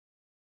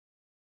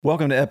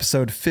Welcome to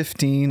episode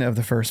 15 of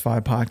the First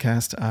Five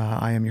podcast.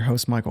 I am your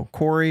host, Michael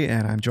Corey,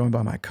 and I'm joined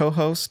by my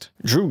co-host,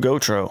 Drew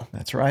Gotro.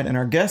 That's right. And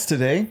our guest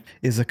today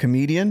is a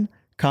comedian,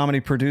 comedy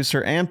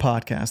producer, and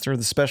podcaster.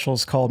 The special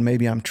is called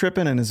Maybe I'm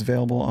Trippin' and is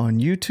available on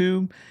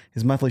YouTube.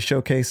 His monthly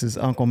showcase is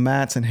Uncle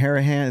Matt's in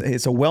Harahan.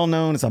 It's a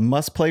well-known, it's a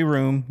must-play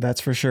room, that's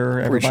for sure.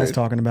 Everybody's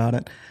talking about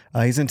it.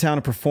 He's in town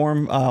to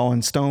perform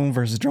on Stone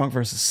versus Drunk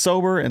versus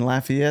Sober in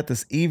Lafayette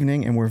this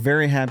evening, and we're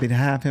very happy to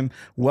have him.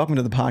 Welcome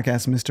to the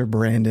podcast, Mr.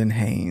 Brandon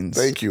Haynes.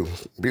 Thank you.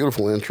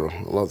 Beautiful intro.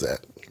 I love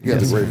that. You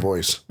have a great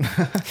voice.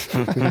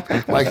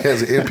 Mike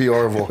has an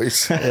NPR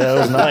voice. Yeah, it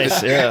was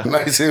nice. Yeah.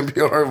 Nice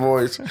NPR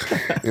voice.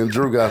 And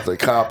Drew got the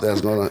cop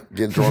that's going to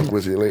get drunk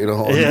with you later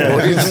on. Yeah.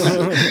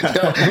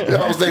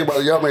 I was thinking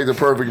about it. Y'all made the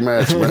perfect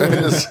match, man.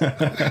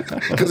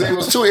 Because if it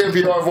was two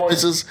NPR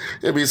voices,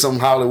 it'd be some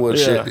Hollywood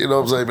shit. You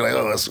know what I'm saying? Be like,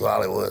 oh, that's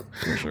Hollywood.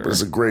 Sure. But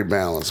it's a great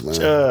balance,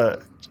 man.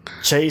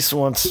 Chase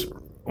once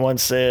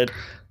said,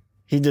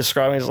 he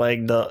described me as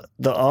like the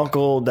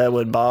uncle that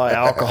would buy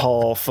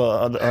alcohol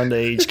for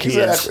underage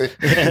kids.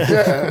 Exactly.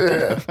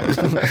 Yeah.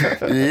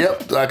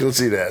 Yep, I can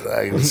see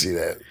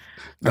that.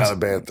 Not a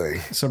bad thing.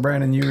 So,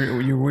 Brandon,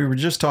 we were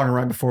just talking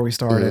right before we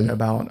started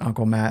about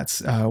Uncle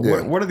Matt's.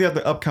 What are the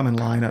other upcoming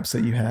lineups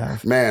that you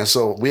have? Man,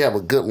 so we have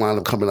a good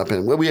lineup coming up.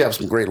 We have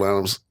some great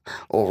lineups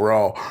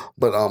overall.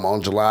 But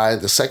on July,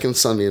 the second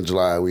Sunday in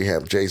July, we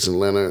have Jason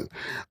Leonard,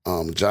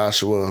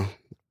 Joshua,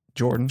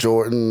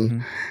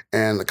 Jordan,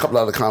 and a couple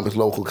other comics,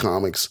 local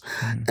comics,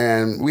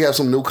 and we have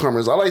some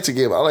newcomers. I like to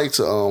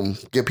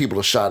give people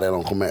a shot at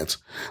Uncle Matt's.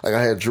 Like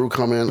I had Drew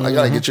come in. I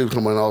gotta get you to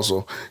come in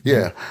also.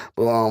 Yeah,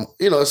 but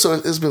so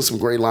it's been some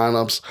great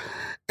lineups,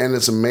 and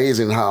it's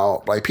amazing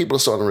how like people are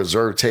starting to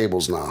reserve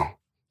tables now.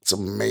 It's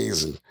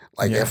amazing.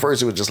 Like at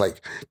first it was just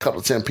like a couple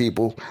of 10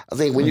 people. I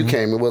think when you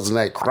came, it wasn't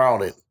that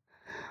crowded,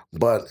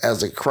 but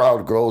as the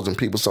crowd grows and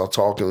people start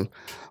talking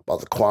about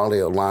the quality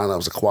of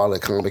lineups, the quality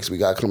of comics we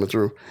got coming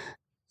through,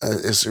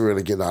 it's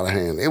really getting out of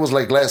hand. It was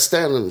like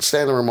standing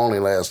room only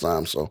last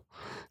time, so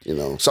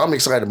so I'm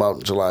excited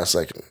about July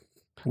 2nd.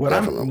 What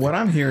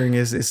I'm hearing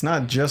is it's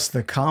not just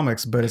the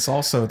comics, but it's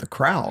also the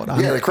crowd.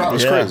 The crowd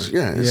is crazy.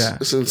 Yeah,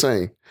 it's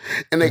insane.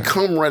 And they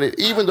come ready,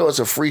 even though it's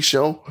a free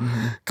show,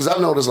 because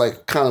I've noticed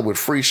like kind of with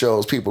free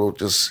shows, people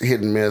just hit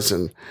and miss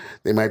and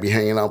they might be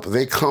hanging out, but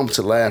they come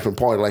to laugh and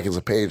party like it's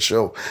a paid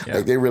show. Yeah.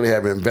 Like they really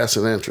have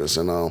invested interest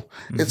and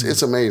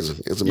it's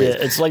amazing. It's amazing.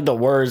 Yeah, it's like the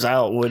word's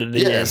out what it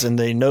is and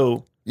they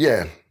know.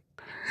 Yeah.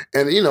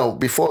 And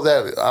before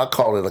that, I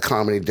call it a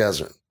comedy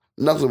desert.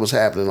 Nothing was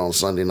happening on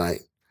Sunday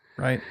night.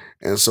 Right.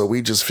 And so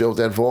we just filled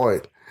that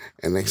void.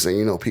 And next thing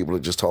you know, people are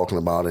just talking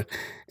about it.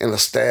 And the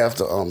staff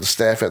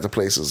at the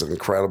place is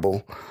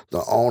incredible.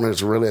 The owner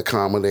is really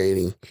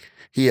accommodating.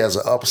 He has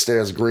an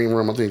upstairs green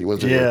room. I think you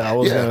went to. Yeah, I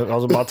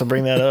was about to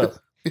bring that up.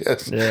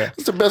 Yes, yeah.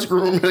 It's the best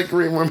green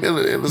room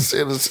in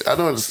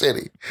the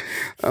city.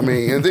 I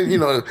mean, and then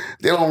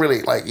they don't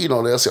really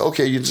they'll say,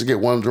 okay, you just get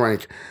one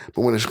drink,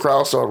 but when the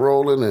crowd start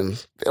rolling, and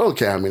they don't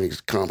care how many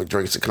comic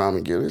drinks the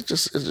comic get. It's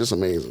just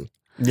amazing.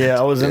 Yeah,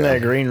 I was in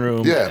that green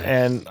room. Yeah,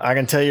 and I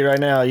can tell you right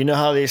now, you know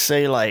how they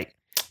say like,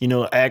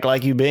 act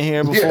like you've been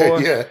here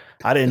before. Yeah.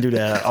 I didn't do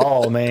that at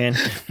all, man.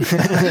 I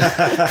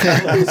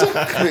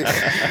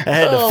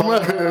had to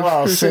phone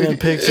while sending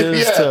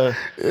pictures to.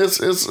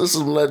 It's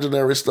some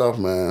legendary stuff,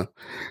 man.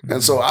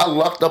 And so I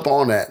lucked up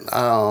on that.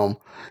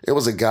 It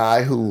was a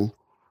guy who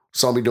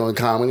saw me doing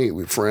comedy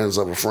with friends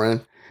of a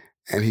friend,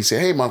 and he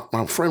said, "Hey, my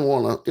friend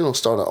want to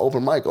start an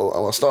open mic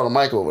or start a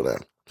mic over there."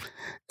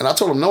 And I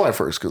told him no at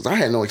first because I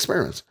had no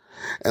experience.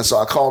 And so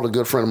I called a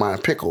good friend of mine,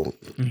 Pickle,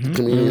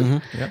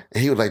 comedian, and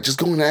he was like, "Just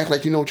go and act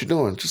like you know what you're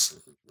doing. Just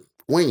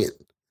wing it."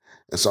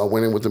 And so I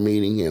went in with the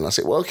meeting and I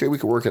said, well, okay, we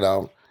can work it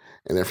out.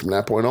 And then from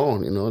that point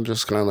on,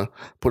 just kind of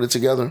put it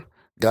together.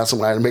 Got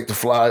somebody to make the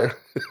flyer.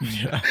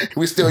 Yeah.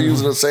 We still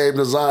using the same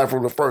design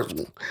from the first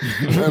one.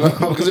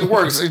 Because it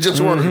works. It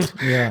just works.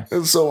 Yeah.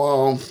 And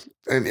so,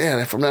 from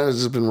that it's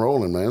just been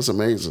rolling, man. It's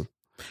amazing.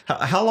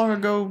 How long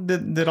ago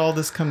did all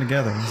this come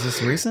together? Is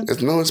this recent?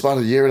 It's about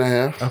a year and a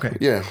half. Okay.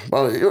 Yeah.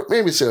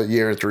 Maybe it's a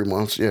year and 3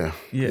 months. Yeah.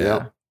 Yeah.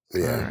 Yep.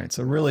 Yeah. All right.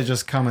 So really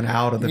just coming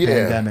out of the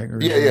pandemic.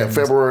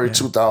 February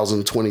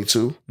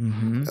 2022.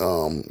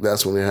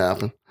 That's when it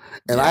happened.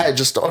 And I had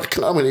just started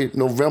comedy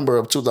November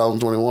of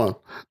 2021.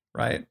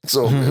 Right.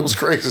 So it was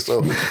crazy.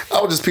 So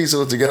I was just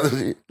piecing it together,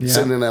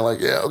 sitting in there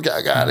like, okay,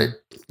 I got it.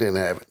 Didn't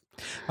have it.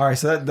 All right.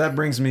 So that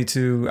brings me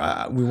to,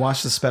 we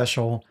watched the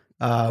special.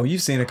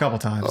 You've seen it a couple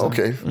times.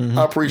 Okay.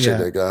 I appreciate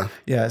that, guy.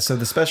 Yeah. So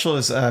the special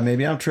is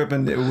Maybe I'm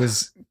Trippin'. It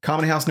was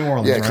Comedy House New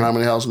Orleans, right?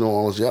 Comedy House New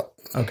Orleans. Yep.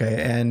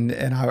 Okay. And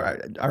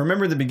I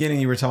remember at the beginning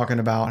you were talking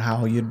about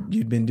how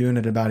you'd been doing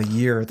it about a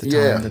year at the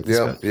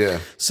time. Yeah.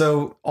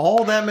 So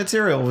all that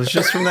material was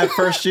just from that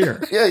first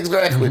year. Yeah,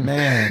 exactly.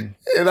 Man.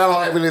 And I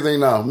don't have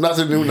anything now.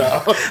 Nothing new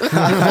now.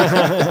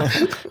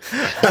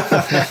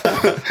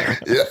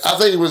 I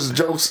think it was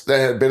jokes that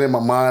had been in my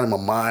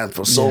mind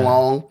for so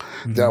long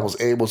that I was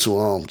able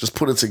to just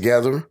put it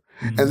together.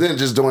 And then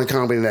just doing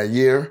comedy that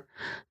year,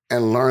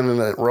 and learning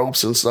the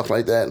ropes and stuff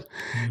like that.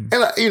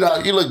 And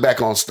you look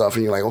back on stuff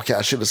and you're like, okay,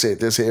 I should have said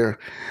this here,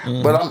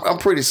 but I'm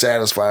pretty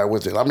satisfied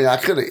with it. I mean,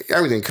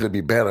 everything could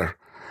be better,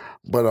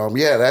 but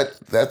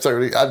that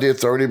 30, I did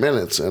 30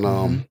 minutes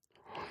and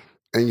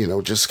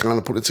just kind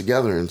of put it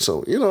together, and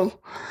so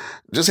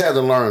just had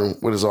to learn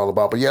what it's all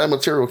about. But that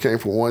material came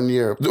from 1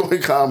 year of doing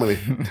comedy.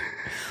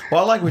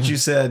 Well, I like what you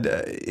said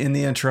in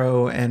the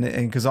intro, and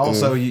because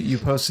also you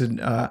posted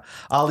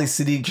Ali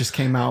Siddiq just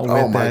came out with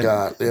we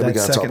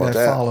gotta talk about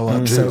that follow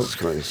up. Jesus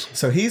Christ.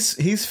 So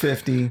he's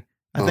 50.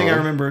 I think I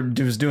remember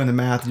was doing the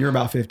math. You're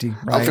about 50,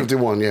 right? I'm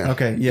 51. Yeah.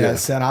 Okay.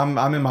 Yes, and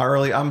I'm in my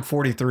I'm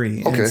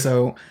 43. Okay. And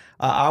so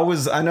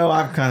I know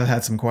I've kind of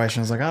had some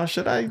questions like, oh,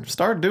 should I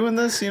start doing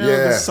this?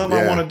 This is something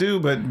I want to do,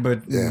 but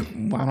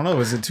I don't know.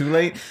 Is it too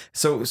late?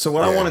 So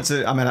what I wanted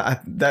to,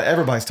 that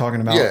everybody's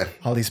talking about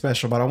Ali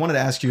Special, but I wanted to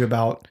ask you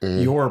about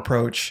your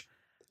approach,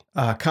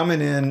 coming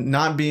in,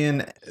 not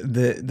being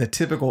the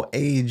typical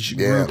age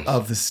group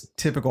of this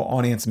typical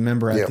audience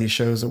member at these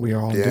shows that we are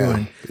all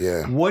doing.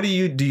 Yeah. What do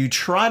you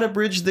try to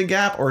bridge the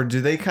gap, or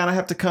do they kind of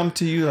have to come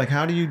to you? Like,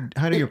 how do you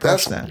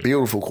approach that? That's a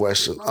beautiful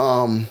question.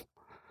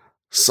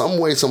 Some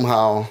way,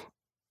 somehow,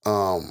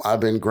 I've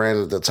been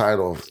granted the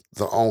title of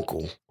the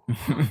uncle,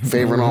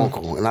 favorite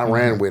uncle, and I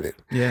ran with it.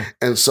 Yeah.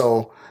 And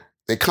so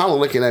they kind of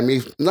looking at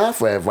me, not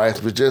for advice,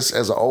 but just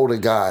as an older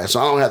guy.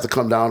 So I don't have to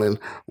come down and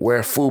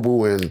wear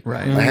FUBU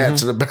and a hat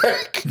to the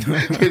back.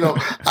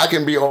 I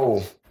can be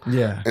old.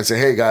 Yeah. And say,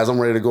 hey guys, I'm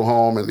ready to go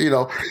home. And,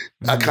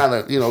 I kind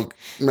of,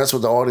 mess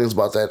with the audience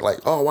about that. Like,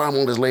 oh, why I'm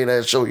on this late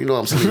ass show?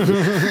 I'm sleeping.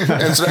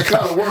 And so that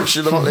kind of works,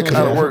 That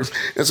kind of works.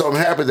 And so I'm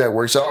happy that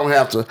works. So I don't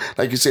have to,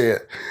 like you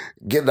said,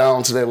 get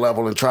down to that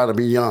level and try to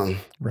be young.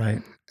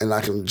 Right. And I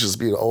can just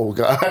be the old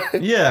guy.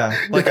 Yeah.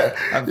 Like I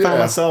found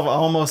myself, I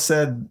almost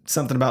said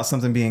something about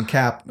something being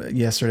Cap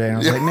yesterday. And I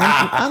was like, man,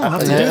 I don't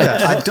have to do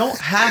that. I don't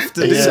have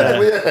to do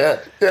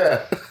that.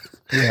 Yeah.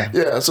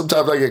 Yeah,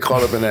 sometimes I get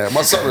caught up in that.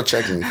 My son will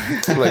check me.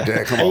 I'm like,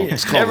 Dad, come on.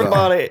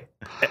 Everybody,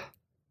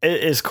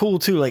 it's cool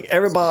too. Like,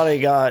 everybody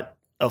got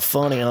a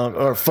funny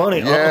uncle or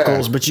funny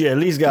uncles, but you at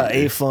least got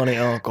a funny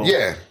uncle.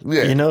 Yeah.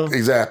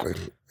 Exactly.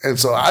 And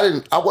so I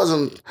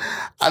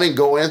didn't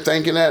go in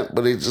thinking that,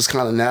 but it just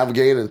kind of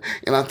navigated.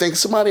 And I think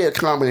somebody at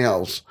Comedy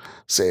House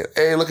said,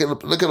 hey, look at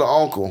the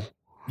uncle.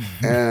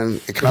 And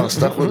it kind of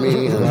stuck with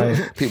me. And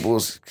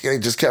they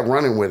just kept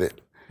running with it.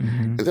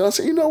 And then I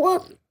said, you know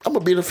what? I'm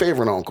going to be the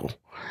favorite uncle.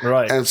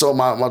 Right. And so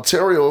my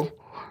material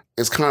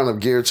is kind of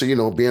geared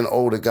to, being an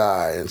older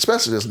guy. And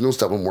especially this new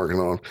stuff I'm working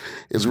on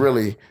is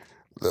really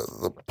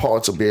the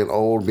parts of being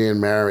old,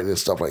 being married and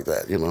stuff like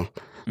that,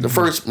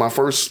 My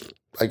first,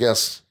 I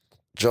guess,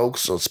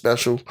 jokes or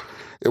special,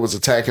 it was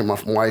attacking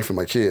my wife and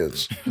my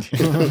kids.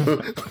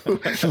 But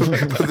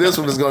this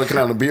one is going to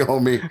kind of be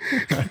on me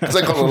because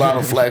I got a lot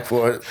of flack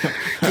for it.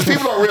 Because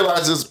people don't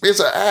realize it's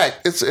an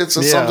act. It's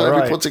something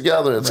that we put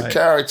together. It's a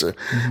character.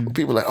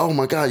 People are like, oh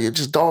my God, you're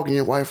just dogging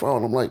your wife out.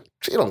 I'm like,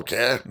 she don't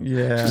care.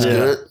 Yeah. She's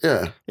good.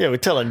 Yeah. Yeah, we're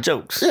telling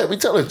jokes. Yeah, we're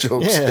telling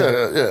jokes.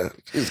 Yeah.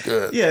 She's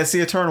good. Yeah, it's the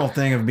eternal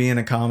thing of being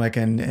a comic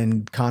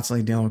and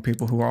constantly dealing with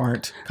people who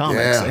aren't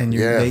comics. And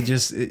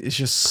it's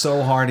just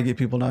so hard to get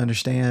people to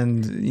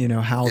understand,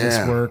 how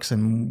this works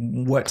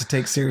and what to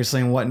take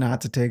seriously and what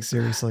not to take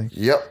seriously.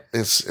 Yep.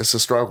 It's a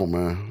struggle,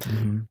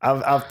 man.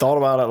 I've thought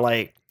about it,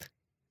 like,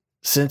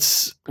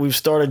 since we've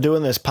started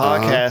doing this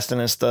podcasting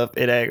and stuff,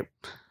 it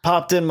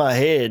popped in my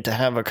head to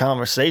have a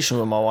conversation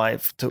with my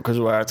wife because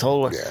where I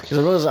told her,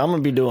 because I'm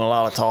going to be doing a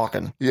lot of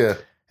talking. Yeah.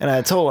 And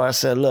I told her, I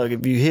said, look,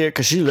 if you hear,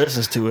 because she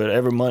listens to it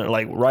every month,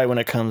 like right when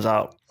it comes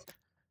out.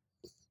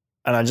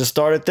 And I just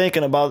started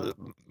thinking about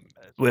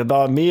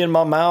me and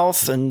my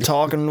mouth and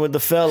talking with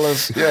the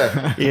fellas.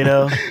 Yeah.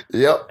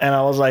 Yep. And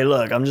I was like,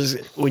 look,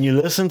 when you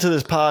listen to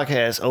this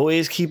podcast,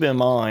 always keep in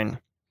mind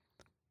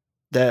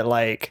that,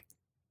 like,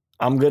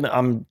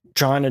 I'm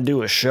trying to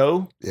do a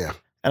show. Yeah.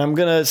 And I'm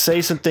going to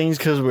say some things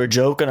because we're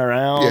joking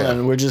around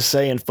and we're just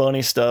saying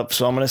funny stuff.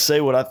 So I'm going to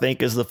say what I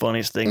think is the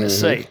funniest thing to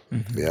say.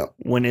 Yeah.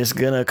 When it's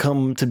going to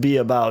come to be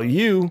about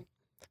you,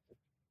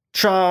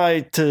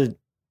 try to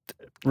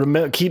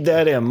keep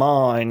that in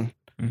mind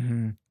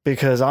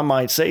because I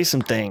might say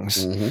some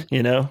things,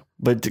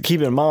 but to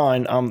keep in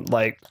mind, I'm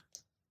like,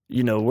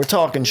 we're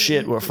talking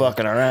shit, we're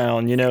fucking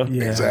around, Yeah.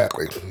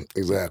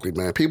 Exactly,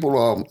 man.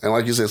 People, and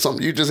like you said,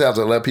 something you just have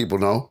to let people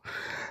know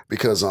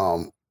because,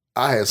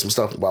 I had some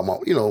stuff about my,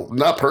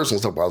 not personal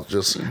stuff about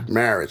just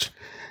marriage.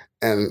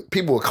 And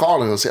people were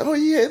calling and saying, oh,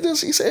 yeah,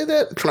 he said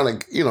that, trying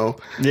to,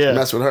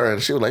 mess with her.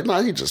 And she was like,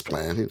 no, he just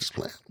playing.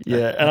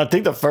 Yeah. And I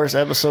think the first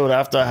episode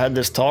after I had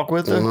this talk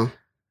with her,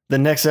 the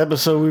next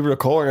episode we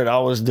recorded, I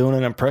was doing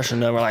an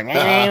impression of her, like, like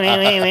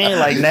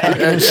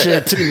napping and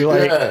shit too.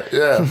 Like,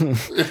 yeah.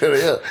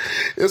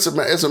 It's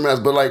a mess.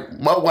 But like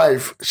my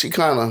wife, she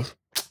kind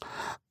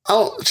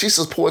of, she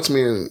supports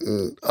me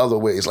in other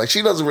ways. Like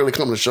she doesn't really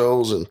come to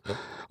shows and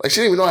Like,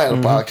 she didn't even know I had a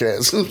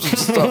podcast and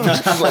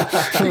stuff. She was like,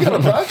 you got a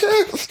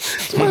podcast?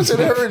 Somebody said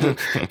they heard you.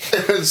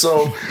 And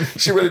so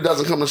she really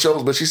doesn't come to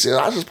shows, but she said,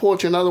 I just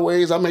support you in other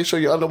ways. I make sure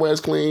your underwear is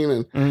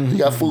clean and you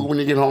got food when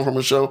you get home from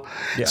a show.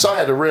 Yeah. So I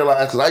had to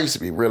realize, because I used to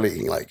be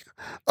really like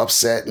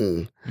upset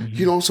and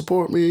you don't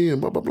support me and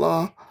blah, blah,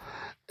 blah.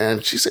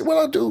 And she said, well,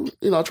 I do.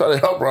 I try to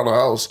help around the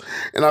house.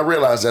 And I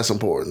realized that's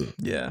important.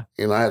 Yeah.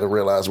 I had to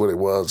realize what it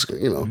was,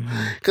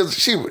 because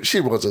she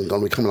wasn't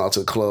going to be coming out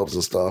to the clubs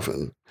and stuff.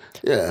 And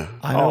yeah.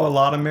 I know a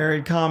lot of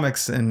married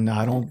comics, and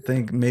I don't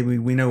think maybe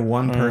we know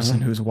one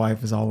person whose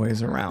wife is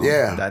always around.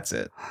 Yeah. That's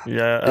it.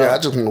 Yeah. Yeah, I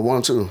just want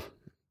one too.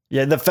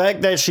 Yeah, the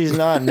fact that she's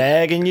not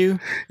nagging you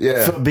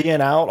for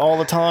being out all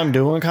the time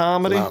doing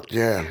comedy,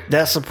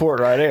 that's support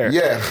right there.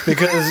 Yeah.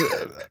 Because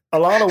a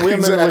lot of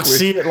women would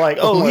see it like,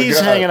 he's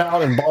hanging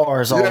out in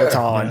bars all the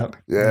time.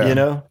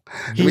 Yeah.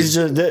 He's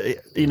just,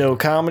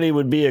 comedy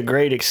would be a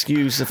great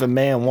excuse if a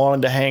man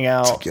wanted to hang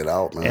out, get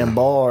out, man, in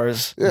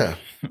bars to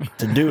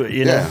do it,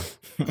 you know?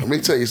 Let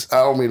me tell you, I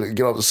don't mean to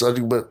get off the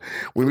subject, but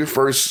when I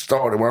first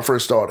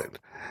started,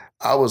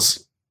 I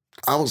was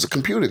a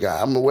computer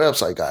guy. I'm a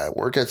website guy. I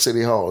work at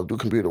City Hall, do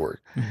computer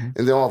work. And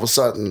then all of a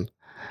sudden,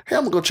 hey,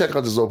 I'm going to go check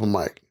out this open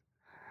mic.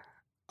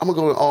 I'm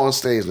going to go on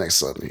stage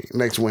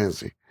next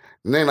Wednesday.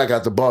 And then I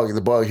got the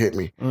bug hit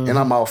me. And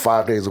I'm out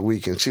 5 days a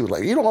week. And she was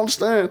like, you don't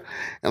understand.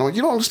 And I'm like,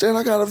 you don't understand.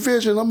 I got a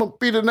vision. I'm going to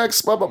be the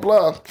next blah, blah,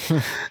 blah.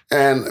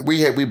 And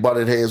we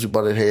butted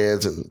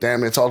heads. And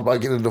damn, it talked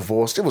about getting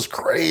divorced. It was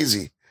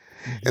crazy.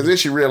 And then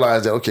she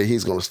realized that, okay,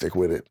 he's going to stick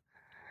with it.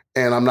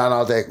 And I'm not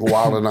out there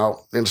wilding out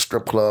in the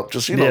strip club,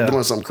 just,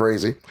 doing something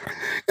crazy.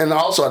 And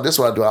also, this is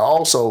what I do. I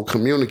also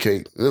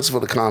communicate. This is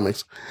for the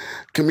comics.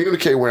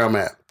 Communicate where I'm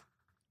at.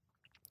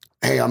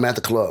 Hey, I'm at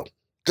the club.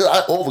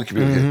 I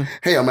over-communicate.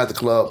 Hey, I'm at the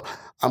club.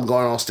 I'm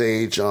going on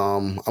stage.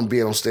 I'm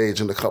being on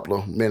stage in a couple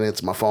of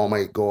minutes. My phone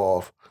might go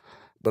off.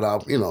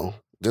 But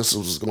this is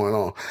what's going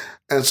on.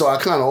 And so I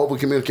kind of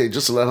over-communicate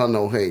just to let her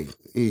know, hey,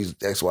 he's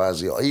X, Y,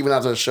 Z. Or even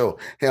after the show,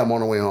 hey, I'm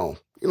on the way home.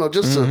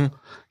 Just to,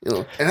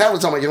 and half the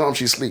time I get home,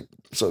 she sleep.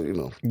 So,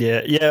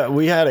 Yeah,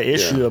 we had an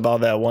issue about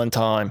that one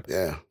time.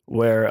 Yeah.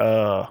 Where,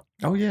 I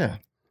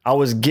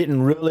was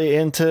getting really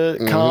into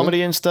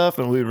comedy and stuff,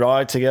 and we'd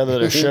ride together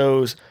to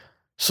shows.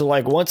 So,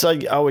 like, once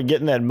I would get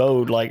in that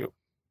mode, like,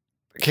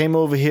 came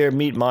over here,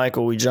 meet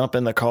Michael, we jump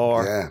in the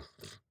car. Yeah.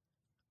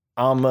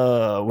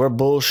 We're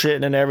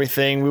bullshitting and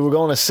everything. We were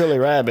going to Silly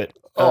Rabbit.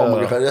 Oh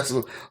my God,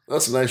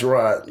 that's a nice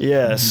ride.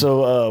 Yeah,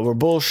 so we're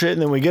bullshitting,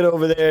 then we get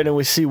over there, and then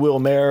we see Will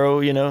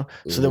Merrow,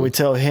 So then we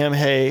tell him,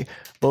 hey,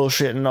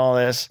 bullshitting and all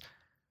this.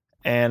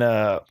 And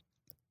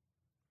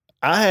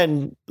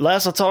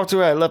last I talked to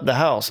her, I left the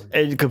house.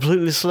 It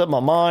completely slipped my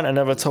mind. I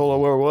never told her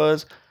where it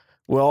was.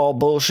 We're all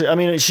bullshit. I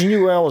mean, she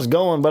knew where I was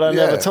going, but I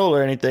never told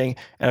her anything.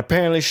 And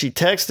apparently she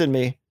texted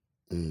me,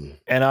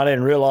 and I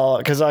didn't realize,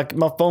 because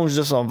my phone's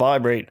just on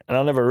vibrate, and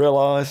I never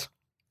realized.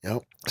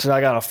 Yep. So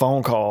I got a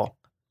phone call.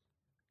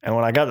 And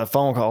when I got the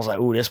phone call, I was like,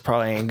 ooh, this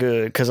probably ain't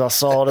good. Because I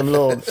saw them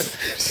little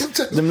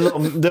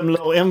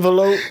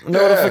envelope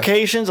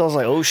notifications. I was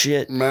like, oh,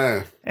 shit.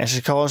 Man. And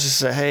she called, she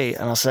said, hey.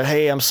 And I said,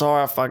 hey, I'm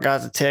sorry if I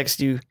got to text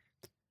you.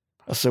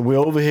 I said, we're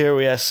over here.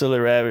 We had Silly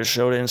Rabbit.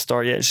 Show didn't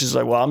start yet. She's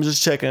like, well, I'm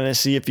just checking to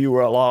see if you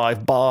were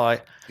alive.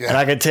 Bye. Yeah. And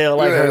I could tell,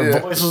 like, her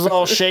voice was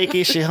all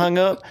shaky. She hung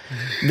up.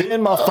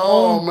 Then my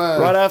phone,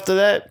 right after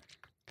that,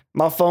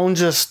 my phone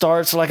just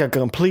starts like a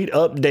complete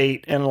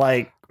update and,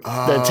 like,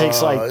 that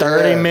takes like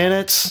 30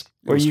 minutes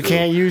where you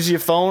can't use your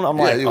phone. I'm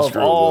like, of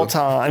all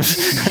times.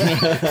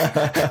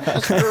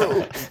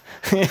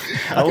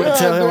 I would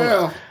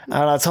tell him, and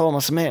I told him, I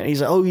said, man,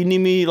 he's like, oh, you need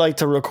me like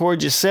to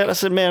record your set? I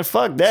said, man,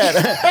 fuck that.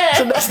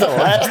 So that's the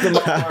last of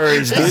my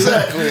worries, dude.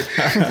 Exactly.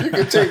 You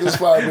can take this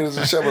 5 minutes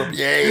and shut up.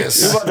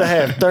 Yes. You're about to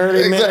have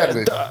 30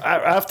 minutes.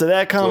 After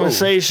that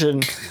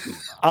conversation,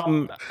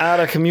 I'm out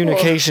of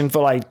communication for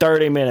like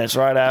 30 minutes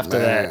right after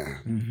that.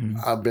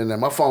 I've been there.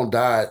 My phone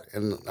died,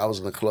 and I was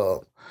in the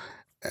club,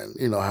 and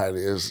you know how it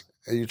is.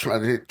 And you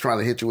trying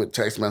to hit you with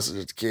text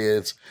messages to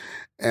kids,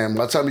 and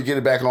by the time you get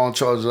it back on,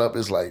 charge it up,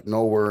 it's like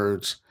no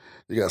words.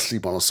 You got to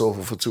sleep on a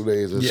sofa for 2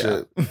 days and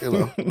shit. You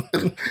know,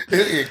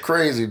 it's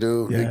crazy,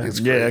 dude. Yeah,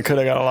 it could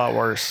have got a lot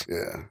worse.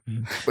 Yeah,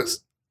 but.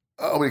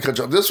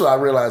 This is what I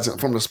realized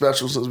from the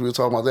specials, as we were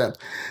talking about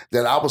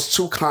that I was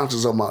too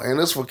conscious of and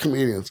this for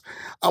comedians,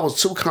 I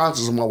was too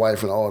conscious of my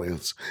wife in the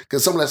audience.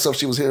 Because some of that stuff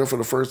she was hearing for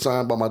the first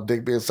time about my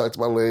dick being stuck to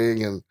my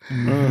leg and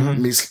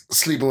me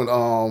sleeping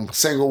with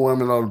single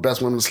women or the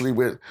best women to sleep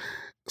with,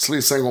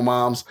 single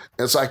moms.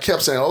 And so I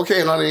kept saying,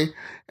 okay, honey.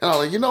 And I'm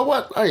like, you know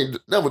what? I ain't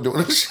never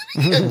doing this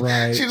shit.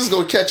 Right. She just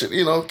gonna catch it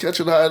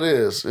how it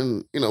is.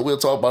 And, we'll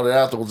talk about it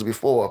afterwards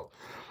before.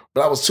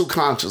 But I was too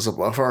conscious of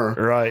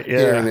her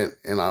hearing it,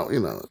 and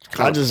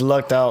I just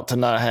lucked out to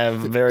not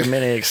have very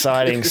many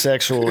exciting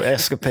sexual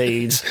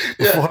escapades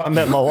before I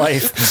met my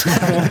wife.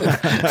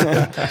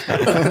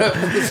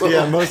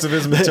 Most of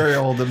his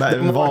material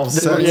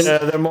involves sex. Yeah,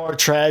 they're more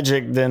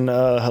tragic than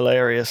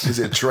hilarious. Is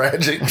it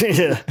tragic?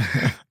 Yeah.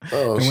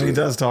 Oh, and when he shit.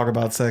 does talk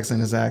about sex in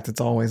his act, it's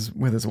always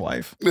with his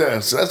wife. Yeah,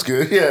 so that's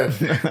good. Yeah.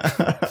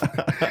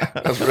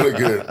 That's really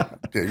good.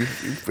 Yeah, you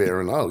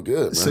faring out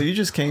good, man. So you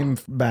just came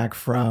back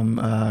from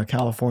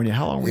California.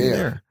 How long were you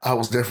there? I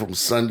was there from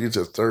Sunday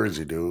to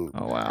Thursday, dude.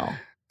 Oh, wow.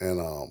 And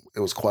it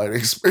was quite an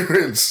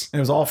experience. It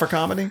was all for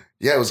comedy?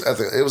 Yeah, it was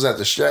at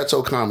the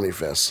Chateau Comedy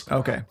Fest.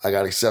 Okay. I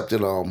got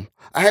accepted.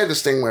 I had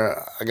this thing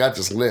where I got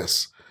this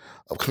list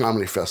of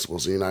comedy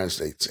festivals in the United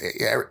States,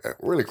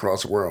 really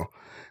across the world.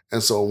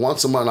 And so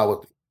once a month I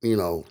would,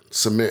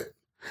 submit,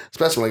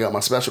 especially when I got my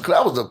special. Because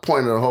that was the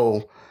point of the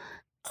whole,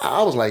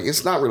 I was like,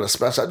 it's not really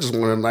special. I just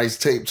wanted a nice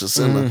tape to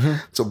send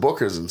to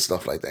bookers and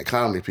stuff like that,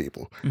 comedy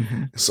people.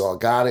 Mm-hmm. So I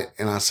got it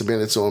and I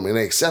submitted to them and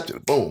they accepted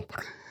it. Boom.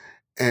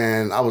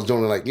 And I was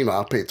doing it like,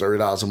 I paid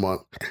 $30 a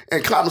month.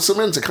 And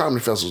submitting to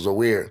comedy festivals are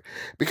weird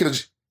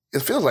because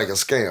it feels like a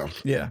scam.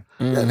 Yeah.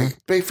 Mm-hmm. Yeah, they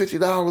pay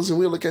 $50 and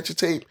we'll look at your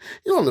tape.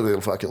 You don't know they're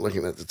fucking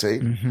looking at the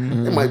tape.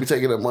 Mm-hmm. They might be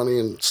taking that money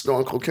and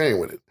snorting cocaine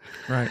with it.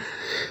 Right.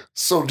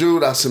 So,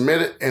 dude, I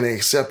submitted and they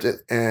accepted.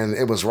 And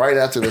it was right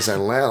after this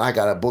Atlanta. I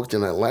got it booked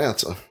in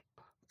Atlanta,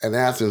 in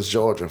Athens,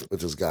 Georgia,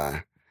 with this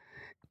guy.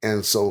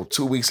 And so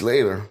 2 weeks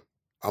later,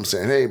 I'm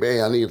saying, hey,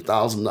 man, I need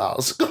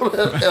 $1,000 to go to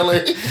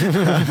LA.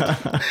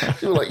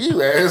 She was like,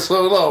 you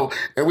asshole. No.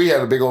 And we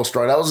had a big old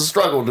struggle. That was a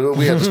struggle, dude.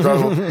 We had to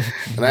struggle.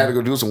 And I had to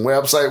go do some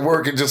website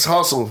work and just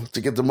hustle to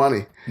get the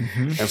money.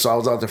 Mm-hmm. And so I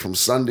was out there from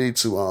Sunday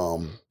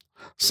to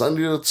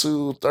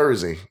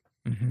Thursday.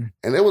 Mm-hmm.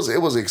 And it was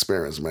an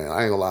experience, man.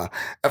 I ain't gonna lie.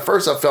 At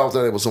first I felt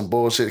that it was some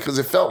bullshit because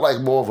it felt like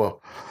more of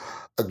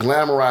a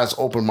glamorized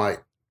open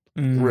mic,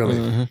 really.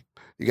 Mm-hmm.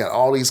 You got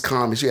all these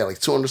comics. You got like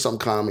 200-something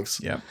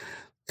comics. Yeah.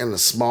 In a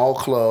small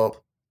club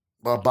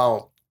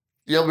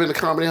you ever been to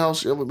Comedy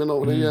House? You ever been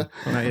over there yet?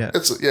 Not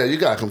yet. You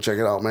gotta come check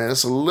it out, man.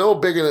 It's a little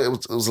bigger. It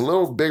was a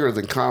little bigger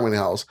than Comedy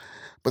House,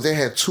 but they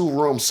had 2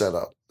 rooms set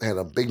up. They had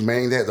they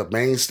had the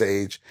main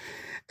stage,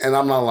 and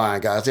I'm not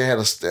lying, guys. They had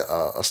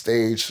a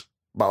stage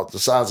about the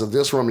size of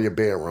this room in your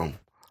bedroom.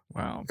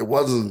 Wow. It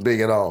wasn't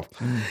big at all,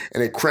 and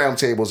they crammed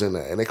tables in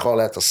there, and they call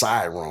that the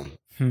side room.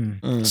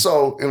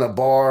 So in a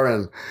bar,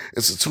 and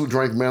it's a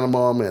 2-drink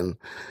minimum, and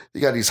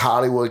you got these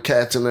Hollywood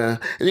cats in there,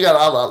 and you have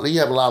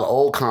a lot of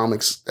old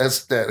comics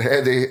that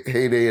had their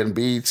heyday in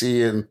BET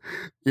and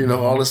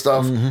all this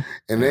stuff, and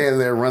they're in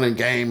there running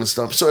game and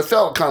stuff. So it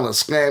felt kind of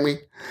scammy,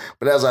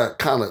 but as I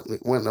kind of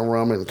went in the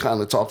room and kind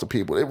of talked to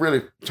people, it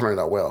really turned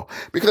out well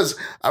because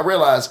I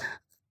realized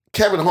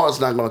Kevin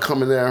Hart's not going to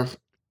come in there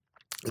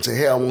and say,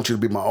 "Hey, I want you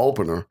to be my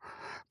opener."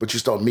 But you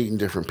start meeting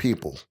different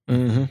people.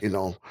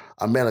 Mm-hmm.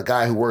 I met a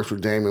guy who works with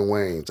Damon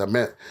Wayans. I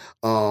met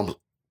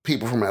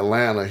people from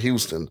Atlanta,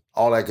 Houston,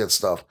 all that good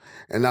stuff.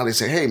 And now they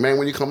say, hey, man,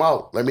 when you come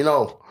out, let me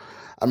know.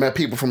 I met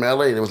people from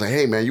LA. They was like,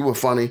 hey, man, you were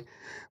funny.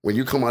 When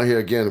you come out here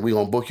again, we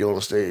going to book you on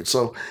the stage.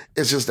 So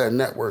it's just that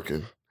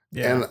networking.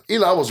 Yeah.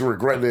 And, I was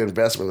regretting the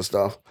investment and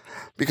stuff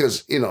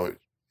because,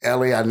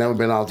 LA, I'd never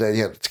been out there.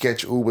 You had to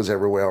catch Ubers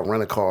everywhere,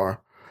 rent a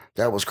car.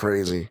 That was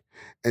crazy.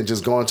 And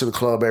just going to the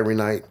club every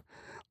night.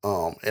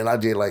 And I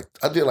did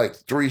like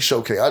 3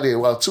 showcases. I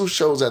did 2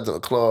 shows at the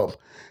club,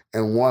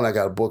 and 1 I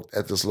got booked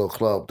at this little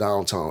club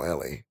downtown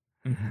LA.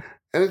 Mm-hmm.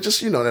 And it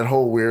just that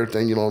whole weird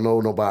thing, you don't know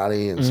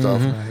nobody and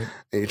stuff, right.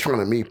 And you're trying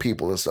to meet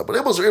people and stuff. But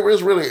it was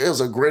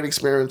a great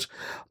experience.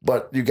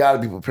 But you got to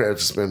be prepared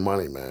to spend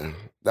money, man.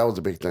 That was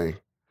the big thing.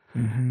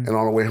 Mm-hmm. And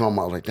on the way home,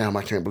 I was like, damn,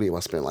 I can't believe I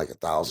spent like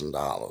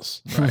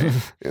 $1,000,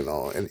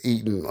 right. And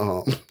eating.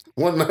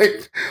 One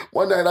night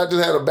I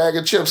just had a bag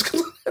of chips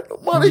because I had no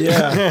money.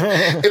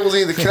 Yeah. It was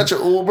either catch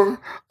an Uber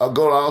or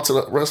go down to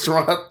the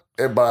restaurant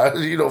and buy,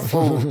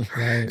 food.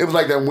 Right. It was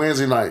like that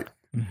Wednesday night.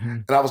 Mm-hmm.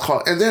 And I was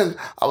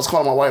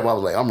calling my wife. I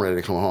was like, I'm ready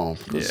to come home.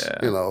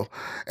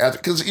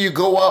 Because you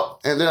go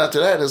up and then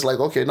after that, it's like,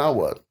 okay, now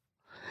what?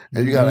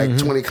 And you got like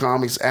 20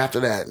 comics after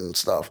that and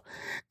stuff.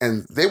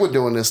 And they were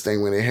doing this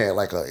thing when they had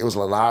it was a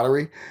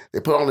lottery. They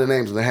put all their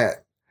names in the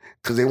hat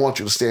because they want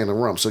you to stay in the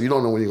room. So you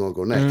don't know when you're going to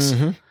go next.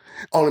 Mm-hmm.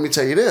 Oh, let me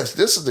tell you this.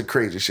 This is the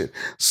crazy shit.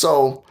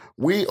 So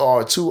we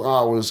are 2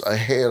 hours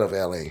ahead of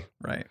LA.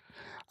 Right.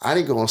 I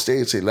didn't go on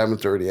stage till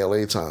 11:30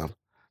 LA time.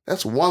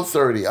 That's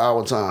 1:30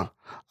 our time.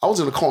 I was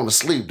in the corner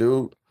asleep,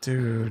 dude.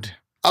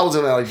 I was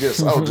in there like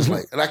this. I was just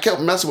like, and I kept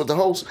messing with the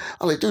host.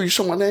 I was like, dude, you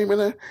show my name in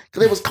there?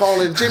 Because they was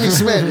calling Jimmy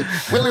Smith,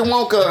 Willy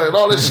Wonka, and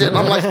all this shit. And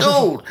I'm like,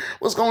 dude,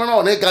 what's going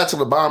on? They got to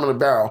the bottom of the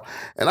barrel.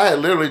 And I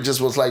literally just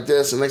was like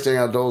this. And next thing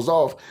I dozed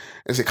off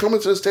and said, coming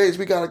to the stage,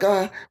 we got a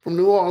guy from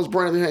New Orleans,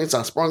 Brandon Haynes.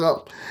 I sprung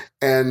up.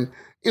 And,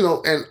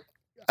 and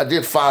I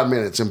did 5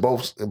 minutes in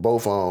both in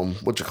both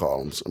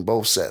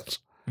sets.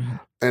 Mm-hmm.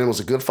 And it was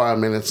a good 5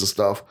 minutes and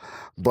stuff.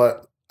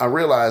 But I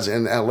realized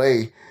in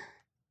LA,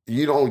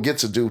 you don't get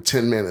to do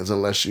 10 minutes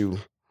unless you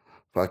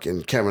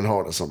fucking Kevin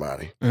Hart or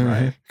somebody.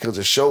 Right. Because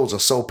the shows are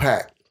so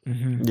packed.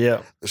 Mm-hmm.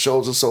 Yeah. The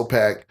shows are so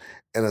packed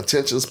and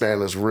attention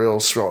span is real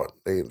short.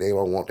 They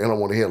don't want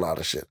to hear a lot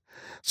of shit.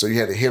 So you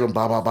had to hit them,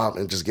 bop, bop, bop,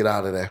 and just get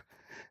out of there.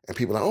 And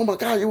people are like, oh my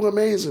God, you were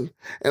amazing.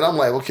 And I'm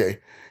like, okay,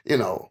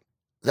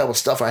 that was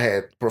stuff I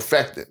had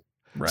perfected.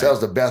 Right. So that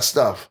was the best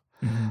stuff.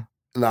 Mm-hmm.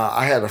 Now,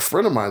 I had a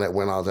friend of mine that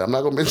went out there. I'm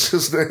not going to mention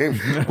his name.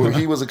 But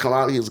he was a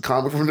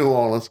comic from New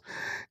Orleans.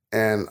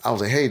 And I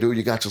was like, hey, dude,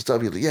 you got your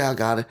stuff? He's like, yeah, I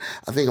got it.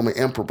 I think I'm going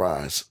to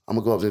improvise. I'm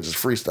going to go up there and just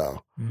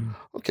freestyle.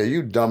 Okay,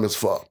 you dumb as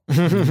fuck.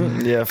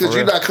 Yeah, because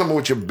you're not coming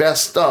with your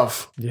best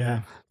stuff.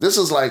 Yeah. This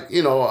is like,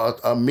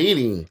 a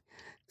meeting.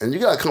 And you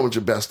got to come with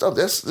your best stuff.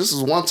 This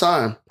is one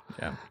time.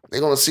 Yeah. They're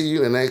going to see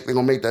you and they're going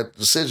to make that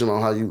decision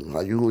on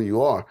who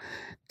you are.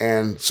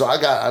 And so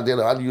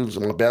I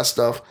used my best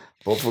stuff,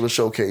 both for the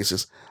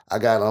showcases. I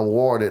got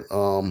awarded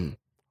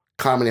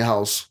Comedy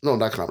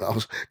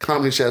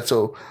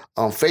Chateau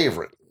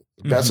favorite.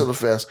 Best of the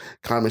Fest,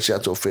 Comedy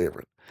Chateau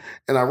favorite.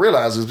 And I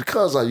realized it's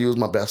because I used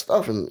my best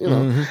stuff.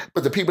 And,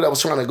 but the people that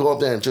was trying to go up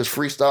there and just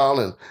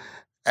freestyle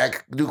and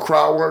do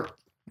crowd work.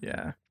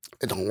 Yeah.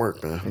 It don't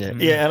work, man.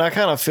 Yeah, and I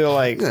kind of feel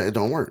like it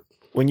don't work.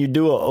 When you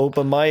do an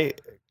open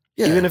mic,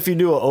 even if you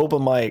do an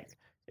open mic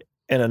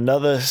in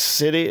another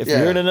city, if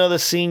you're in another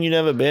scene you've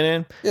never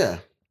been in,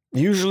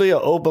 usually an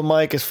open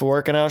mic is for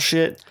working out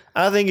shit.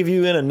 I think if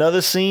you in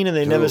another scene and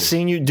they never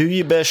seen you, do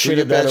your best shit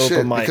at that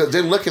open mic. Because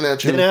they're looking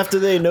at you. Then after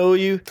they know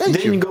you,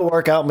 you go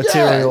work out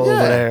material over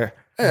there.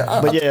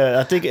 Yeah,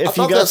 I think if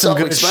you got some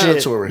good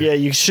shit,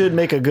 you should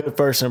make a good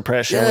first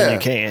impression when you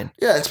can.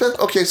 Yeah,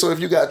 okay, so if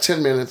you got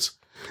 10 minutes,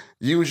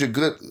 use your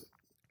good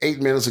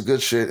 8 minutes of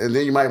good shit, and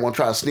then you might want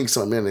to try to sneak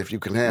something in if you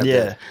can have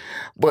that.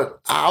 But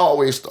I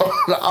always,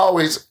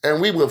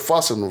 and we were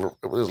fussing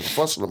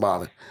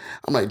about it.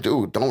 I'm like,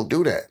 dude, don't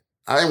do that.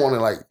 I didn't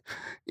want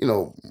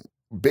to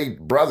big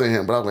brother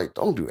him, but I was like,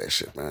 don't do that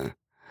shit, man.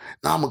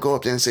 Now I'm gonna go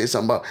up there and say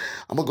something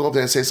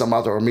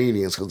about the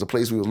Armenians, because the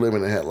place we was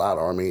living in had a lot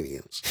of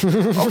Armenians.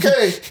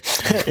 Okay.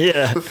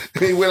 Yeah.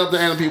 He went up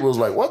there and people was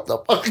like, what the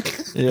fuck?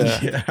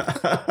 Yeah.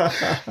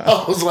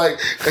 I was like,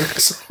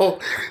 so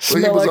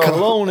he was like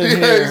cologne in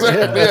here.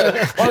 Exactly.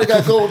 Yeah. Why they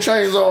got gold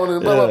chains on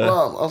and blah, blah,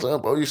 blah. I was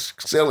like, oh, you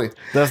silly.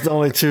 That's the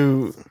only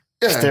two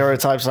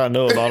stereotypes I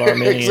know about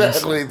Armenians.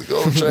 Exactly, the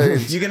gold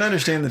chains. You can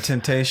understand the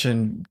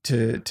temptation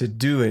to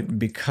do it,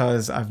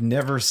 because I've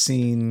never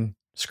seen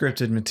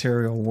scripted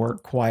material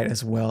work quite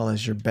as well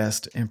as your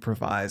best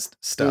improvised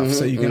stuff.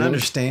 So you can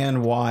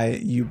understand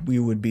why we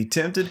would be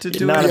tempted to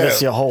do it. Not if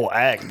it's your whole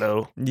act,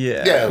 though.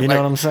 Yeah. You know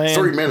what I'm saying?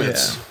 3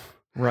 minutes. Yeah.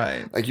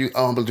 Right. Like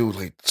I'm gonna do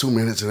like 2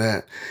 minutes of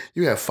that.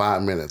 You have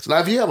 5 minutes. Now,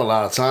 if you have a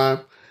lot of time,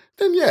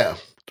 then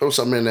throw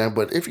something in there.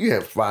 But if you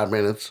have 5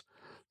 minutes,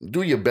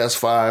 do your best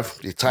 5,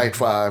 your tight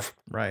 5.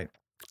 Right.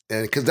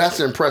 And because that's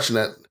the impression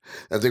that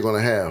they're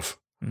going to have.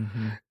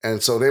 Mm-hmm.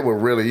 And so they were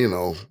really,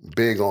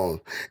 big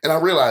on. And I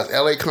realized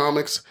LA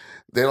comics,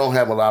 they don't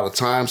have a lot of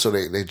time, so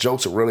they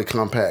jokes are really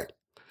compact.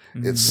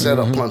 It's set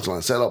up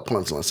punchline, set up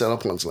punchline, set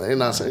up punchline. They're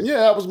not saying,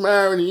 I was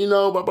married, and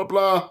blah, blah,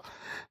 blah.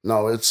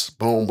 No, it's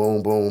boom,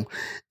 boom, boom.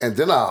 And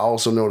then I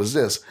also noticed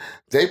this.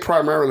 They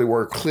primarily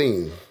work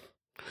clean,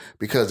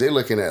 because they're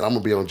looking at, I'm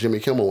going to be on Jimmy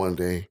Kimmel one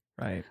day.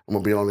 Right. I'm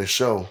going to be on this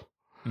show.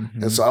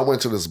 Mm-hmm. And so I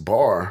went to this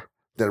bar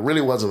that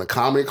really wasn't a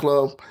comedy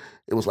club.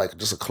 It was like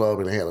just a club,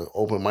 and they had an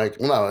open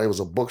mic. No, it was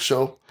a book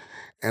show.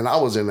 And I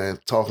was in there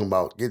talking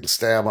about getting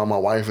stabbed by my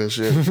wife and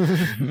shit.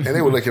 And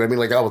they were looking at me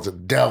like I was a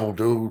devil,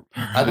 dude.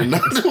 I did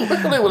not do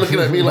it. They were looking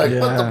at me like,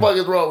 what the fuck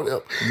is wrong with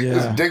him?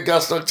 His dick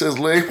got stuck to his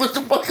leg. What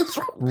the fuck is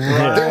wrong?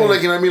 Right. They were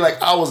looking at me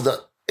like I was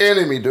the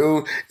enemy,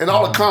 dude. And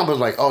all the comments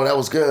like, oh, that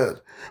was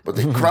good. But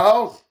the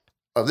crowd,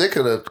 they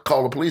could have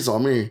called the police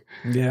on me.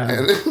 Yeah.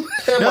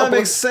 That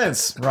makes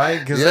sense, right?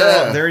 Because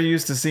they're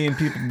used to seeing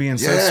people being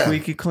so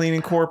squeaky clean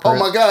and corporate. Oh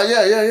my God,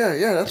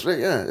 yeah. That's right,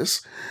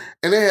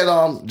 and they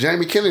had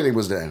Jamie Kennedy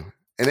was there,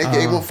 and they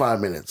gave him 5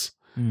 minutes.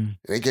 And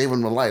they gave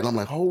him the light. And I'm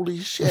like, holy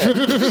shit,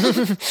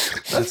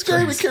 that's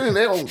Jamie Kennedy.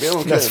 They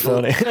don't. That's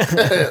funny.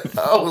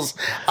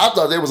 I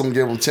thought they was gonna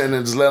give him 10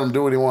 and just let him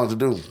do what he wanted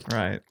to do.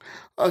 Right.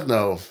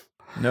 No.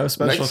 No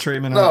special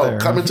treatment out there. No,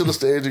 coming to the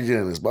stage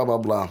again. It's blah, blah,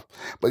 blah.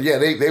 But yeah,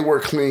 they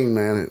work clean,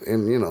 man.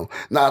 And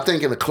now I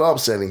think in the club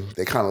setting,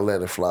 they kind of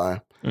let it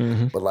fly.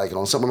 Mm-hmm. But like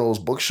on some of those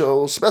book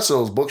shows, especially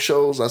those book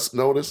shows, I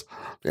noticed,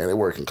 they're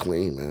working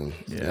clean, man.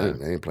 Yeah.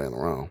 They ain't playing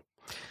around.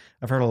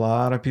 I've heard a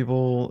lot of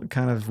people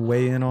kind of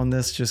weigh in on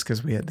this just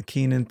because we had the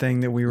Keenan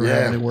thing that we were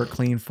having to work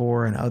clean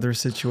for and other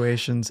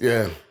situations.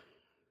 Yeah.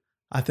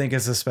 I think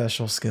it's a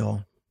special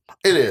skill.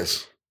 It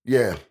is.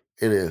 Yeah,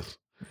 it is.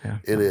 Yeah,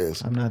 it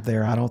is. I'm not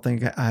there. I don't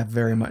think I have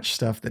very much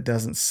stuff that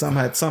doesn't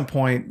at some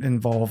point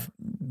involve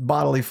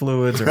bodily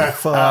fluids or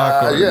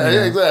fuck. Or,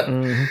 exactly.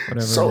 Whatever it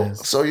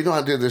is. So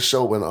I did this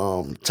show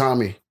with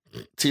Tommy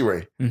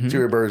T-Ray,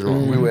 T-Ray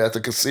Bergeron. We were at the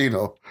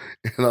casino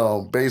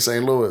in Bay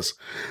St. Louis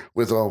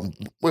with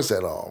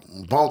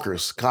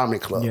Bonkers Comedy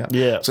Club.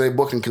 Yeah. So they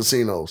booking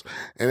casinos,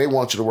 and they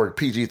want you to work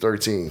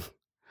PG-13.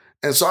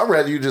 And so I'd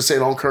rather you just say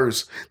don't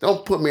curse.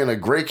 Don't put me in a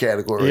gray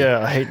category. Yeah,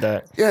 I hate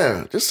that.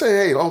 Yeah, just say,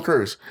 hey, don't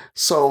curse.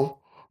 So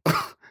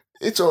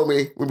he told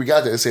me when we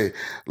got there, he said,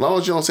 as long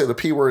as you don't say the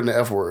P word and the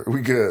F word,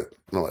 we good.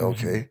 And I'm like,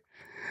 okay.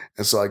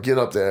 And so I get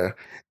up there,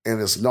 and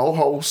there's no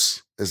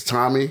host. It's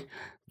Tommy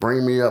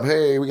bringing me up.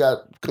 Hey, we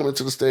got coming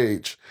to the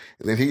stage.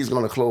 And then he's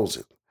going to close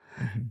it.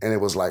 and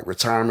it was like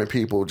retirement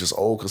people, just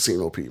old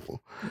casino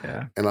people.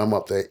 Yeah. And I'm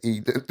up there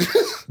eating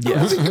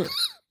Yeah.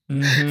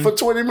 for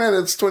 20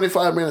 minutes,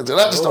 25 minutes. And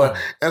I just started,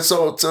 and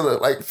so to the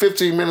like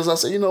 15 minutes, I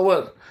said, you know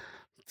what?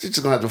 She's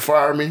just gonna have to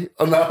fire me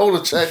or not hold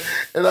a check.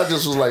 And I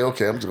just was like,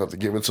 okay, I'm just gonna have to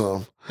give it to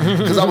him.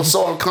 Because I was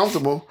so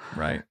uncomfortable.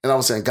 Right. And I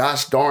was saying,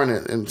 gosh darn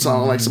it, and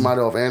sounding like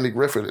somebody off Andy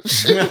Griffith and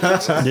shit.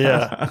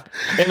 Yeah.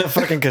 In a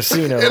fucking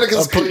casino. In a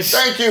casino.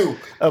 Thank you.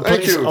 A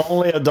place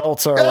only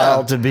adults are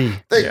allowed to be.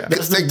 They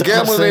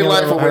gambling their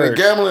life away. They're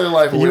gambling their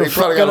life away. They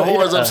probably got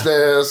whores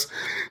upstairs.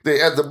 They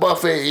at the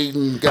buffet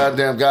eating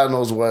goddamn God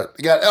knows what.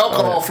 You got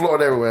alcohol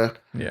flowing everywhere.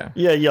 Yeah.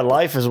 Yeah, your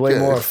life is way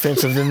more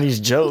offensive than these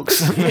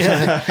jokes.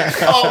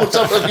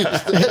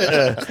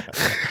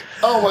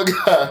 Oh my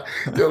God.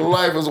 Your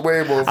life is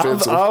way more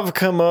offensive. I've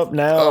come up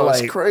now.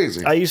 It's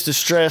crazy. I used to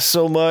stress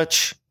so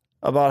much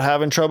about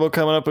having trouble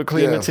coming up with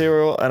clean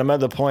material, and I'm at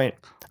the point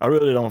I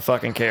really don't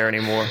fucking care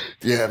anymore.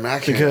 Yeah, man, I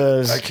can't.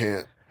 Because I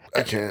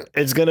can't.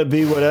 It's gonna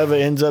be whatever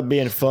ends up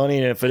being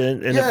funny, and if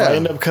I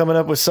end up coming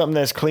up with something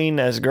that's clean,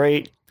 that's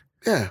great.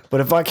 Yeah. But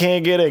if I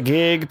can't get a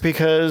gig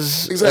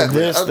because of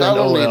this, then I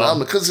don't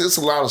need because it's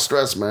a lot of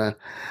stress, man.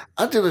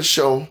 I did a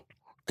show.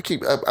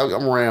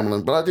 I'm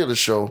rambling, but I did a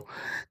show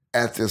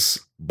at this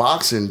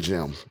boxing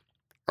gym,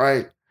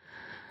 right?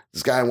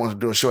 This guy wanted to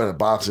do a show at a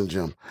boxing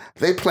gym.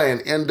 They playing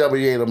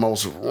NWA, the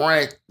most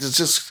ranked. It's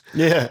just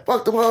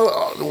fuck the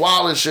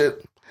wildest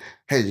shit.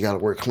 Hey, you got to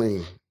work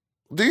clean.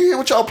 Do you hear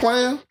what y'all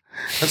playing?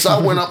 And so I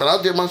went up and I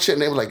did my shit,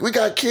 and they were like, "We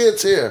got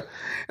kids here."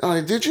 And I'm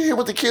like, "Did you hear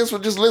what the kids were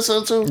just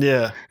listening to?"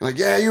 Yeah. And like,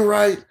 "Yeah, you're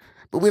right,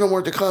 but we don't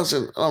work the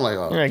cussing." And I'm like,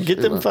 "Oh, yeah,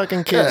 get them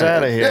fucking kids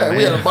out of here." Yeah, man.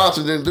 we had a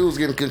boxing gym, dudes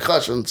getting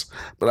concussions,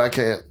 but I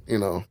can't.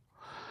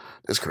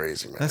 It's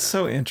crazy, man. That's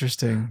so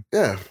interesting.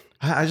 Yeah.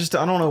 I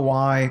don't know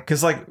why,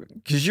 because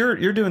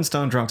you're doing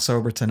Stone Drunk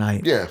Sober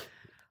tonight. Yeah.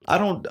 I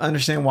don't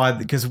understand why,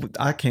 because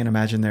I can't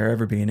imagine there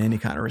ever being any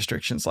kind of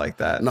restrictions like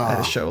that at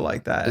a show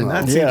like that. And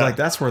that seems like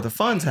that's where the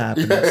fun's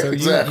happening. Yeah, so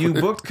exactly. you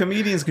booked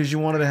comedians because you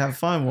wanted to have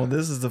fun. Well,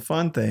 this is the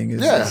fun thing.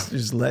 Is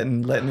just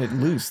letting it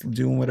loose,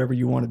 doing whatever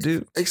you want to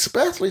do.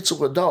 Especially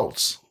to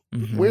adults.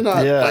 Mm-hmm. We're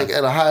not like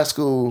at a high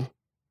school.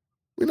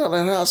 We're not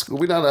at high school.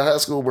 We're not at high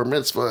school where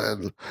mitzvah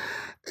and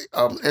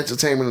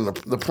entertainment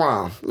in the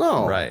prom.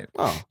 No. Right.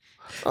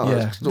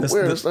 It's the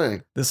weirdest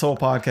thing. This whole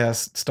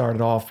podcast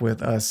started off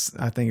with us.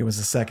 I think it was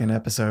the second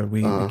episode.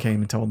 We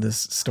came and told this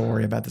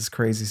story about this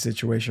crazy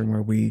situation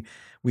where we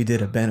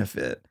did a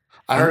benefit.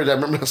 I heard that.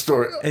 Remember that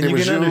story? And you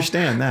can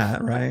understand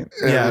that, right?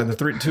 Yeah, the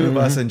two of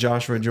us and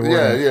Joshua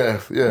Jordan.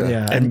 Yeah.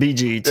 And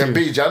BG too. And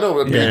BG, I know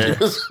what BG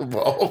was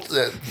involved.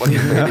 That fucking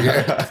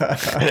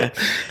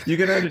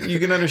you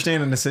can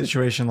understand in a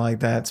situation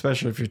like that,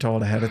 especially if you're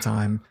told ahead of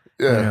time.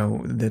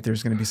 That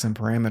there's going to be some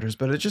parameters,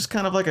 but it's just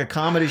kind of like a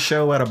comedy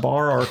show at a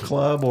bar or a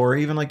club, or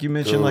even like you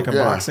mentioned, like a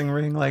boxing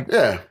ring. Like,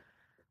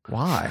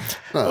 why?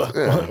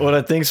 What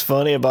I think's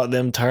funny about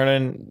them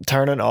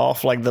turning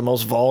off like the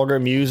most vulgar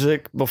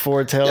music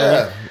before telling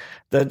it.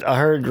 That I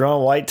heard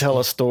Ron White tell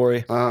a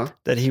story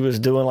that he was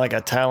doing like a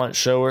talent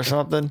show or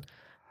something,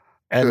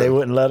 and they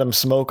wouldn't let him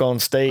smoke on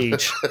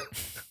stage.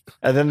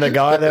 And then the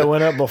guy that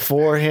went up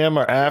before him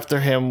or after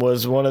him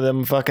was one of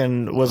them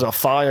was a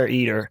fire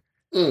eater.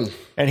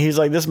 And he's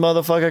like, this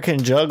motherfucker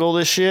can juggle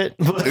this shit.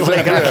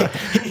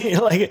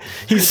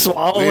 He's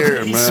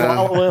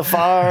swallowing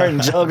fire and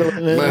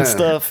juggling it and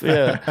stuff.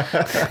 Yeah,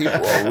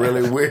 people are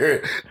really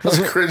weird. That's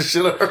the crazy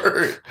shit I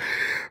heard.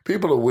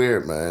 People are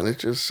weird, man. They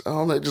just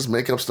just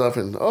make up stuff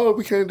and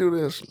we can't do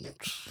this.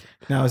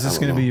 Now, is this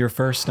going to be your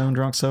first Stone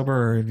Drunk Sober,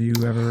 or have you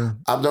ever?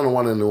 I've done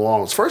one in New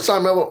Orleans. First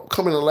time ever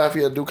coming to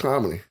Lafayette do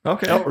comedy.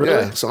 Okay. Oh,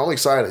 really? Yeah, so I'm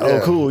excited.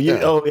 Oh, cool. You're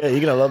going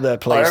to love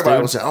that place, everybody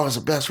dude. was saying, it's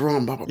the best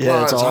room, blah, blah, blah.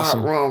 Yeah, it's it's awesome.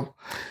 a hot room.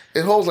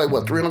 It holds like,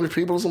 300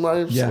 people or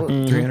something? Yeah,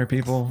 300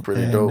 people.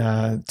 Pretty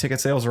dope. Ticket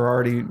sales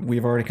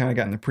we've already kind of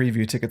gotten the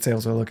preview. Ticket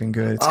sales are looking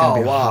good. It's going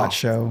to be a hot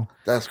show.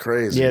 That's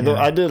crazy. Yeah,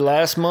 I did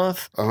last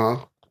month.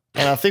 Uh-huh.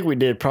 And I think we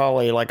did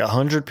probably like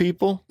 100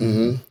 people.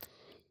 Mm-hmm.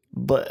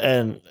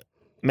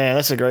 Man,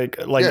 that's a great,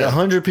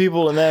 100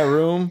 people in that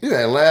room.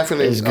 Yeah, laughing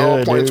and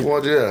all points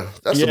towards,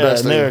 that's the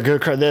best thing. They're a good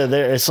crowd.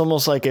 They're, it's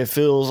almost like it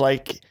feels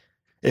like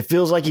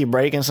you're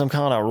breaking some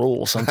kind of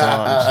rule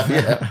sometimes.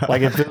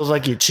 Like it feels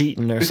like you're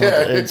cheating or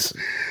something.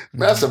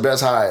 That's the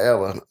best high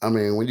ever. I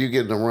mean, when you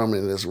get in the room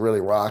and it's really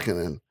rocking,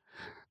 and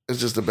it's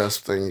just the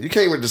best thing. You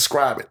can't even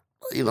describe it.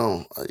 You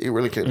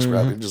really can't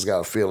describe it. You just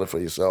got to feel it for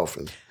yourself.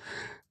 And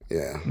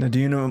Now, do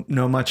you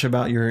know much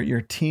about your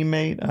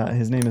teammate?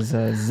 His name is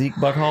Zeke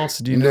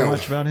Buckholz. Do you know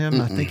much about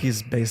him? I think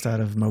he's based out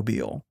of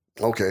Mobile.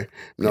 Okay.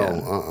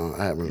 No,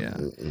 I haven't. Yeah.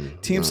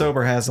 Team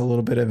Sober has a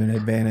little bit of an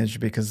advantage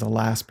because the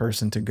last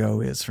person to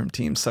go is from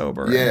Team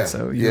Sober. Yeah. And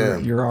so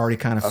you're already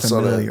kind of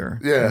familiar.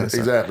 Yeah,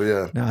 exactly.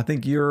 Yeah. Now, I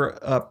think you're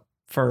up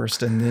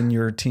first, and then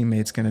your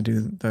teammate's going to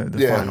do the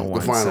final one.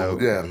 The final,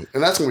 and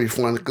that's going to be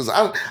fun because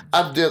I've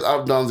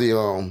done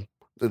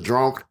the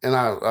drunk, and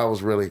I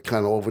was really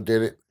kind of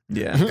overdid it.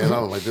 Yeah. And I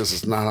was like, this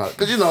is not hot.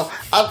 Because,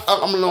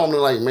 I'm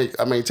normally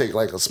I may take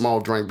like a small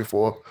drink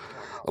before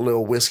a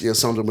little whiskey or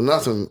something, but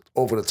nothing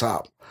over the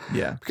top.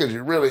 Yeah. Because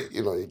you really,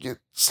 you get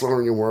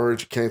slurring your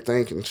words, you can't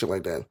think and shit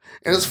like that.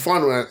 And it's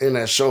fun in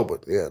that show,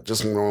 but yeah,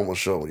 just a normal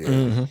show.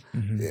 Yeah.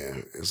 Yeah,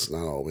 it's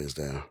not always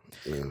there.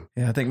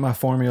 Yeah, I think my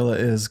formula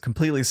is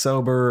completely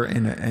sober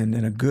and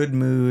in a good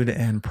mood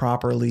and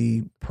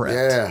properly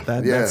prepped.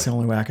 That's the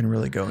only way I can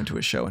really go into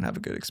a show and have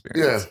a good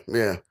experience.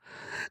 Yeah.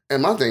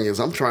 And my thing is,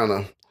 I'm trying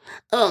to.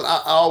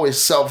 I always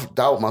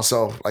self-doubt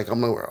myself. Like I'm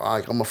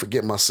gonna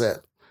forget my set.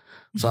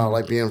 So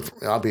I'll be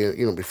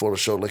before the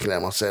show looking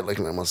at my set,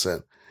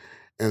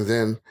 and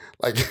then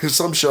like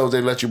some shows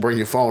they let you bring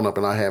your phone up,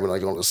 and I have it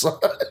like on the side,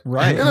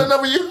 right? And I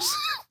never use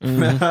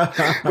it.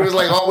 But it's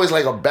like always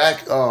like a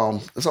back.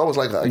 It's always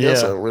like I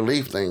guess a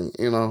relief thing,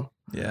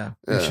 Yeah,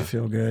 makes you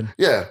feel good.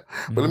 Yeah,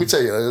 but let me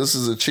tell you, this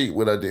is a cheat.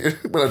 What I did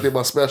when I did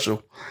my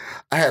special,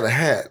 I had a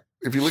hat.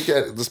 If you look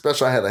at the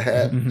special, I had a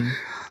hat.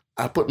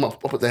 I put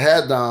the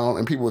hat down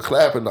and people were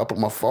clapping. I put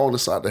my phone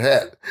inside the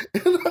hat.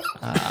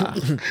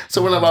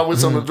 So whenever I went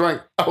something to drink,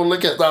 I would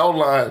look at the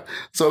outline.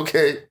 It's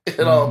okay,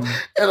 and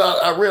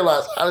I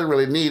realized I didn't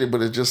really need it,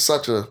 but it's just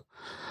such a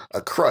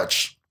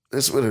crutch.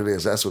 That's what it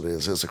is. That's what it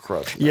is. It's a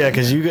crutch. Man. Yeah,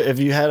 because if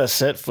you had a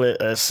set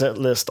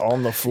list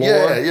on the floor,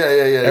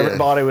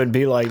 everybody would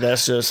be like,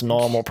 "That's just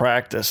normal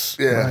practice."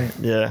 Yeah, right?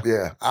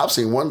 yeah. I've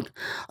seen one.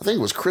 I think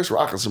it was Chris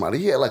Rock or somebody.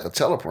 He had like a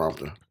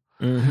teleprompter.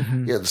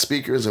 He had the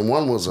speakers, and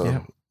one was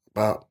a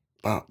bop,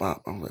 bop,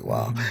 bop. I'm like,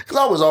 wow. Because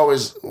I was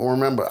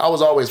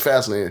always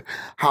fascinated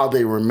how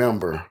they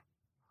remember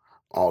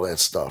all that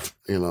stuff.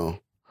 Yeah.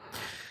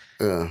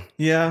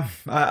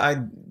 I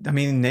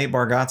mean, Nate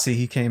Bargatze,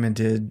 he came and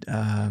did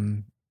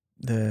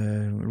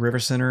the River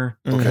Center.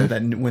 Okay.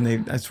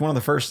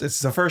 It's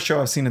the first show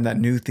I've seen in that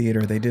new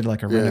theater. They did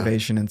like a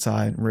renovation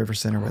inside River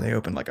Center where they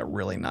opened like a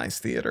really nice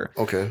theater.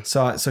 Okay.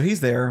 So he's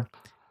there.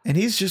 And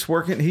he's just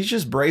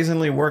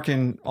brazenly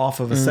working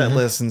off of a set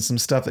list and some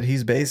stuff that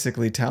he's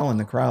basically telling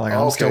the crowd, like,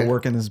 I'm still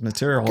working this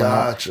material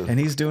Gotcha. out. And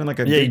he's doing like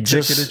a big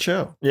ticketed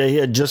show. Yeah, he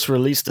had just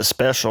released a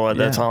special at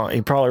that time.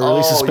 He probably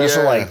released a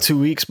special like 2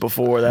 weeks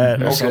before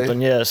that or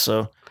something. Yeah,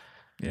 so.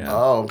 Yeah.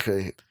 Oh,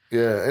 okay.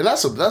 Yeah, and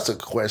that's a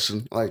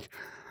question. Like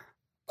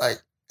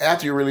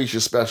after you release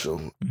your special,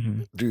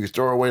 do you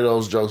throw away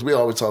those jokes? We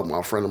always talk about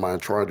a friend of mine,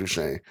 Troy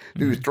Duchesne.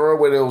 Do you throw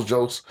away those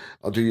jokes,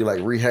 or do you like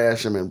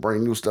rehash them and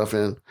bring new stuff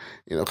in?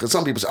 Because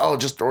some people say, "Oh,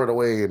 just throw it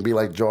away and be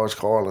like George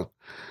Carlin,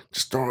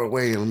 just throw it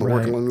away and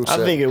working on a new set."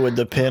 I think it would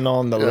depend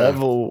on the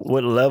level,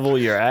 what level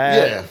you're at.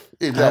 Yeah,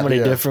 exactly. How many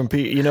different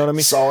people? You know what I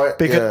mean? Saw it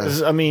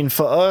because I mean,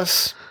 for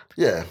us,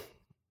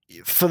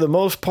 for the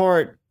most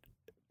part.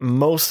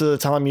 Most of the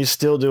time, you're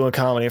still doing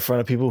comedy in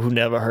front of people who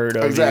never heard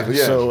of you.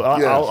 Yeah. So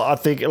I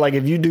think, like,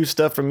 if you do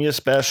stuff from your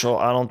special,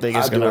 I don't think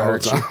it's going to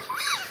hurt you.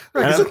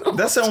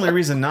 That's the only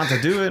reason not to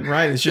do it,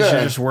 right? It's just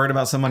you're just worried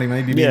about somebody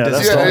maybe being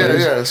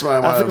disappointed. That's why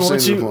I think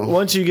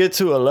once you get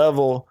to a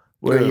level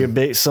where you're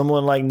big,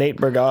 someone like Nate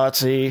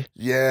Bargatze,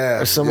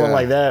 or someone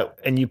like that,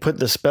 and you put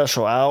the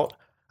special out,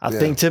 I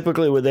think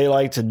typically what they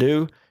like to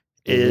do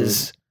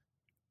is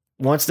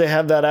once they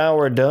have that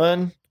hour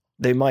done,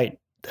 they might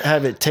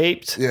have it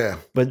taped. Yeah.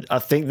 But I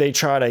think they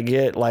try to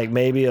get like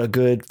maybe a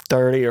good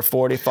 30 or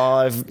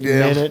 45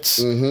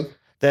 minutes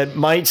that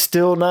might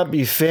still not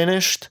be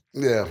finished.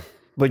 Yeah.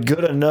 But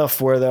good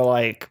enough where they're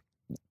like,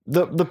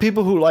 the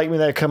people who like me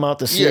that come out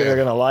to see it are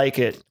going to like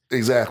it.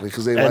 Exactly.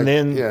 Because they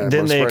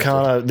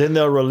then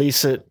they'll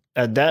release it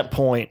at that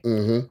point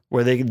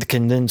where they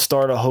can then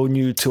start a whole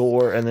new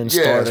tour and then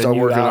start a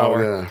new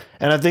hour.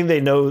 And I think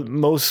they know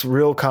most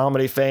real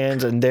comedy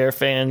fans and their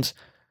fans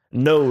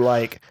know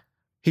like,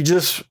 he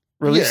just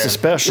released a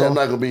special. I'm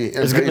not gonna be.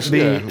 It's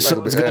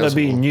gonna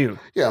be new.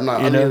 Yeah, I'm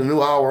not. I need a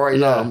new hour right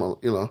now.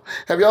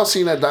 Have y'all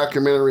seen that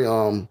documentary,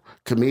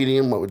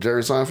 Comedian with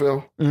Jerry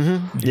Seinfeld?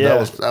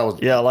 Yeah, that was.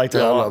 Yeah, I like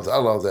that. I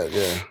love that.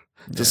 Yeah,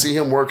 to see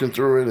him working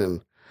through it, and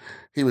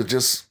he was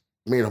just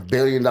made $1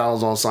 billion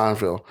on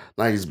Seinfeld.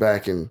 Now he's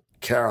back in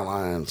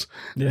Caroline's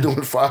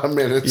doing 5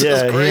 minutes.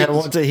 Yeah,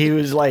 he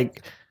was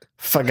like.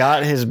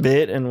 Forgot his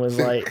bit and was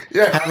like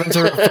having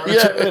to refer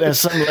to it, and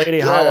some lady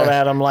hollered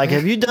at him like,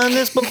 "Have you done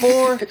this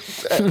before?"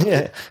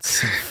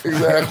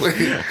 Exactly.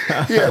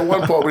 He had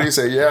one point where he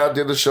said, "Yeah, I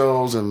did the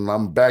shows and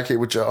I'm back here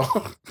with y'all."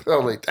 I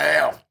was like,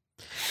 "Damn."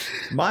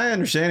 My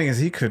understanding is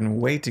he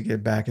couldn't wait to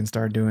get back and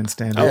start doing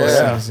stand-up.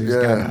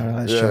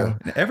 Show.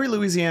 Every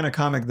Louisiana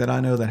comic that I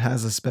know that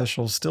has a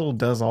special still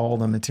does all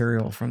the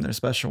material from their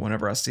special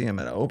whenever I see him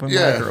at an open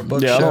mic or a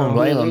book show. I don't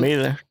blame him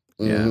either.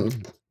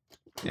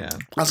 Yeah,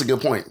 that's a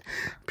good point.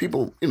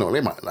 People, they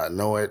might not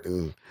know it,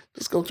 and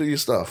just go through your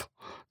stuff.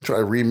 Try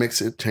to remix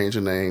it, change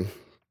the name,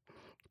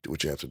 do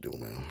what you have to do,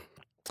 man.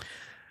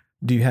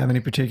 Do you have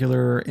any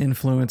particular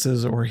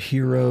influences or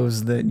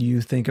heroes that you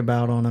think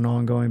about on an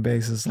ongoing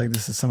basis? Like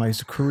this is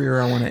somebody's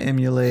career I want to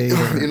emulate.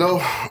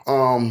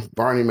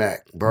 Barney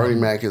Mac. Barney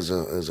Mac is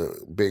a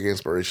big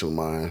inspiration of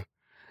mine,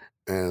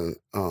 and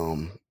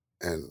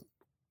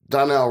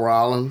Donnell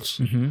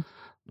Rollins,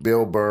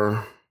 Bill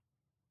Burr.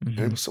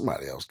 And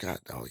somebody else, God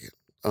dog it.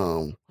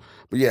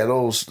 But yeah,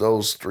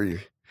 those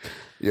three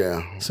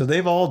Yeah. So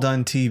they've all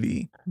done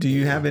TV. Do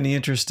you have any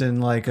interest in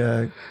like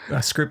a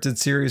scripted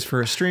series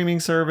for a streaming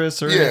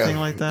service or anything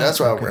like that? That's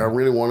why I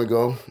really want to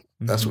go.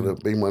 That's where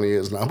the big money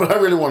is now. But I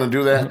really want to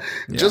do that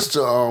just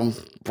to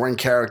bring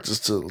characters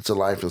to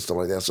life and stuff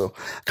like that. So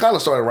I kind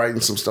of started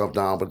writing some stuff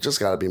down, but just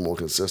got to be more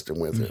consistent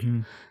with it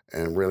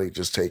and really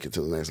just take it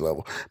to the next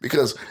level.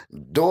 Because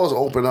doors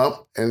open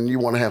up and you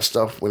want to have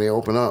stuff when they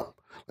open up.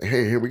 Like,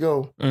 hey, here we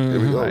go. Here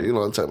we go. You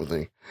know, that type of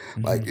thing.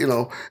 Like, you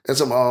know, and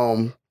some,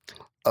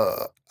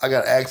 I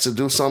got asked to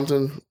do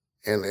something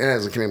and it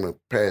hasn't came to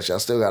pass. I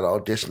still got to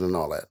audition and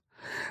all that.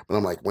 But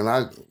I'm like, when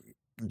I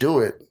do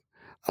it,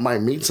 I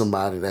might meet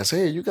somebody that's,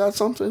 hey, you got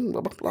something,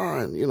 blah, blah, blah,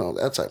 and, you know,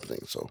 that type of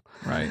thing. So,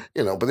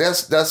 you know, but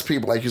that's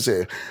people, like you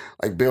said,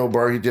 like Bill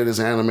Burr, he did his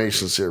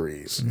animation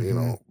series, you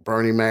know,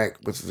 Bernie Mac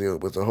with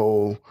the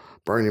whole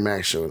Bernie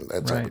Mac show,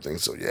 that type of thing.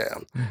 So, yeah,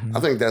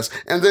 I think that's,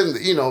 and then,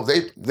 you know,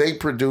 they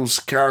produce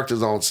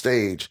characters on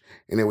stage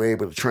and they were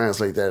able to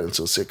translate that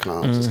into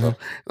sitcoms and stuff.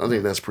 And I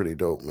think that's pretty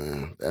dope,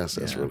 man. That's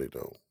really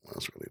dope.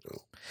 That's really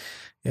dope.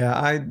 Yeah,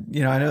 I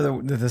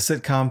know that the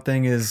sitcom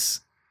thing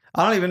is,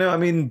 I don't even know. I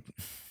mean,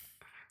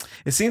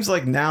 it seems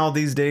like now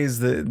these days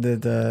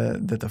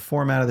the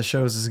format of the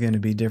shows is going to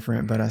be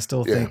different, but I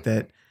still think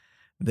that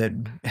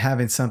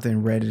having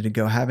something ready to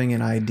go, having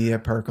an idea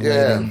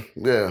percolating,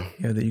 you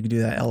know, that you could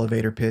do that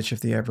elevator pitch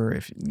if you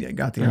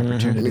got the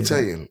opportunity. Let me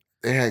tell you,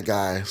 they had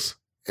guys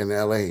in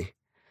LA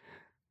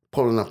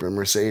pulling up in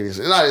Mercedes,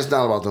 and it's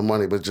not about the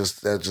money, but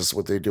that's just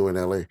what they do in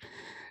LA.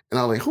 And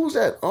I was like, who's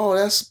that? Oh,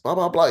 that's blah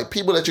blah blah.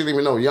 People that you didn't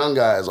even know, young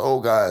guys,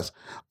 old guys.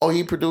 Oh,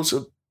 he produced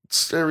a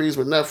series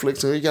with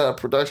Netflix and he got a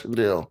production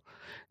deal.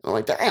 I'm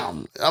like,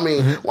 damn. I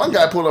mean, one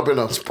guy pulled up in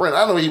a Sprint.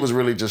 I know he was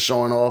really just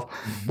showing off,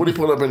 but he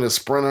pulled up in a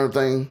Sprinter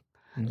thing.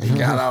 He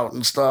got out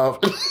and stuff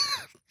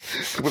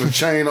with a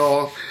chain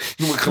on,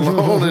 with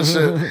cologne and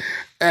shit.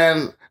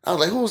 And I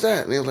was like, who's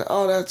that? And he was like,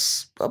 oh,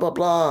 that's blah, blah,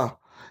 blah.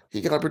 He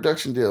got a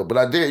production deal. But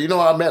I did. You know,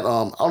 I met,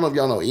 I don't know if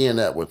y'all know Ian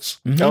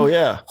Edwards. Oh,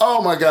 yeah.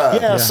 Oh, my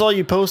God. Yeah, I saw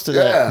you posted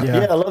that.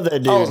 Yeah, I love that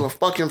dude. I was a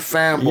fucking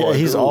fanboy. Yeah,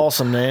 he's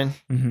awesome, man.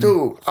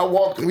 Dude,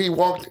 he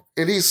walked,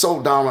 and he's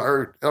so down to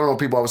earth. I don't know,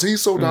 people always say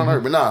he's so down to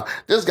earth, but nah,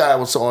 this guy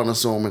was so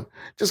unassuming.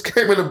 Just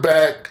came in the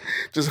back,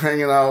 just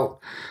hanging out.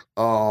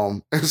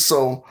 And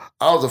so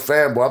I was a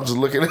fanboy. I'm just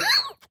looking at him.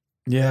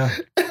 Yeah.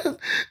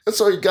 And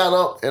so he got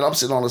up, and I'm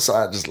sitting on the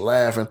side just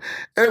laughing.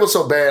 And it was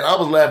so bad. I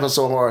was laughing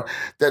so hard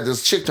that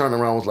this chick turned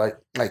around and was like,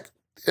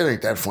 it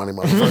ain't that funny,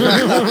 motherfucker.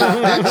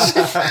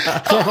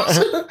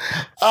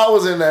 I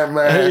was in that,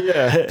 man.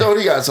 Yeah. Dude,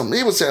 he got something.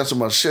 He was saying so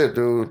much shit,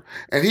 dude.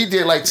 And he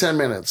did like 10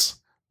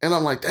 minutes. And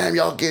I'm like, damn,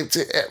 y'all gave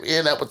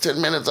Ian that for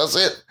 10 minutes. That's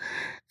it.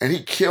 And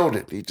he killed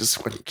it. He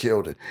just fucking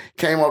killed it.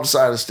 Came up the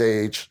side of the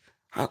stage.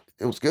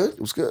 It was good. It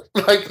was good.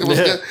 Like, it was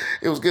good.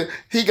 It was good.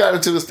 He got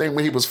into this thing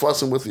when he was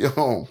fussing with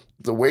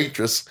the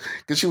waitress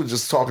because she was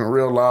just talking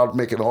real loud,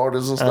 making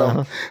orders and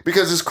stuff.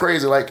 Because it's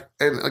crazy. Like,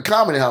 in a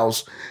comedy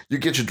house, you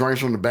get your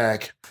drinks from the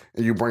back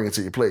and you bring it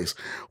to your place.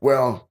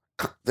 Well,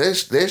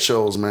 their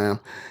shows, man,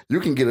 you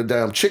can get a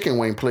damn chicken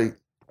wing plate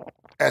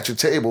at your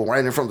table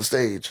right in front of the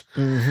stage.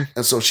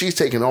 And so she's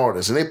taking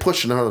orders and they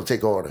pushing her to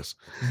take orders.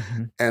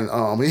 And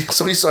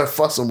so he started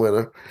fussing with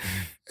her.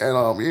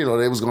 And, you know,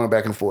 they was going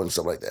back and forth and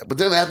stuff like that. But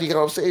then after he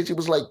got off stage, he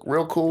was like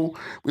real cool.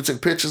 We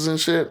took pictures and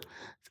shit.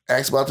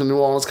 Asked about the New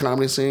Orleans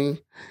comedy scene.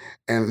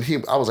 And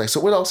I was like, so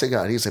what else they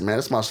got? He said, man,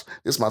 this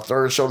is my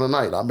third show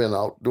tonight. I've been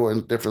out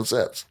doing different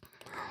sets.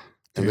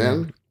 And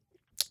then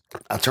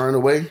I turned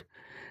away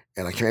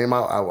and I came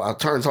out. I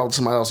turned to talk to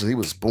somebody else and he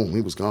was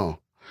gone.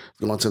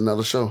 Going to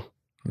another show.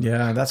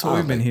 Yeah, that's what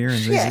we've been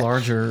hearing. These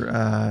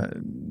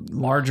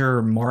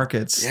larger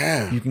markets.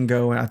 Yeah. You can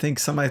go, and I think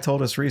somebody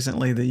told us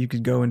recently that you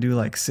could go and do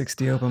like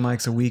 60 open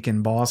mics a week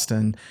in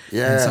Boston.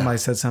 Yeah. And somebody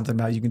said something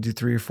about you can do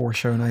 3 or 4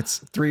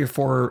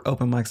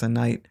 open mics a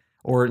night,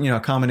 or, you know, a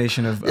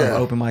combination of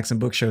open mics and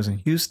book shows in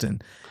Houston.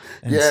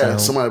 And so,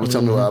 somebody was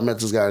telling me, I met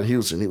this guy in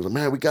Houston. He was like,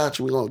 man, we got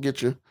you. We're going to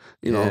get you,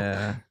 you know.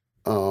 Yeah.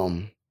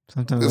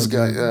 Sometimes this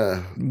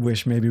guy,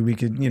 wish maybe we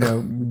could, you know,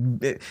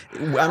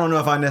 I don't know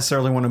if I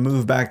necessarily want to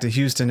move back to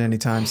Houston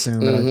anytime soon,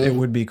 but it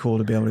would be cool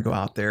to be able to go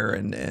out there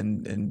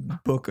and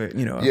book,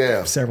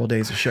 several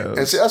days of shows.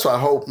 And see, that's why I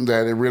hope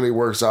that it really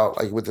works out,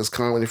 like with this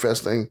Comedy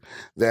Fest thing,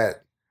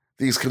 that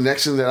these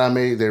connections that I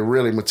made, they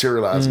really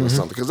materialize into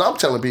something. Because I'm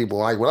telling people,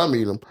 like when I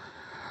meet them,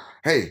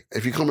 hey,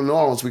 if you come to New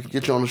Orleans, we can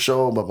get you on the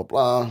show, blah, blah,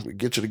 blah, we can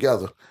get you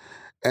together.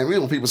 And we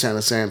people saying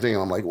the same thing.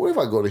 I'm like, what if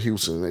I go to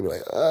Houston? And they be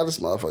like, this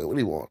motherfucker, what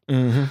do you want?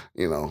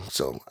 You know,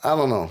 so I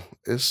don't know.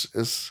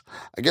 It's.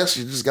 I guess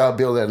you just got to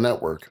build that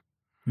network.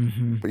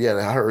 But yeah,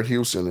 I heard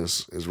Houston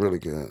is really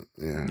good.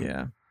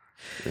 Yeah.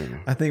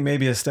 I think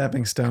maybe a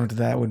stepping stone to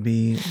that would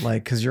be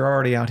like, because you're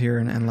already out here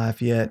in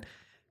Lafayette,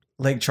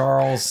 Lake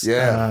Charles, you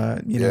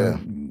know,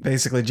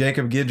 basically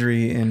Jacob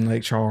Guidry in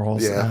Lake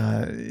Charles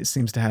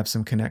seems to have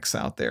some connects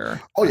out there.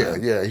 Oh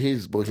yeah,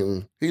 he's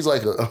booking. He's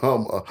like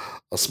a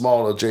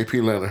smaller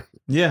JP Leonard.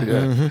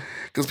 Yeah,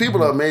 because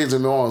people are amazed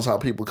in New Orleans how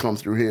people come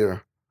through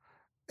here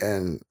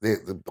and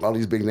all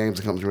these big names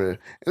that come through there,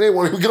 and they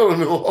won't even go to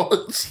New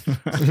Orleans.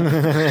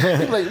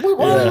 He's like,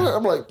 why?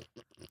 I'm like,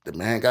 the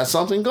man got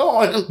something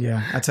going.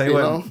 Yeah, I tell you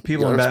what,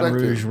 people in Baton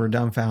Rouge were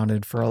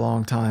dumbfounded for a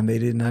long time. They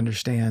didn't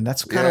understand.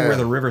 That's kind of where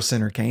the River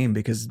Center came,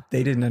 because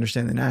they didn't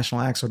understand the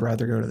national acts would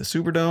rather go to the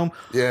Superdome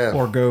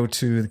or go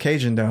to the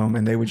Cajun Dome,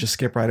 and they would just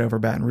skip right over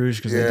Baton Rouge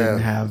because they didn't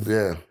have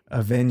a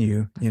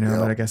venue,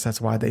 but I guess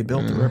that's why they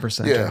built the River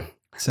Center. Yeah.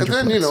 And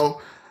then,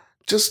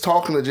 just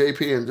talking to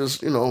JP and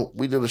just,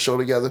 we did a show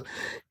together.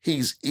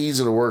 He's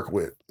easy to work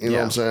with. You know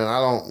what I'm saying? I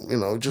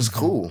don't, just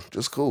cool.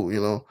 Just cool,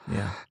 Yeah.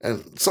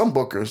 And some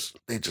bookers,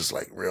 they just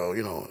like real,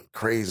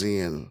 crazy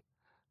and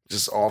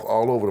just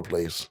all over the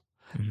place.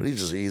 But he's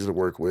just easy to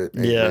work with.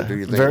 And, yeah. Do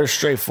your thing. Very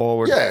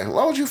straightforward. Yeah. As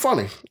long as you're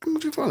funny.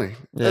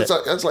 Yeah.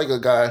 That's like a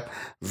guy,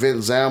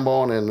 Vince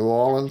Zambon in New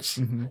Orleans.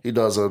 He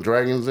does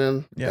Dragons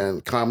Inn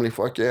and comedy.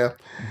 Fuck yeah.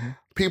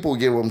 People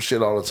give him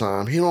shit all the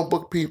time. He don't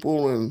book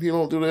people and he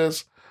don't do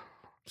this.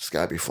 Just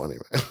gotta be funny,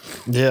 man.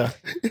 Yeah.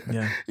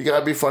 You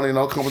gotta be funny.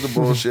 Don't come with the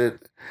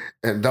bullshit,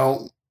 and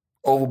don't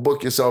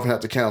overbook yourself and have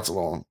to cancel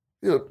on.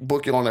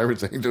 Book you on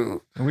everything, dude.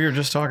 We were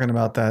just talking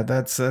about that.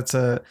 That's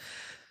I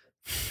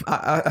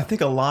think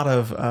a lot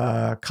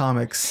of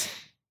comics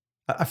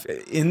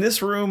in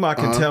this room, I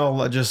can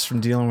tell just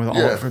from dealing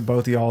with for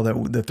both of y'all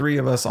that the three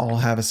of us all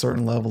have a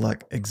certain level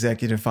like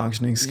executive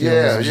functioning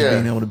skills, just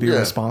being able to be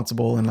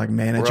responsible and like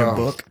manage a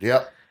book.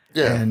 Yep.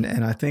 Yeah.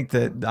 And I think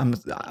that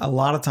a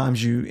lot of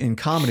times in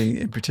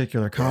comedy, in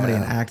particular, comedy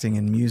and acting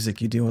and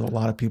music, you deal with a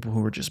lot of people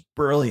who are just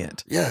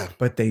brilliant. Yeah.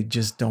 But they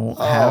just don't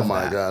have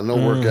God. No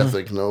work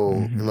ethic.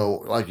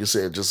 No, like you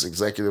said, just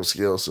executive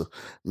skills to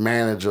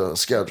manage a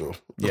schedule.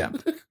 Yeah.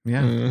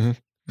 Yeah.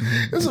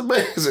 It's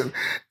amazing.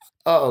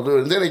 Oh,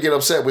 dude. And then they get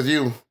upset with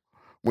you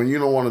when you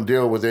don't want to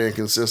deal with their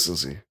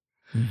inconsistency.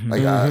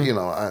 Like,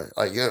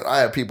 I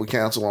had people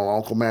cancel on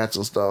Uncle Matt's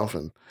and stuff,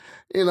 and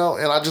and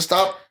I just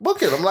stopped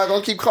booking. I'm not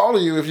going to keep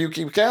calling you if you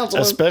keep canceling.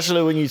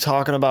 Especially when you're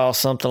talking about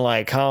something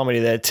like comedy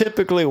that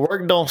typically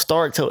work don't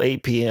start till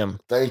 8 p.m.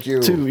 Thank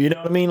you. Too, you know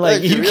what I mean?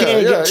 Like, you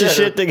can't get your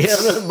shit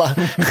together. I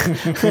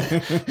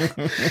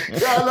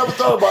never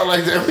thought about it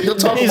like that. You're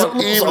talking about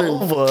evening.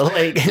 Over.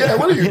 Like,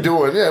 what are you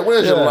doing? Yeah,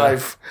 where's your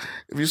life?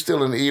 If you're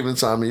still in the evening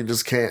time, you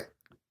just can't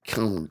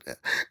come.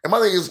 And my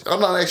thing is, I'm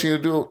not asking you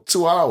to do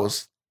 2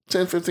 hours.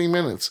 10, 15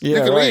 minutes. You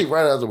can leave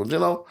right afterwards,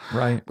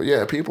 Right. But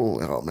yeah, people,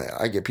 oh man,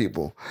 I get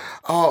people.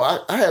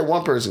 Oh, I had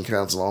one person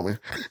cancel on me.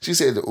 She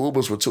said the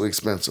Ubers were too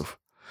expensive.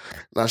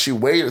 Now she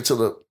waited till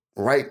the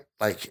right,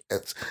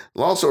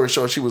 long story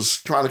short, she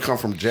was trying to come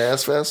from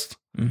Jazz Fest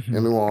in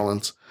New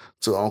Orleans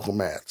to Uncle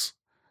Matt's.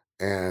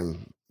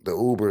 And the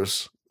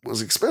Ubers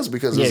was expensive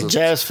because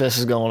Jazz Fest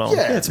is going on.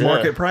 Yeah, it's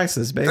market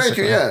prices, basically. Thank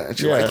you, yeah. And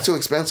she's like, it's too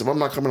expensive. I'm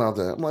not coming out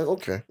there. I'm like,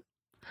 okay.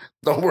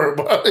 Don't worry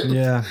about it.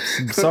 Yeah.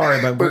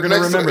 Sorry, but we're going to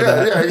remember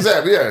that. Yeah,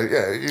 exactly.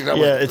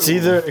 Yeah. It's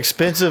either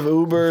expensive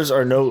Ubers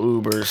or no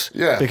Ubers.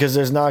 Yeah. Because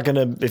there's not going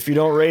to, if you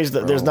don't raise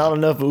there's not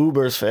enough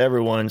Ubers for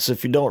everyone. So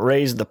if you don't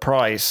raise the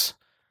price,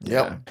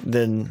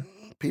 then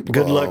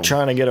good luck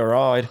trying to get a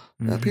ride.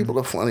 Yeah, people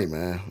are funny,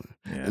 man.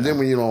 Yeah. And then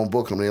when you don't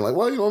book them, they're like,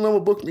 well, you don't never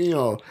book me.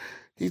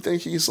 He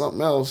think he's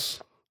something else.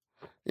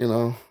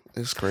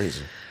 It's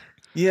crazy.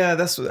 Yeah,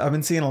 I've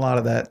been seeing a lot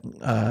of that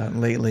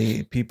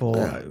lately. People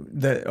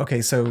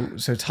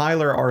so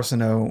Tyler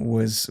Arsenault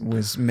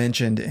was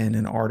mentioned in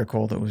an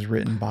article that was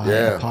written by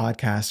a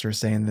podcaster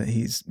saying that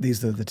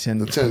these are the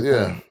 10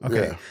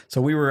 Okay.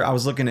 So I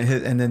was looking at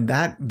his, and then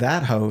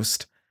that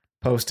host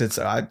posted,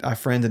 so I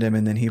friended him,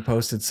 and then he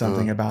posted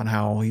something about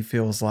how he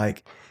feels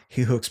like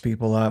he hooks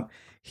people up.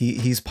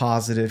 He's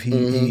positive.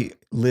 He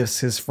lifts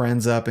his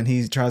friends up, and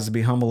he tries to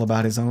be humble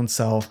about his own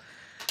self.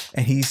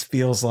 And he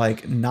feels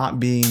like not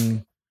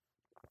being,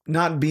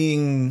 I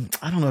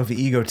don't know if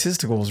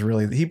egotistical is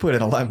really, he put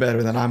it a lot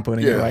better than I'm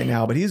putting it right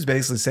now, but he's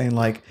basically saying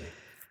like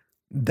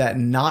that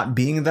not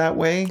being that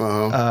way,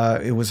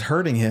 it was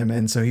hurting him.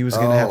 And so he was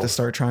going to have to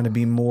start trying to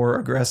be more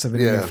aggressive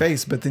in your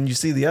face. But then you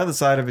see the other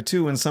side of it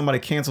too, when somebody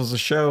cancels a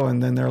show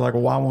and then they're like,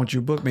 well, why won't you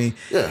book me?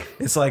 Yeah.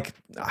 It's like,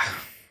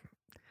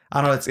 I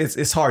don't know.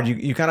 It's hard.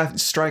 You kind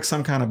of strike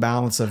some kind of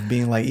balance of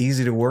being like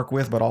easy to work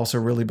with, but also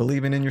really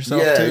believing in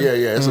yourself too.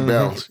 Yeah. It's a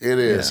balance. It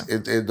is. Yeah.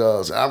 It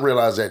does. I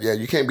realize that. Yeah,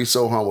 you can't be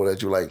so humble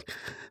that you like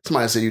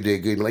somebody say you did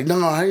good. You're like,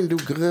 no, I didn't do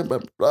good,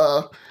 but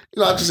I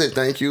just said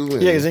thank you.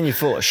 And, because then you're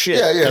full of shit.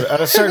 Yeah.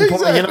 At a certain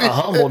point, you're not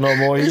humble no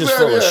more. You're just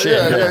full of shit.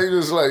 Yeah.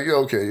 You're just like,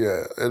 okay,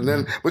 yeah. And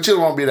then, but you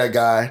don't want to be that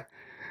guy.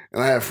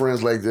 And I have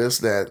friends like this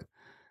that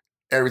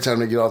every time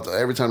they get off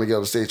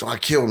the stage, I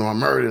killed him. I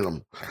murdered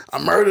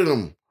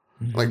him.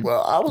 Like,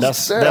 well, I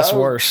was there. That's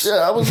worse.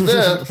 Yeah, I was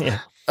there.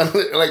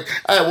 Like,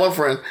 I had one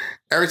friend,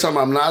 every time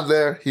I'm not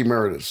there, he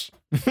murders.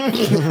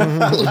 Fucking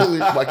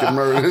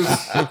murders.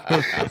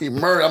 He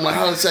murdered. I'm like,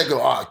 how did that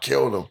go? I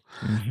killed him.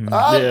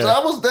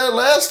 I was there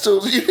last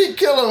Tuesday. You didn't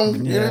kill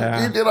him. You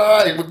did all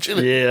right. But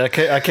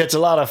I catch a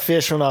lot of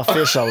fish when I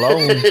fish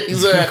alone.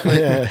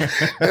 Exactly.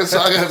 And so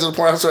I got to the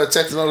point I started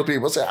texting other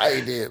people. I said, how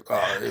you did?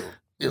 Oh,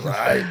 You're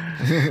right.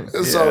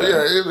 So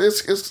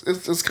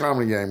it's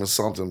comedy game. It's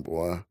something,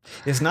 boy.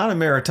 It's not a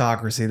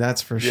meritocracy,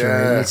 that's for sure.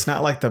 Yeah. It's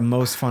not like the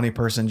most funny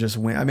person just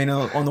win. I mean,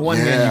 on the one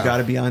hand, you got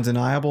to be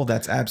undeniable.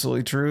 That's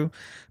absolutely true.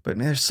 But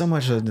man, there's so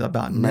much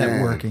about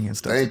networking and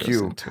stuff. Thank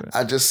you.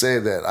 I just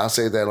said that. I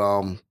say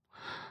that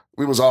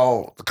we was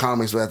all the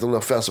comics at the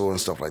little festival and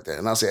stuff like that.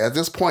 And I say at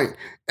this point,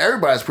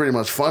 everybody's pretty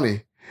much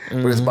funny,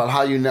 but it's about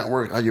how you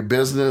network, how your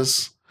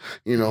business.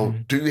 You know,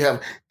 do you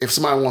have? If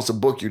somebody wants to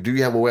book you, do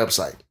you have a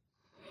website?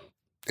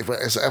 If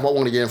I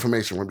want to get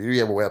information from you, do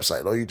you have a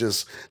website? Or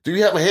do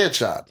you have a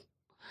headshot?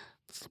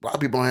 A lot of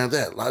people don't have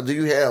that. Do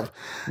you have?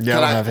 Can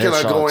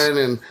I go in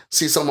and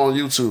see something on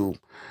YouTube?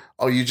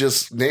 Or you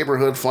just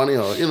neighborhood funny,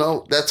 or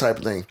that type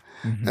of thing.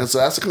 And so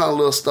that's the kind of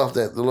little stuff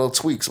the little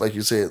tweaks, like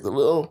you said, the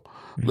little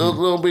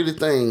bitty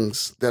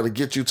things that'll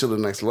get you to the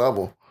next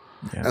level.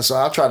 Yeah. And so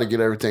I try to get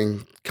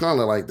everything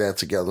kind of like that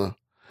together.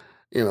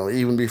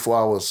 Even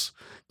before I was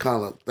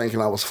kind of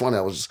thinking I was funny,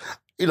 I was,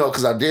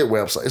 because I did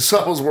websites. So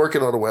I was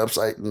working on a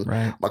website, and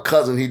my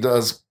cousin, he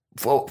does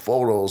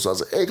photos. So I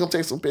was like, hey, come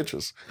take some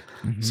pictures.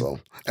 So,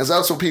 and so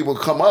that's when people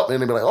come up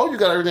and they be like, oh, you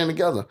got everything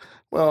together.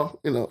 Well,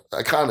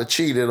 I kind of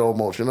cheated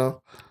almost,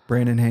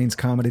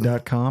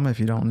 BrandonHaynesComedy.com, if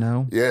you don't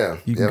know. Yeah.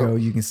 You can go,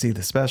 you can see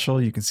the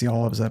special, you can see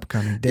all of his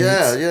upcoming dates.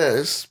 Yeah.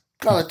 It's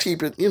kind of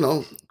keep it,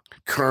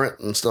 current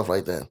and stuff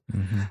like that.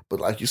 But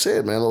like you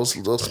said, man, those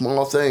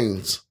small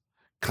things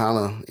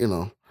kind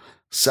of,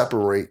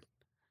 separate,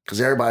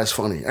 because everybody's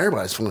funny.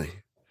 Everybody's funny.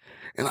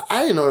 And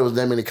I didn't know there was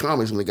that many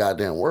comics in the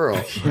goddamn world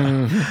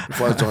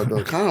before I started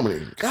doing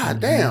comedy. God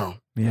damn.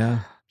 Yeah.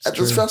 At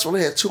this festival,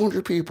 they had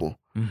 200 people.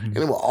 And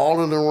they were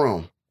all in the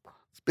room.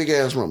 It's a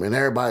big-ass room. And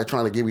everybody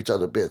trying to give each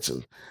other bits.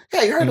 And,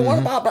 yeah, you heard the one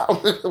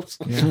about.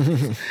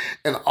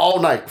 And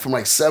all night, from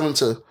like 7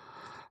 to,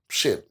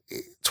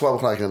 12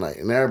 o'clock at night.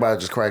 And everybody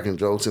just cracking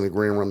jokes in the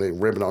green room. They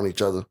ribbing on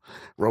each other,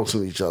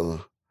 roasting each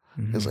other.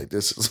 It's like,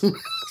 this is...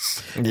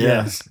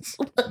 Yeah,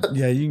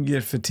 you can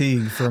get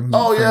fatigued from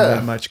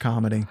that much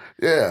comedy.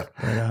 Yeah.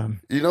 But,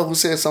 you know who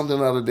said something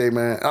the other day,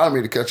 man? I don't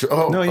mean to cut you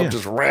off. I'm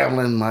just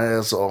rambling my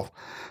ass off.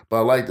 But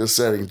I like this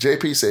setting.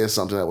 JP said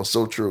something that was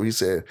so true. He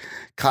said,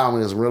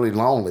 comedy is really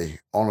lonely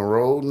on the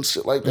road and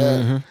shit like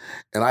that.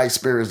 And I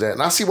experienced that.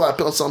 And I see why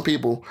some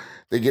people,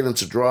 they get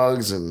into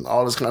drugs and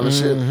all this kind of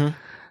shit.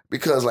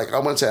 Because like I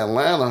went to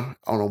Atlanta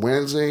on a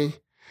Wednesday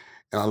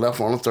and I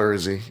left on a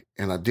Thursday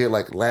and I did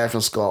like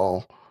Laughing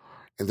Skull.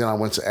 And then I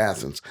went to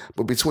Athens.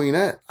 But between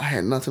that, I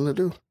had nothing to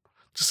do.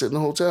 Just sit in the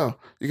hotel.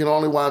 You can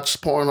only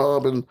watch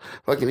Pornhub and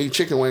fucking eat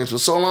chicken wings for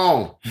so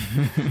long.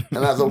 And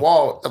after a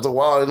while,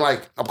 and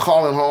like I'm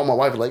calling home, my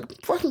wife is like,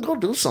 fucking go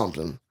do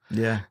something.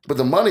 Yeah. But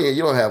the money,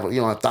 you don't have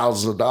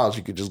thousands of dollars.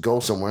 You could just go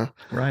somewhere.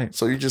 Right.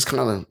 So you just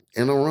kind of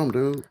in a room,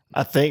 dude.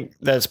 I think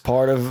that's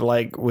part of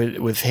like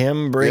with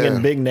him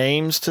bringing big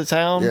names to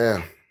town.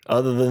 Yeah.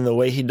 Other than the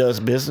way he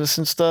does business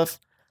and stuff.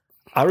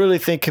 I really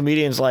think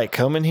comedians like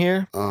coming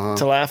here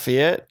to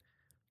Lafayette.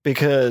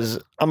 Because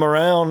I'm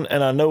around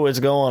and I know what's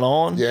going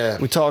on. Yeah.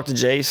 We talk to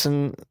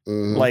Jason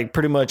like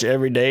pretty much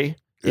every day.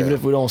 Even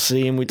if we don't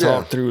see him, we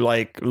talk through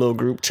like little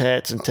group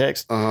chats and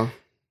text.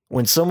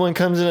 When someone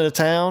comes into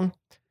town,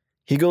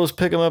 he goes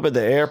pick them up at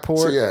the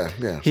airport.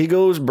 So, he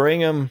goes bring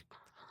them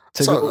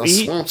to go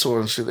eat.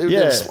 And shit.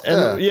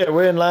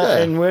 We're in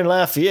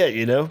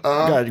Lafayette,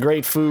 Got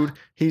great food.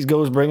 He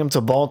goes bring them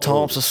to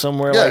Bontemps or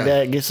somewhere like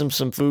that, gets him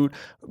some food.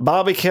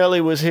 Bobby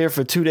Kelly was here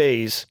for 2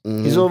 days.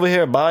 He's over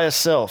here by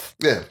himself.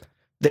 Yeah.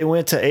 They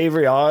went to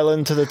Avery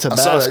Island to the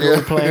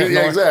Tabasco plant.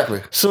 Yeah,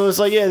 exactly. So it's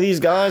like,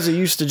 these guys are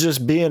used to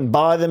just being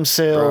by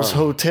themselves,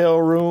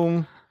 hotel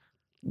room,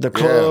 the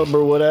club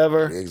or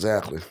whatever.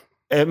 Exactly.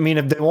 I mean,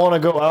 if they want to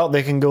go out,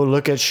 they can go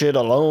look at shit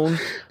alone.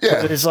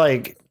 Yeah. But it's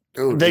like,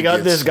 they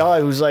got this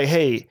guy who's like,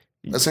 hey,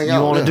 let's hang out.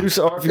 You want to do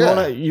so, or if you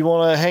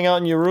want to hang out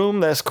in your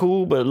room, that's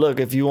cool. But look,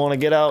 if you want to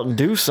get out and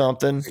do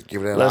something,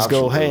 let's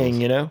go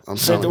hang.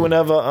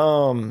 Whenever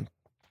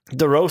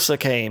DeRosa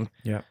came,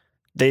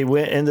 they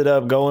ended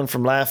up going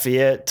from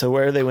Lafayette to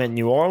where they went,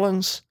 New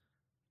Orleans.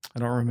 I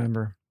don't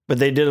remember, but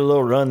they did a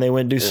little run. They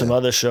went do some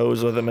other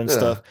shows with him and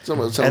stuff,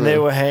 and they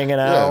were hanging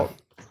out.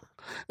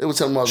 They were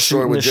telling about the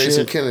story with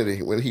Jason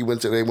Kennedy when they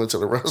went to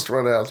the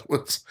restaurant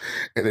afterwards,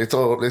 and they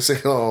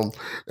said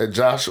that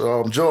Josh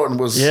Jordan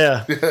was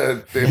it's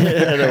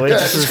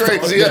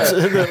crazy.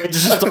 They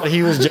just thought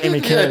he was Jamie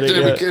Kennedy.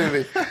 Jamie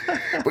Kennedy.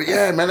 But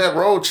yeah, man, that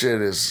road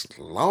shit is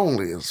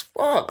lonely as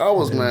fuck.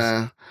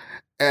 Man,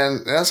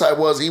 and that's how it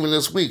was even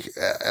this week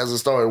as it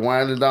started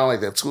winding down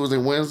like that Tuesday,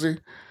 Wednesday,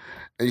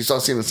 and you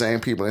start seeing the same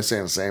people. They're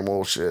saying the same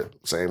old shit,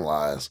 same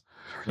lies,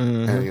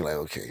 and you're like,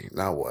 okay,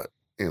 now what?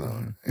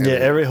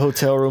 Every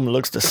hotel room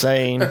looks the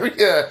same.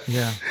 Yeah,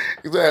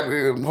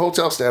 exactly.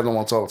 Hotel staff don't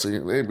want to talk to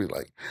you. They'd be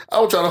like, I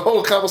was trying to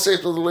hold a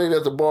conversation with the lady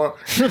at the bar.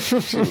 She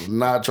was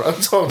not trying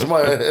to talk to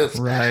my ass.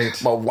 Right.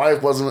 My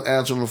wife wasn't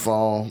answering the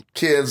phone.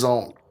 Kids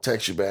don't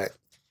text you back.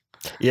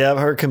 Yeah, I've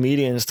heard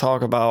comedians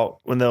talk about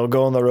when they'll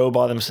go on the road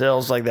by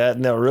themselves like that,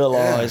 and they'll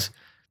realize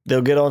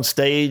they'll get on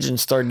stage and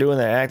start doing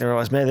their act and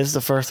realize, man, this is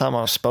the first time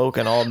I've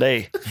spoken all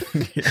day.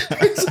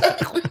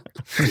 Exactly.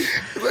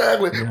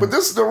 Exactly. Yeah. But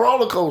this is the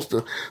roller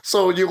coaster.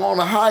 So you're on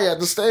a high at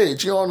the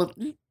stage. You're on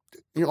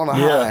a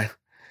high.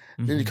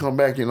 Then you come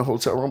back in the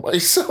hotel room by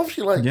yourself.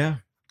 You're like,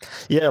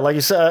 yeah, like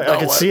you said, I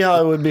could see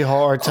how it would be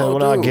hard to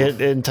when I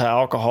get into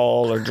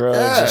alcohol or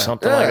drugs or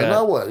something like that.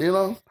 Now what?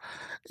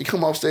 You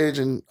come off stage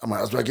and I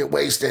might as well get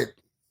wasted.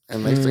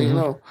 And next thing you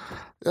know,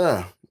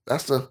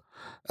 that's the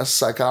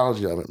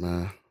psychology of it,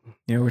 man.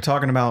 We're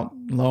talking about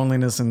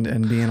loneliness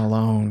and being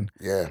alone.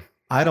 Yeah.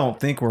 I don't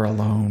think we're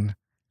alone.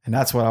 And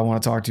that's what I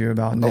want to talk to you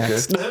about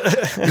next. Okay.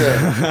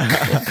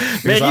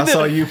 Because I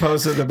saw you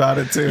posted about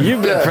it too.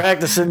 You've been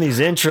practicing these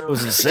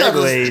intros and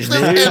segues,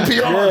 dude.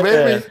 NPR,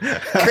 baby.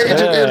 Cajun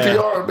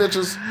NPR,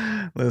 bitches.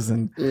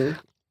 Listen,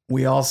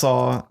 we all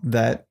saw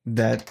that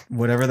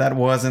whatever that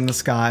was in the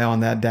sky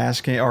on that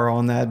dash cam or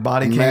on that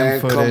body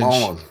cam footage. Come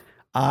on.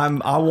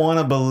 I want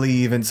to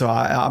believe, and so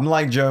I'm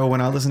like Joe.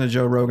 When I listen to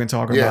Joe Rogan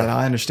talk about it,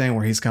 I understand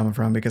where he's coming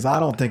from because I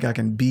don't think I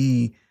can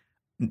be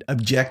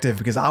objective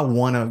because I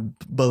want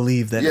to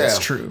believe that it's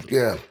true.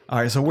 Yeah.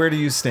 All right. So where do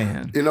you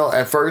stand?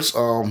 At first,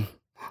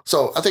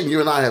 so I think you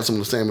and I have some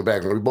of the same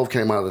background. We both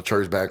came out of the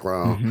church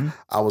background. Mm-hmm.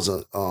 I was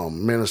a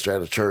minister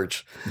at a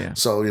church. Yeah.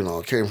 So,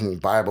 I came from a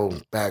Bible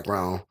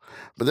background.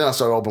 But then I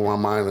started opening my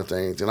mind to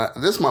things. And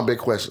this is my big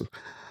question.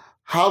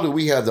 How do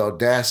we have the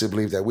audacity to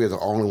believe that we're the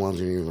only ones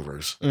in the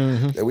universe?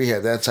 Mm-hmm. That we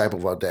have that type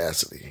of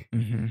audacity?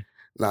 Mm-hmm.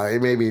 Now,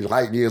 it may be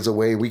light years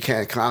away. We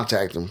can't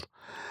contact them.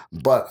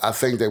 But I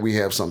think that we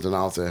have something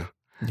out there.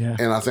 Yeah.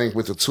 And I think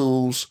with the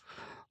tools,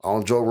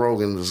 on Joe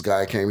Rogan, this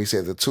guy came, he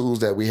said the tools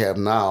that we have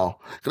now,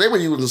 because they were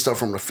using stuff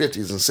from the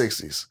 50s and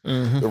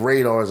 60s, the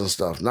radars and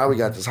stuff. Now we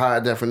got this high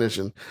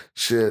definition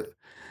shit,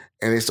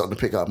 and they starting to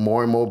pick up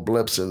more and more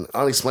blips and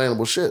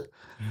unexplainable shit.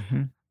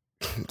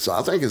 Mm-hmm. So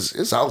I think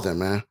it's out there,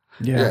 man.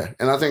 Yeah.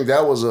 And I think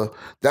that was one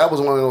of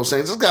those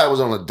things. This guy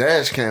was on a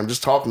dash cam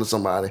just talking to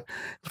somebody.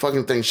 The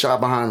fucking thing shot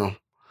behind him.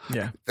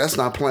 Yeah. That's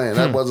not playing.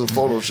 That wasn't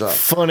Photoshop.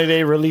 Funny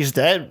they released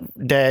that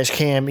dash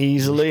cam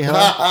easily,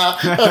 huh?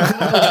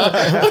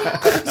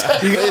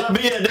 You gotta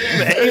be a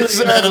damn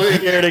alien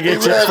here to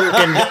get your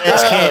freaking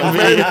dash cam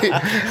video.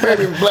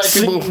 Maybe black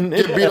people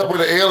get beat up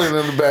with an alien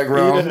in the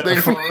background.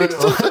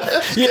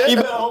 Yeah, you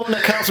better hold the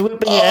cops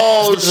whipping your ass.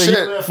 Oh, shit.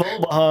 A UFO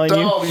behind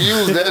you.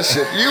 Use that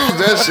shit. Use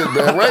that shit,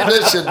 man. Write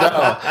that shit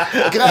down.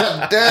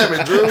 God damn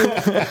it, Drew.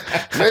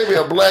 Maybe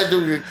a black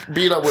dude get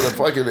beat up with a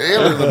fucking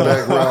alien in the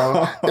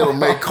background. It'll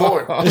make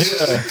court.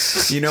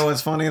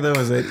 What's funny though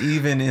is that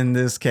even in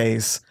this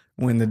case,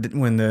 when they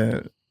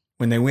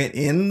went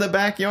in the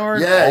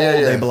backyard,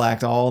 they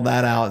blacked all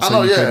that out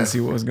so you couldn't see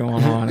what was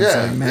going on. It's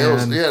like,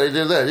 man, they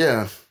did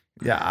that.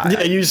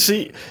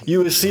 You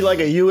would see like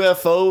a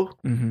UFO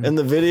in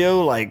the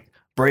video, like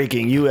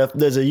breaking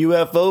there's a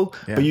UFO,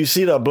 but you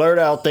see the blurred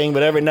out thing,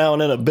 but every now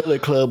and then a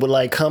billet club would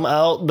like come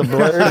out the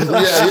blurred.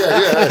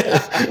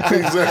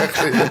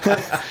 Exactly.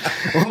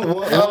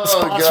 Spots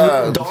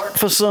were dark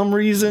for some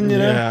reason, you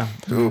know?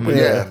 Dude, but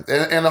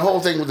and the whole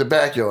thing with the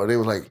backyard, they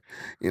was like,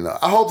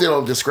 I hope they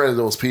don't discredit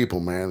those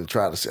people, man, and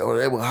try to say,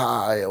 they were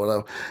high or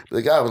whatever. But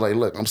the guy was like,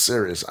 look, I'm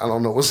serious. I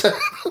don't know what's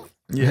happening.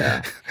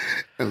 Yeah.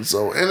 And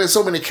there's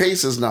so many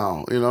cases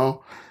now,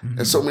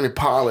 and so many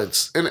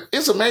pilots. And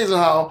it's amazing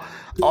how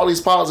all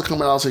these pilots are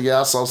coming out and say,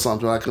 I saw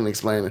something. I couldn't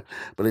explain it.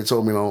 But they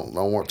told me,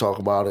 don't talk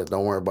about it.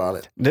 Don't worry about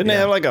it. Didn't they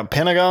have like a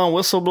Pentagon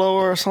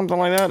whistleblower or something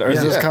like that? Or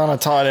is this kind of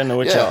tied into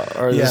what y'all,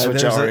 or is this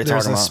what y'all already talking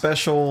about? There's a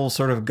special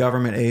sort of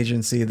government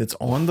agency that's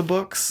on the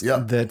books.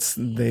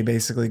 They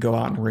basically go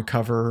out and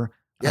recover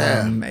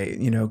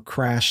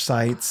crash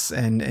sites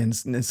and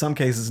in some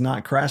cases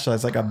not crash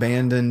sites, like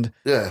abandoned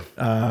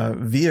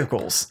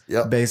vehicles,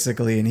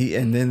 basically.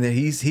 And then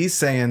he's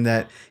saying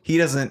that he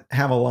doesn't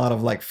have a lot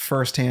of like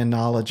firsthand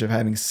knowledge of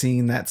having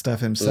seen that stuff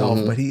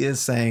himself, but he is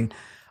saying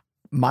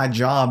my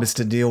job is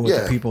to deal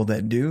with the people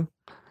that do.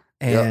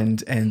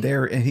 And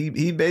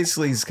he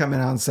basically is coming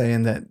out and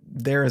saying that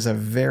there is a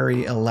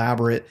very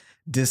elaborate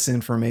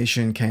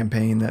disinformation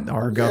campaign that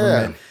our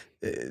government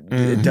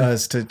it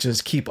does to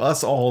just keep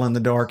us all in the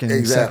dark. And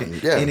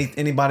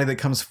anybody that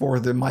comes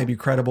forward that might be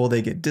credible,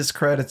 they get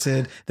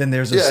discredited. Then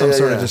there's some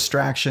sort of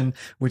distraction,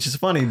 which is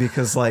funny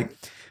because like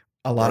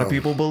a lot of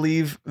people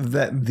believe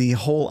that the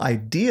whole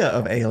idea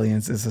of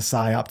aliens is a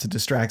psyop to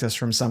distract us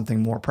from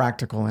something more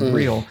practical and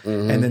real.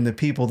 And then the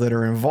people that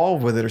are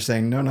involved with it are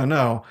saying,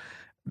 no.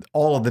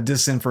 All of the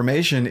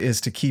disinformation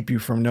is to keep you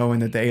from knowing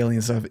that the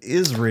alien stuff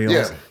is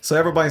real. So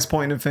everybody's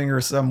pointing a finger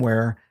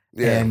somewhere.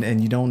 And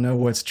you don't know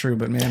what's true,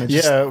 but man,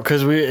 it's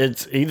because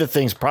it's either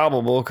thing's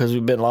probable because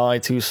we've been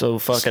lied to so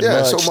fucking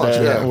much.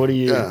 What do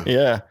you?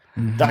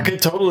 I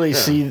could totally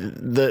see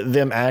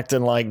them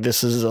acting like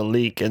this is a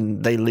leak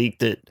and they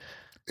leaked it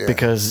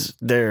because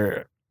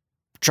they're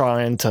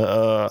trying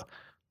to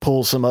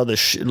pull some other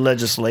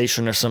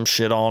legislation or some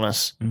shit on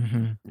us.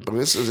 But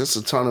it's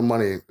a ton of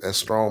money that's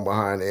strong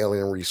behind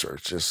alien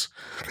research. Just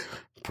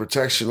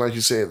protection, like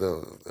you said,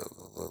 the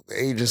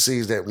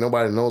agencies that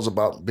nobody knows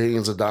about,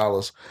 billions of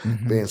dollars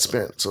being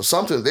spent. So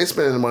they're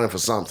spending the money for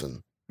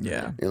something.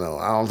 I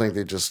don't think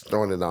they're just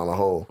throwing it down the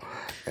hole.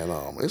 And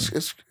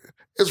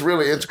it's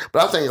really interesting.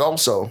 But I think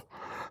also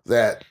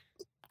that,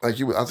 like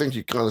I think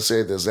you kind of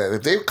said this, that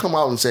if they come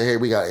out and say, "Hey,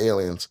 we got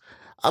aliens,"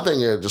 I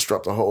think it'll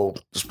disrupt the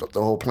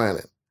whole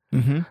planet.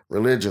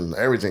 Religion,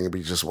 everything would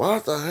be just,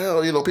 what the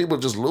hell? People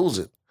just lose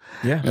it.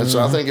 Yeah. And so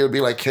I think it would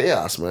be like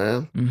chaos,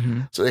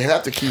 man. So they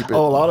have to keep it.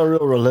 Oh, a lot of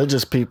real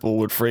religious people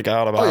would freak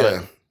out about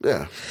it.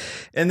 Yeah.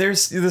 And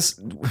there's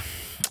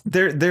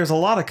a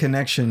lot of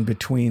connection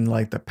between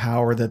like the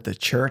power that the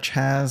church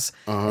has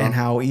and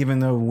how, even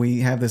though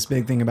we have this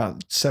big thing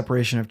about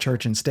separation of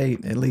church and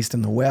state, at least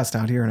in the West,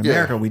 out here in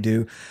America, we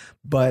do,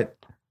 but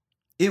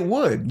it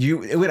would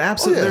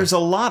absolutely. There's a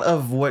lot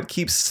of what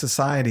keeps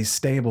society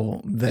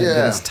stable that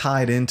is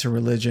tied into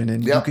religion,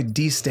 and you could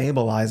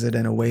destabilize it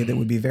in a way that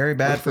would be very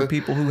bad for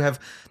people who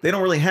they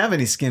don't really have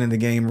any skin in the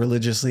game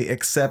religiously,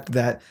 except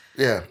that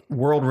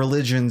world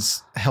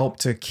religions help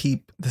to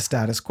keep the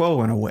status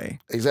quo in a way.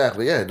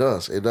 Exactly. Yeah, it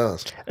does.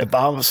 If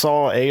I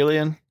saw an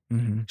alien,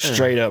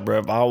 straight up, bro,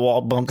 if I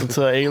bumped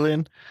into an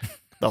alien,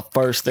 the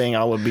first thing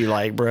I would be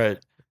like, bro,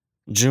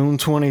 June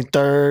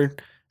 23rd.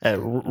 At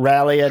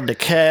Rally at the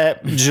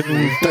Cap,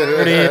 June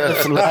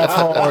 30th, Life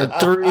Hard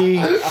 3,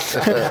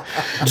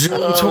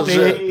 June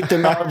 28th,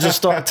 and I'll just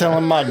start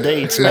telling my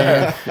dates,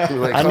 man.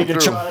 I need to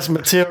try this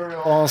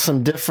material on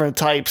some different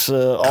types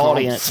of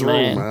audience,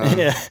 man.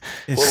 Yeah.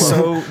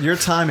 So your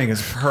timing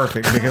is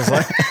perfect because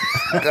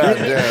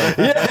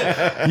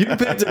you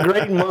picked a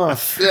great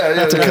month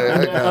to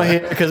come down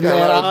here because,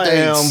 man, I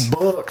am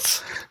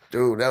booked.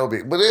 Dude,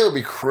 it would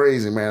be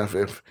crazy, man,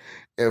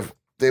 if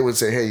they would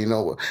say, "Hey, you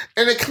know what?"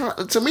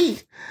 And to me,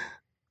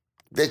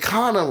 they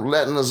kind of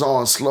letting us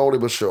on slowly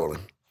but surely.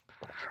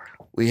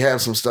 We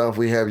have some stuff.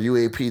 We have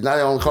UAP. Not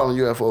only calling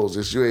UFOs,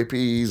 it's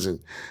UAPs, and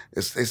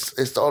it's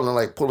starting to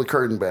like pull the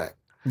curtain back.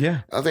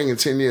 Yeah, I think in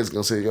 10 years, it's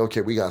gonna say, "Okay,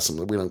 we got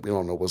something. We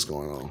don't know what's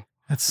going on."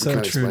 That's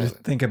so true to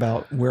think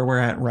about where we're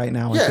at right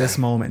now at this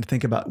moment.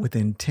 Think about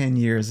within 10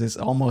 years, it's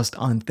almost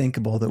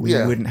unthinkable that we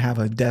wouldn't have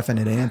a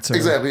definite answer.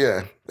 Exactly,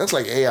 yeah. That's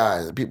like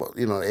AI. People,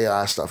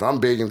 AI stuff. I'm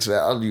big into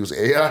that. I'll use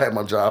AI at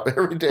my job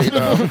every day.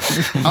 I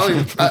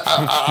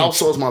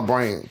outsource my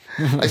brain.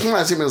 Like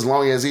somebody sent me this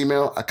long ass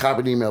email. I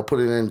copied the email, put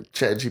it in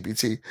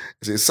ChatGPT, and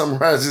say,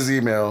 summarize this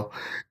email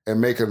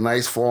and make a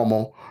nice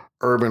formal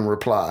urban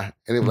reply.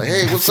 And it was like,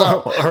 "Hey, what's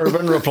up?"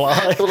 Urban reply.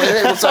 It was like,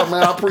 "Hey, what's up,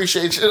 man? I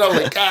appreciate you." And I was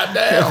like, "God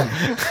damn."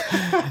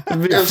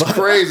 It's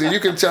crazy. You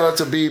can tell it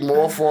to be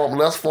more formal,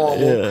 less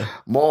formal,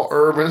 more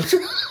urban.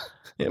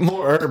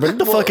 More urban. What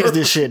the fuck is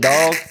this shit,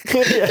 dog?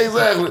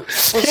 Exactly.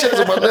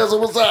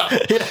 What's up?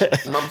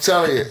 And I'm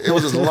telling you, it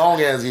was this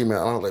long ass email.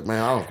 I was like,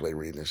 man, I don't play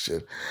reading this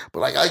shit. But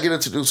like, I get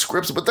it to do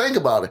scripts. But think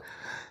about it.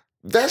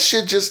 That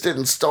shit just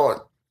didn't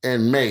start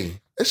in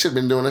May. That shit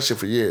been doing that shit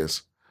for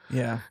years.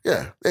 Yeah.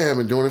 Yeah. They have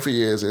been doing it for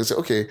years. And it's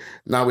okay,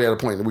 now we're at a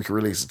point that we can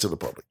release it to the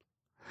public.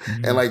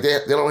 And like they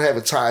don't have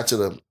it tied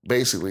to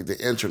basically the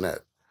internet.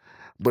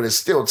 But it's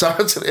still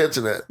tied to the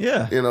internet.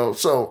 Yeah.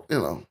 So.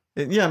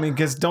 Yeah, I mean,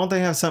 because don't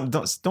they have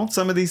don't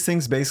some of these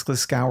things basically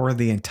scour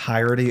the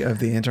entirety of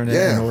the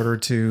internet in order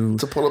to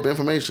pull up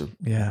information?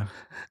 Yeah.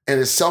 And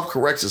it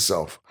self-corrects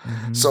itself.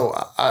 So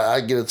I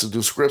get it to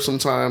do scripts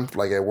sometimes,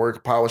 like at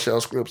work,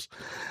 PowerShell scripts,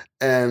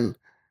 and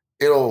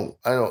it'll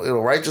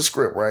write the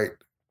script, right?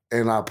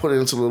 And I put it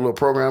into the little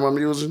program I'm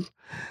using,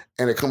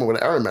 and it come up with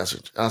an error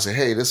message. And I say,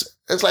 "Hey, it's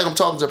like I'm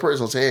talking to a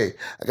person. I say, "Hey,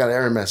 I got an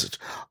error message.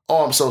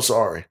 Oh, I'm so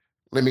sorry.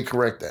 Let me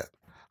correct that."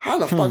 How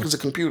the fuck is a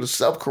computer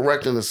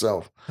self-correcting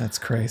itself? That's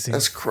crazy.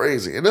 That's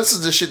crazy. And this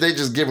is the shit they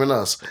just giving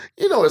us.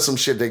 It's some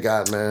shit they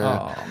got, man.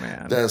 Oh,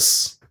 man.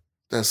 That's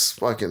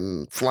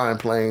fucking flying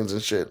planes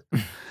and shit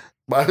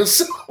by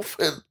itself.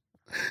 And,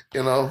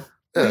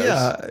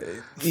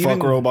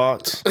 Fuck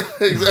robots.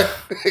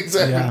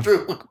 Exactly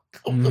true.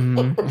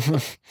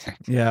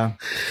 Yeah.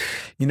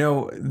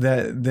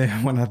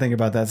 When I think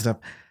about that stuff,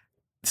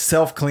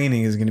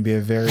 self-cleaning is going to be a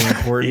very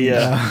important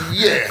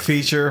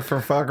feature for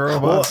fuck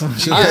robots.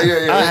 I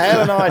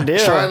had an idea.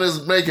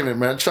 China's making it,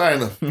 man.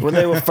 China. When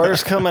they were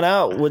first coming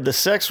out with the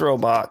sex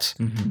robots,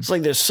 it's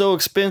like they're so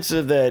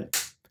expensive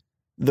that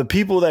the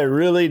people that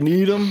really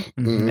need them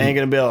ain't going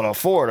to be able to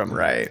afford them.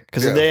 Right.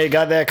 Because if they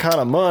got that kind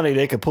of money,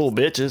 they could pull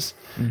bitches.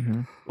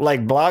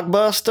 Like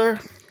Blockbuster,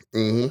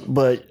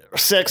 but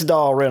sex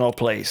doll rental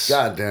place.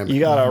 God damn it. You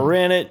gotta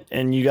rent it,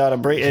 and you gotta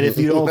break. And if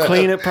you don't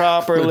clean it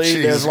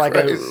properly, there's like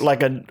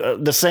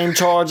the same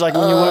charge like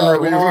when you went to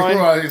rewind.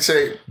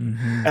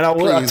 And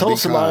I told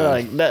somebody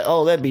like that.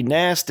 Oh, that'd be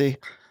nasty.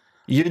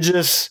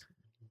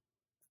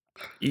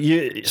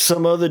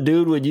 Some other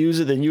dude would use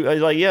it,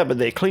 and like, yeah, but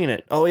they clean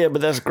it. Oh yeah,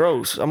 but that's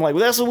gross. I'm like,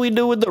 well, that's what we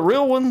do with the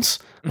real ones.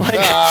 Like,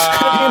 all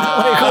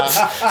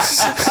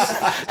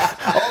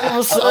of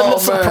a sudden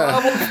it's a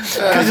problem.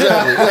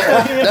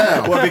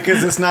 Well,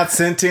 because it's not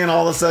sentient,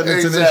 all of a sudden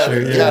it's an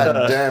issue.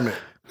 God damn it.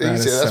 You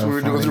said that's what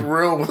we're doing with the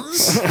real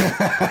ones.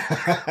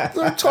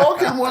 They're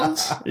talking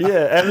ones.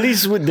 Yeah, at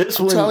least with this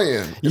one,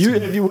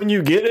 when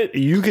you get it,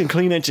 you can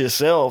clean it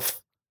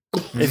yourself.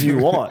 if you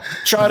want.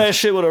 Try that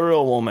shit with a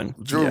real woman.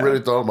 Drew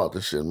really thought about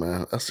this shit,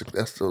 man. That's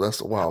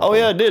the wild. Oh,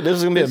 yeah, I did. This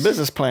is going to be a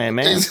business plan,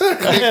 man.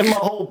 Exactly. I had my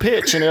whole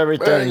pitch and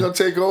everything. Man, you're going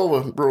to take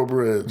over, Bro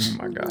Bridge. Oh,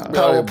 my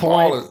God.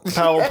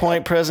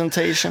 PowerPoint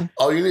presentation.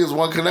 All you need is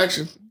one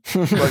connection.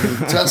 Like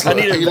Tesla, I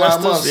need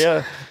Elon Musk.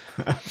 Yeah.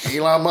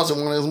 Elon Musk,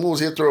 in one of his moves,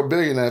 he'll throw $1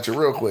 billion at you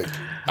real quick.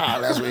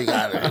 That's what he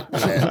got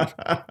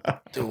to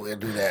do.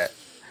 Do that.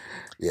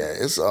 Yeah,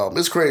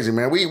 it's crazy,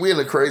 man. We in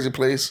a crazy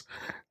place.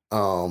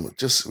 We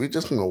just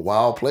in a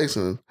wild place.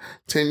 In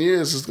 10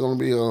 years, it's gonna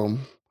be I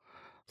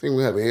think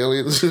we have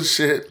aliens and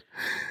shit.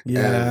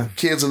 Yeah, and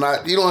kids are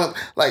not. You don't have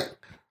like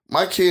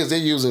my kids. They're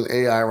using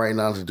AI right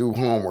now to do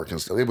homework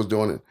and stuff. They was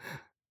doing it,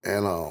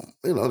 and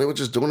they were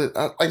just doing it.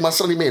 Like my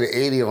son, he made an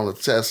 80 on the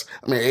test.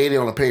 80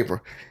 on the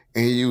paper,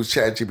 and he used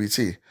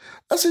ChatGPT.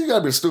 I said, you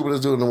gotta be the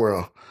stupidest dude in the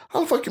world. How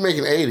the fuck you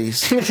making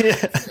 80s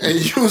and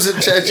using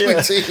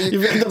ChatGPT? Yeah.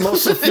 You've got the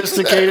most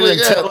sophisticated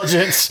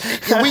intelligence.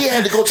 We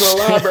had to go to the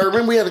library.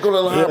 Remember, we had to go to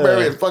the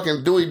library and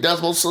fucking Dewey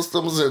Decimal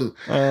Systems and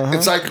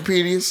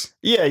encyclopedias.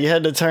 Yeah, you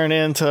had to turn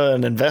into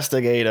an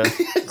investigator.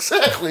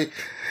 Exactly.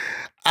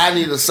 I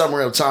need a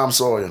summary of Tom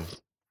Sawyer.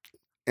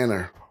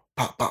 Enter.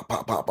 Pop, pop,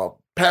 pop, pop, pop.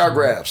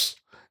 Paragraphs.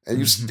 And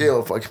you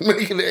still fucking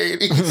making the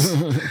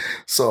 80s.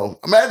 So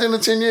imagine in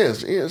 10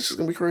 years. Yeah, it's just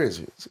going to be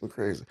crazy. It's going to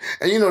be crazy.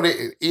 And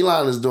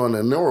Elon is doing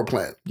a neural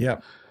plant.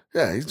 Yep.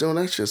 Yeah, he's doing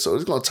that shit. So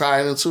it's going to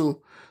tie it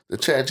into the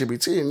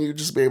ChatGPT and you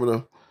just be able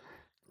to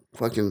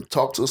fucking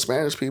talk to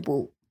Spanish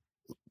people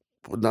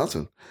with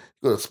nothing.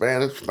 Go to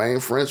Spanish, Spain,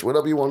 French,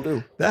 whatever you want to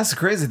do. That's the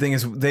crazy thing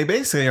is they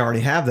basically already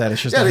have that.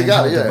 It's just a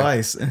handheld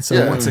device. And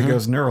so once it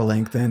goes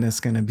Neuralink, then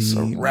it's going to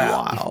be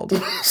wild.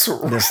 It's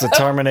the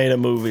Terminator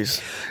movies.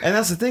 And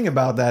that's the thing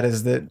about that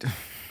is that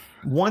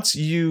once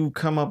you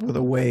come up with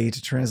a way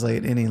to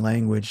translate any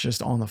language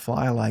just on the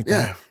fly like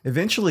that,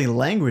 eventually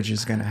language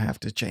is going to have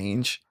to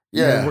change.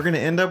 Yeah. We're going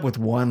to end up with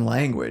one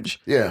language.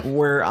 Yeah.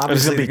 Where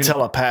obviously it's going to be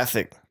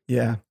telepathic.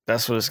 Yeah.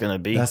 That's what it's going to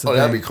be.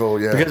 That'd be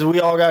cool, yeah. Because we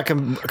all got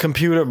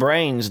computer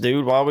brains,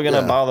 dude. Why are we going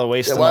to bother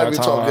wasting our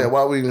time?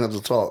 Why are we even have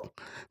to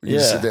talk? We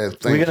sit there and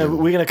think.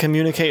 We're gonna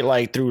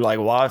communicate through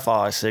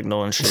Wi-Fi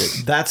signal and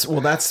shit. That's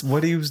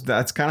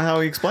kind of how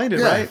he explained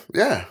it, right?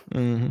 Yeah.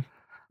 Mm-hmm.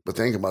 But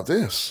think about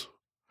this.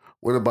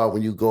 What about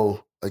when you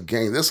go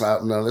again? This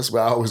is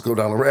where I always go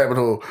down the rabbit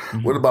hole.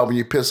 Mm-hmm. What about when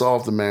you piss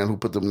off the man who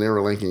put the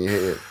Neuralink in your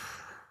head?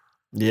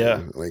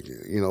 Yeah. Like,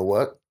 you know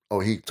what? Oh,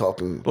 he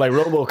talking like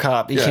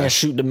RoboCop. You can't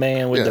shoot the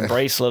man with the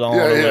bracelet on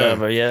or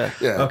whatever. Yeah.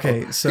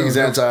 Okay. So he's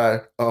anti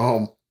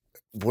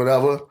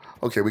whatever.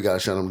 Okay, we gotta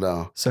shut him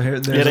down. So here,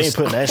 they ain't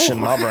putting that shit in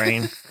my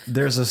brain.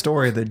 There's a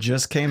story that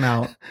just came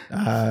out.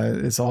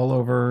 It's all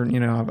over.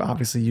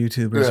 Obviously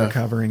YouTubers are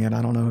covering it.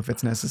 I don't know if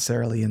it's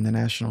necessarily in the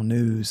national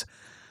news,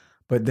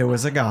 but there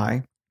was a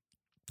guy.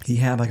 He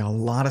had a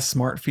lot of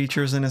smart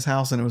features in his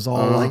house, and it was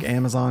all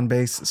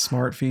Amazon-based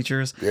smart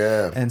features.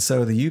 Yeah. And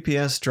so the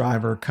UPS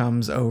driver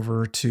comes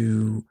over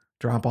to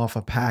drop off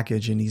a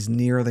package, and he's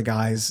near the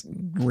guy's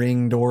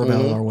Ring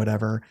doorbell or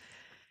whatever.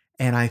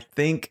 And I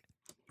think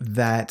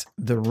that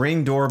the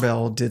Ring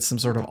doorbell did some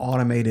sort of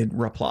automated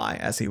reply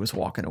as he was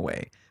walking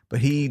away.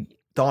 But he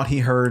thought he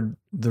heard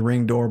the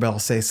Ring doorbell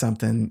say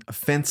something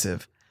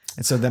offensive.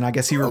 And so then I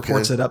guess he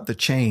reports it up the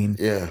chain.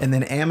 Yeah. And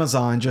then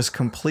Amazon just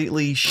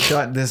completely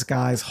shut this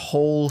guy's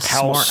whole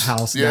smart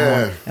house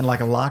down and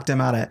locked him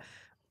out of.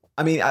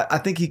 I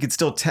think he could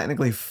still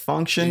technically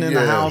function in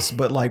the house,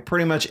 but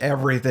pretty much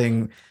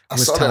everything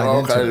was tied into it.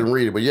 I saw that. I didn't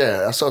read it, but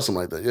I saw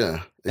something like that.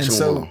 Yeah. And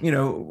so,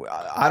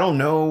 I don't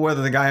know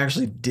whether the guy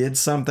actually did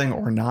something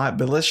or not,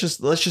 but let's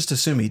just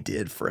assume he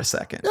did for a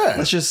second. Yeah.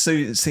 Let's just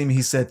assume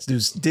he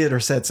did or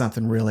said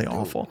something really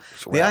awful.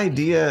 The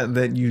idea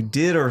that you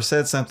did or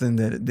said something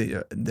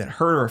that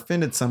hurt or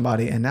offended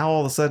somebody, and now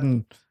all of a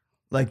sudden,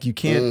 you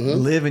can't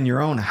live in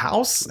your own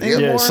house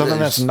anymore. Yeah, something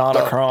that's not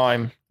a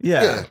crime.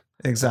 Yeah.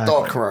 Exactly.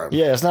 Thought crime.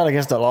 Yeah, it's not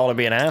against the law to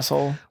be an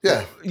asshole.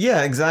 Yeah.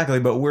 Yeah, exactly.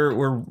 But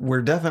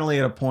we're definitely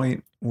at a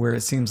point where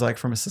it seems like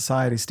from a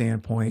society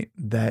standpoint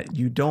that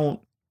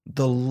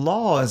the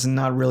law is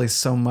not really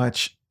so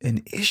much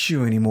an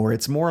issue anymore.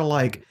 It's more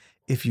like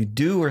if you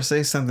do or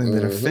say something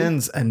that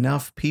offends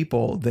enough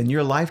people, then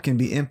your life can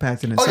be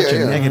impacted in such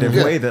a negative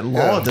way that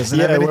law doesn't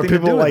have anything to do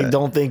with it. Where people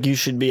don't think you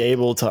should be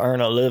able to earn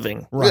a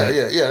living. Right.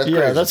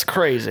 Yeah, that's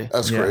crazy.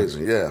 That's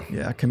crazy. Yeah.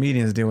 Yeah,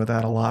 comedians deal with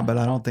that a lot, but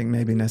I don't think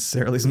maybe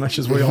necessarily as much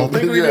as we all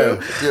think we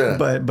do. Yeah.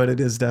 But it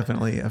is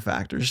definitely a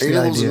factor. Just and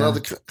there was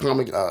another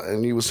comic,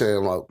 and you were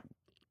saying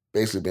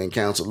basically being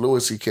canceled,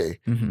 Louis C.K.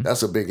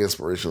 That's a big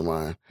inspiration of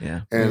mine.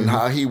 Yeah. And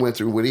how he went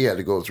through what he had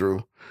to go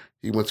through.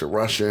 He went to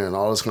Russia and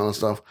all this kind of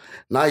stuff.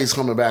 Now he's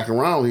coming back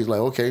around. He's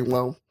like, okay,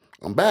 well,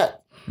 I'm back.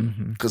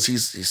 Because he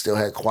still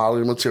had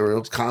quality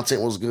materials.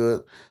 Content was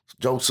good.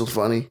 Jokes were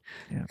funny.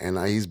 Yeah. And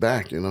now he's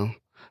back,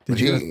 But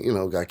he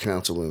got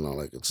canceled and all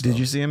that good stuff. Did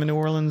you see him in New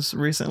Orleans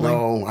recently?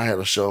 No, I had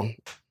a show.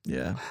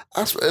 Yeah.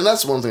 And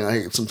that's one thing I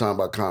hate sometimes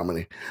about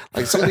comedy.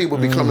 Some people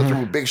be coming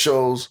through with big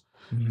shows.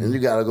 And you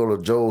got to go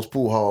to Joe's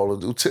Pool Hall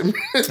and do 10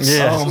 minutes.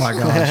 Yeah. Oh, my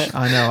gosh.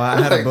 I know.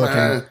 I had a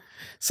booking.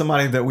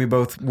 somebody that we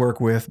both work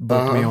with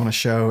booked me on a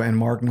show, and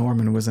Mark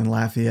Norman was in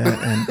Lafayette.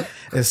 And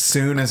as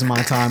soon as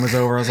my time was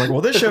over, I was like,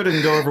 well, this show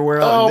didn't go over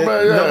well.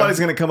 Nobody's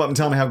going to come up and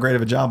tell me how great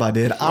of a job I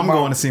did. I'm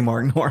going to see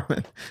Mark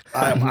Norman.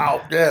 I'm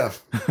out. Yeah.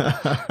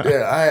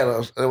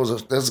 Yeah.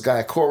 There's this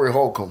guy, Corey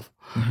Holcomb.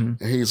 And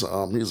he's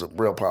a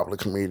real popular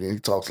comedian. He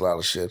talks a lot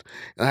of shit.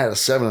 And I had a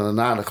 7 and a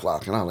 9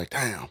 o'clock, and I was like,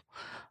 damn,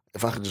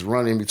 if I could just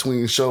run in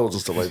between shows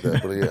and stuff like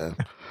that.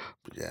 But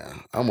yeah,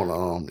 I'm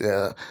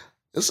gonna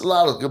there's a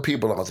lot of good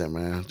people out there,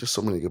 man. Just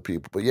so many good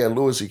people. But yeah,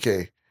 Louis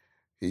C.K.,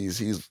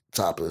 he's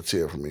top of the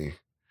tier for me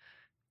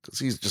because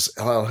he's just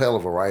a hell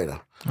of a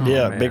writer. Oh,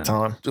 yeah, man. Big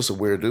time. Just a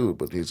weird dude,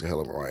 but he's a hell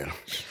of a writer.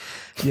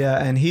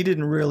 Yeah, and he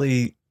didn't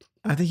really.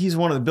 I think he's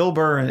one of the Bill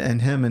Burr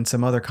and him and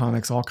some other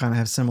comics all kind of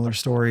have similar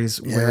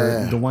stories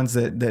where the ones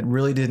that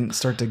really didn't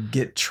start to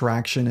get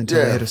traction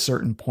until they hit a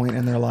certain point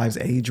in their lives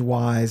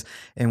age-wise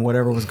and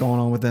whatever was going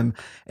on with them.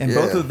 And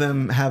both of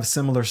them have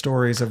similar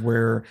stories of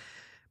where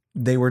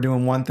they were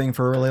doing one thing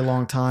for a really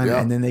long time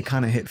and then they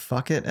kind of hit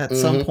fuck it at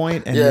some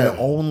point. And then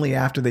only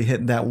after they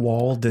hit that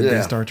wall did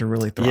they start to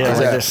really thrive. Yeah,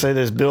 like they say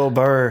this Bill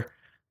Burr,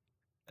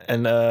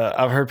 and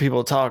I've heard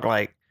people talk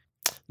like,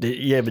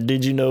 but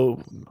did you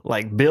know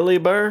like Billy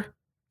Burr?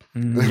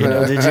 You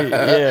know, did you?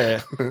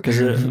 Yeah, because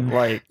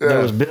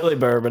there was Billy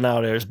Burr, but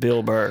now there's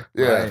Bill Burr.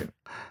 Yeah,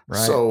 right.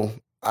 So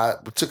I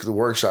took the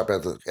workshop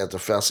at the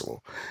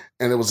festival,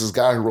 and it was this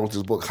guy who wrote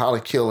this book, How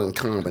to Kill in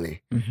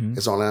Comedy.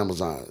 It's on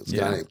Amazon. It's a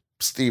guy named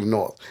Steve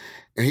North,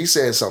 and he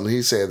said something.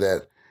 He said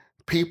that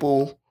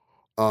people.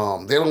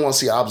 They don't want to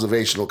see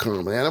observational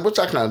comedy, and which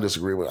I kind of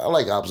disagree with. I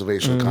like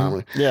observational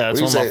comedy. Yeah,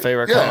 it's one of my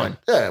favorite kind.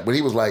 Yeah, but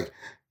he was like.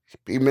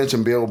 He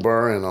mentioned Bill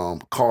Burr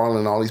and Carl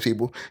and all these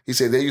people. He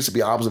said they used to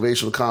be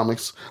observational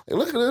comics. Like,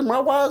 look at this,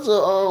 why is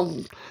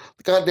the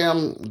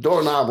goddamn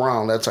doorknob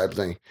round, that type of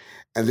thing.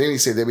 And then he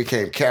said they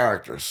became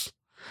characters.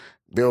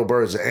 Bill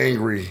Burr's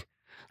angry.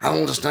 I don't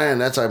understand,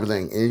 that type of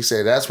thing. And he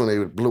said that's when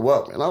they blew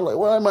up. And I was like,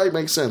 well, that might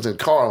make sense. And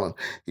Carlin,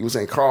 he was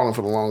saying Carlin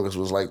for the longest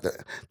was like the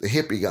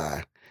hippie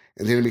guy.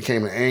 And then he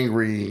became an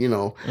angry,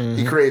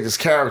 he created this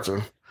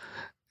character.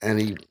 And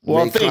he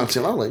made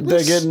content. I'm like,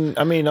 they're getting.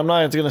 I mean, I'm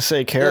not going to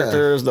say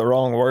character is the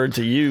wrong word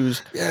to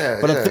use.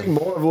 But I think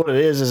more of what it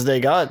is they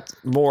got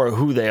more of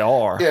who they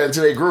are. Yeah,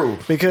 until they grew.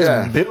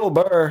 Because Bill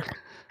Burr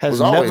has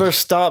never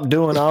stopped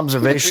doing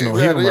observational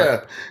humor.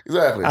 Yeah,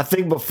 exactly. I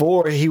think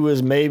before he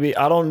was maybe,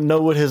 I don't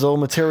know what his old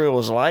material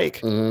was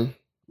like,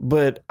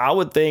 but I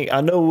would think,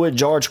 I know what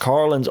George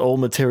Carlin's old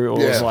material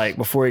was like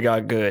before he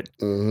got good.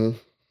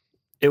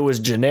 It was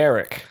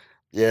generic.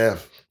 Yeah.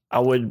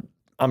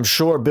 I'm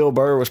sure Bill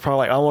Burr was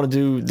probably like, I want to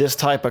do this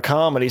type of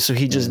comedy, so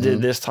he just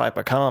did this type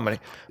of comedy.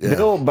 Yeah.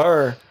 Bill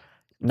Burr,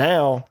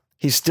 now,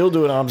 he's still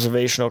doing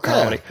observational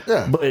comedy,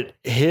 but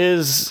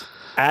his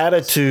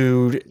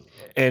attitude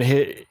and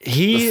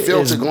he the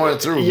filter going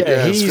through.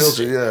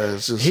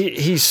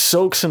 He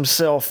soaks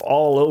himself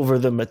all over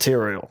the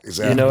material.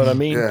 Exactly. You know what I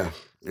mean?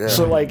 Yeah.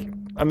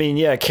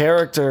 So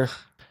character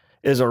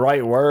is a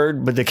right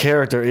word, but the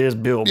character is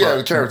Bill Burr. Yeah,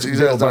 the character.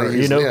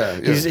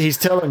 He's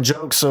telling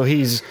jokes, so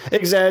he's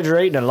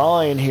exaggerating and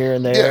lying here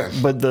and there.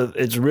 Yeah. But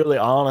it's really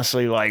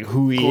honestly like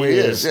who he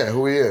is. Yeah,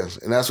 who he is,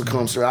 and that's what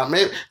comes through.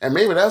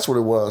 Maybe that's what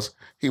it was.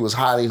 He was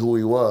hiding who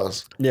he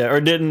was. Yeah,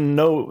 or didn't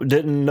know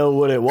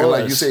what it was. And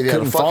like you said, he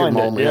had a fucking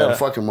moment. He had a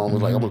fucking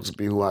moment. Like, I'm gonna just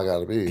be who I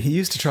gotta be. He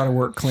used to try to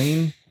work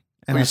clean.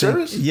 And Are you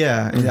serious?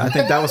 Yeah, I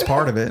think that was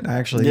part of it,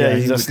 actually. Yeah,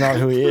 that's not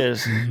who he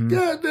is.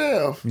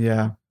 Goddamn.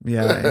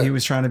 Yeah. He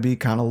was trying to be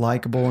kind of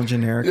likable and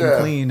generic and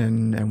clean,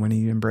 and when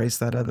he embraced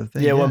that other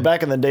thing. Yeah, well,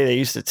 back in the day, they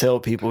used to tell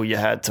people you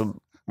had to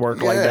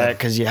work like that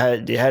because you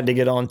had to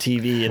get on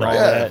TV and all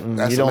that, and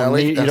you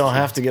don't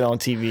have to get on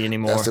TV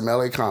anymore. That's some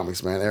LA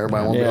comics, man.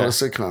 Everybody want to be on a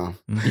sitcom.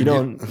 You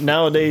don't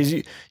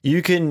nowadays.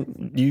 You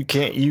can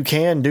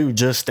do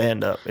just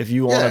stand up if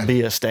you want to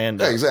be a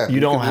stand up. Yeah, exactly.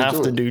 You don't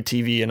have to do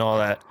TV and all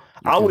that.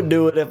 I would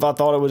do it if I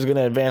thought it was going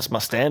to advance my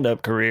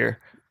stand-up career.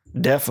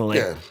 Definitely.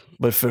 Yeah.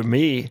 But for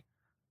me,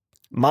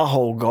 my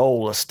whole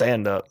goal is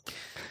stand-up.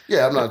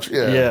 Yeah, I'm not...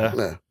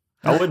 Yeah.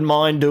 I wouldn't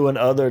mind doing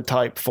other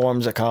type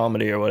forms of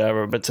comedy or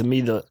whatever, but to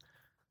me, the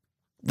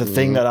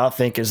thing that I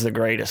think is the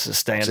greatest is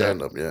stand-up.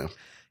 Stand-up, yeah.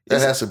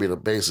 That has to be the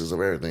basis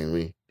of everything to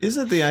me.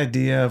 Isn't the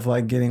idea of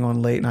like getting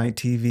on late-night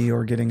TV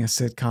or getting a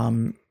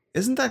sitcom...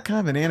 Isn't that kind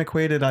of an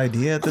antiquated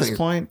idea at this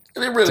point? It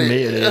really... To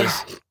me, it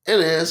is. It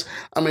is.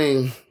 I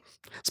mean...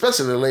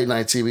 Especially the late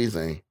night TV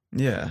thing.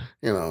 Yeah.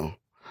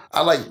 I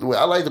like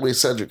the way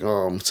Cedric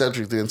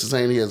the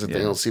Entertainer, he has a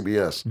thing on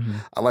CBS.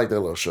 I like that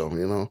little show,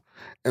 And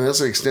it's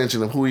an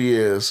extension of who he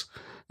is,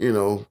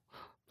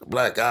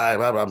 black guy,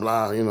 blah, blah,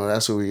 blah,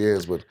 that's who he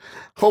is. But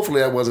hopefully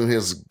that wasn't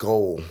his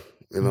goal,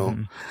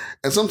 And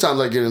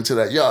sometimes I get into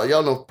that.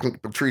 Y'all know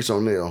Patrice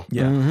O'Neal.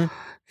 Yeah.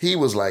 He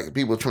was like,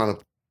 people trying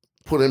to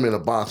put him in a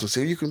box and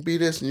say, you can be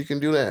this and you can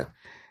do that.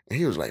 And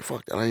he was like,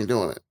 fuck that, I ain't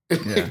doing it.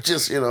 Yeah.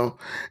 Just, and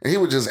he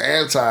was just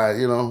anti,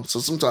 so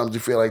sometimes you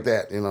feel like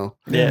that,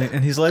 Yeah,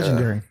 and he's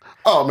legendary.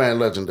 Oh, man,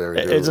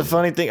 legendary. Dude. It's a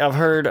funny thing. I've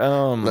heard...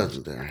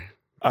 legendary.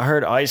 I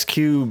heard Ice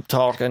Cube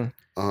talking,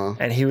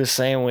 and he was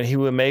saying when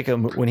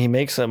he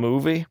makes a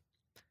movie,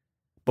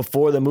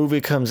 before the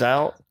movie comes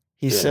out,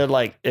 he said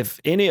like if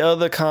any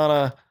other kind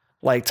of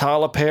like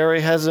Tyler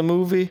Perry has a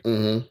movie.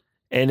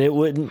 And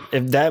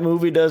if that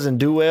movie doesn't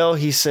do well,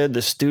 he said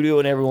the studio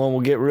and everyone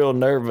will get real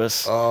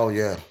nervous. Oh,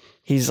 yeah.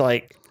 He's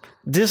like,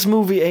 this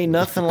movie ain't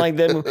nothing like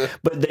that movie.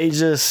 But they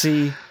just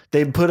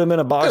they put them in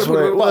a box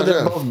where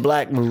they're both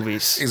black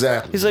movies.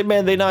 Exactly. He's like,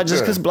 man, they not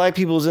just because black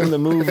people's in the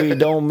movie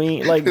don't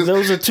mean like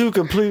those are two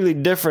completely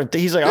different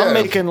things. He's like, I'm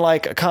making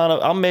like kind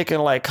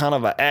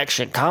of an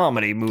action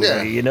comedy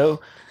movie, you know?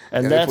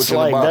 And that's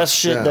like that's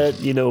shit that,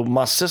 you know,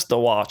 my sister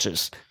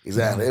watches.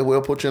 Exactly. It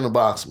will put you in a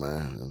box,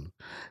 man. And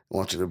I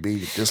want you to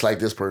be just like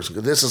this person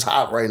because this is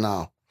hot right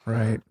now.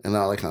 Right. And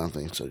all that kind of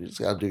thing. So you just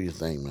got to do your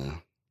thing,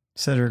 man.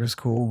 Cedric was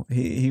cool.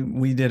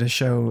 We did a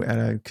show at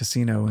a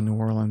casino in New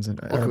Orleans,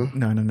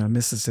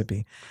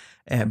 Mississippi,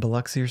 at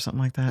Biloxi or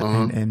something like that.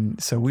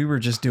 And so we were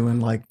just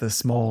doing like the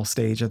small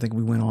stage. I think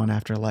we went on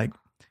after like,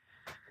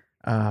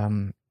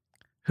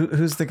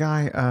 who's the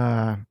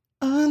guy?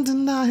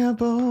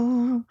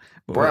 Undeniable.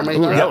 Brian May.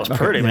 That was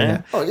pretty,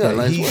 man. Oh yeah,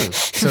 nice one.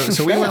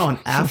 So we went on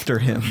after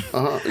him.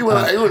 You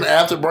went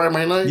after Brian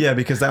May? Yeah,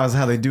 because that was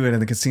how they do it in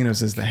the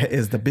casinos. Is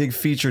the big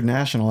featured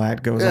national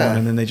act goes on,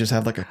 and then they just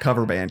have like a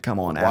cover band come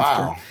on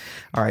after.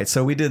 All right,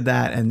 so we did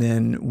that, and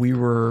then we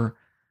were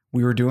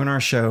doing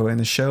our show, and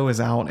the show is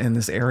out in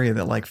this area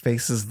that like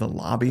faces the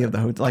lobby of the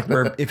hotel, like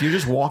where if you're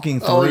just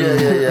walking through. Oh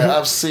yeah.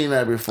 I've seen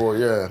that before.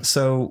 Yeah.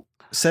 So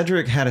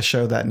Cedric had a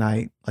show that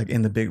night, like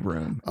in the big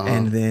room,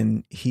 and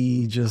then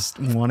he just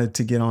wanted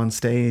to get on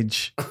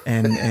stage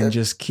and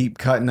just keep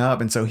cutting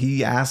up. And so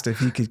he asked if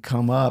he could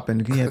come up,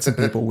 and he had some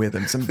people with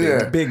him, some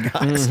big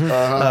guys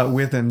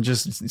with him,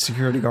 just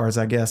security guards,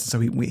 I guess. So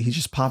he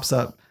just pops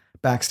up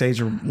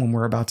backstage when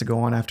we're about to go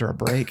on after a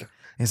break.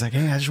 He's like,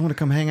 hey, I just want to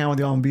come hang out with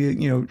y'all and be,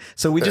 you know.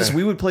 So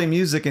we would play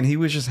music, and he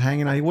was just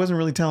hanging out. He wasn't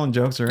really telling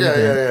jokes or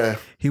anything. Yeah.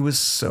 He was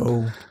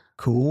so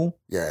cool.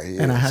 Yeah,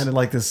 and I had to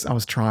like this. I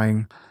was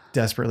trying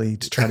desperately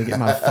to try to get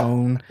my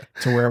phone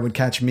to where it would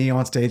catch me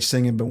on stage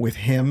singing, but with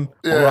him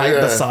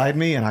beside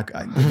me, and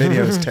the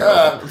video is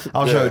terrible.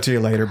 I'll show it to you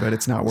later, but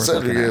it's not worth it.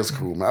 Cedric is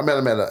cool, man. I met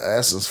him at an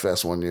Essence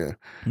Fest one year.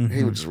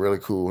 He was just really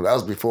cool. That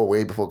was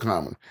way before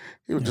comedy.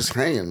 He was just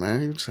hanging,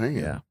 man. He was just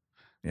hanging.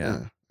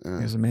 Yeah. He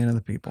was a man of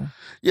the people.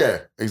 Yeah,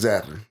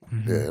 exactly.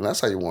 Yeah, and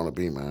that's how you want to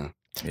be, man.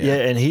 Yeah,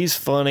 and he's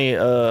funny.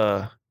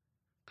 I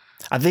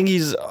think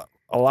he's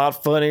a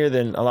lot funnier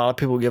than a lot of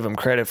people give him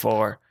credit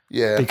for.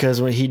 Yeah, because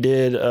when he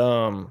did, he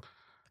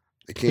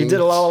did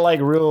a lot of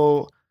like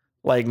real,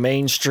 like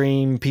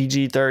mainstream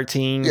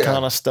PG-13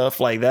 kind of stuff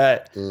like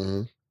that.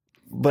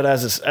 But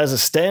as a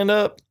stand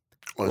up,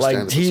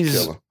 like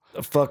he's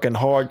a fucking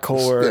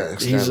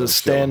hardcore. He's a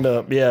stand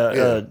up.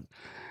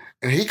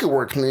 And he can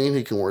work clean.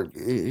 He can work.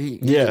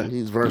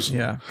 He's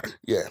versatile.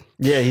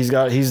 He's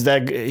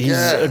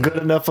good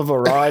enough of a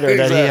writer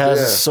that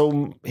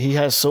he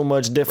has so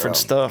much different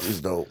stuff. He's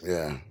dope.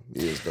 Yeah,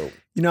 he is dope.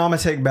 You know, I'm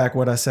gonna take back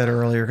what I said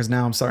earlier because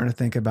now I'm starting to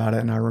think about it,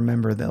 and I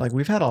remember that like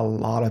we've had a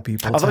lot of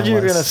people. I thought you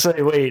were gonna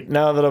say, "Wait,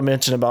 now that I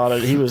mentioned about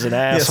it, he was an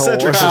asshole."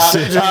 Cedric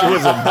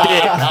was a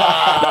dick.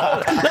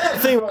 That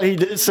thing he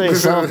did say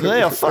something.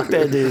 Yeah, fuck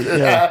that dude.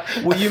 Yeah.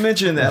 Well, you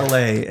mentioned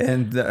L.A.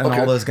 and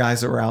all those guys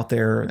that were out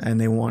there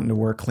and they wanted to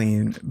work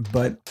clean,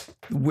 but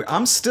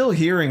I'm still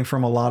hearing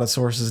from a lot of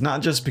sources,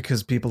 not just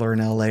because people are in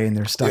L.A. and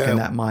they're stuck in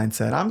that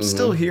mindset. I'm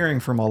still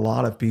hearing from a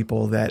lot of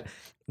people that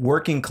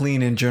working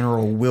clean in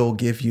general will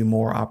give you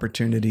more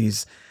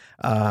opportunities.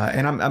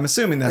 And I'm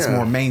assuming that's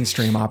more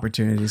mainstream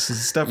opportunities. So the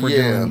stuff we're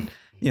doing,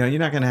 you know, you're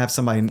not going to have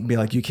somebody be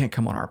like, you can't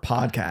come on our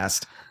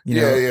podcast.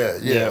 You know?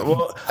 Yeah.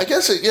 Well, I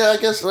guess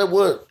that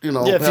would, you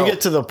know. Yeah, if you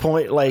get to the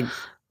point like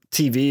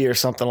TV or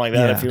something like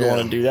that, if you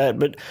want to do that.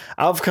 But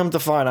I've come to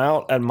find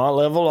out at my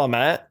level I'm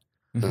at,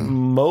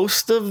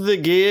 most of the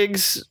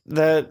gigs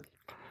that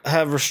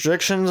have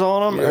restrictions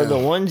on them are the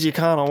ones you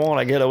kind of want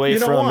to get away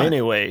from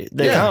anyway.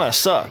 They kind of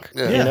suck,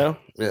 you know?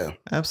 Yeah.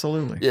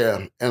 Absolutely.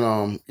 Yeah.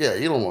 And,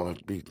 you don't want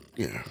to be,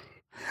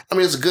 I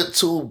mean, it's a good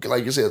tool,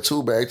 like you said, a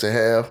tool bag to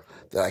have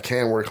that I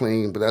can work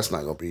clean, but that's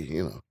not going to be,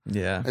 you know.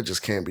 Yeah. It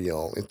just can't be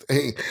on.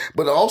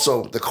 But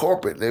also the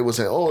corporate, they would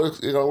say,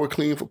 we're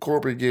clean for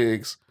corporate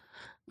gigs.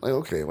 Like,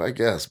 okay, well, I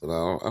guess, but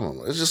I don't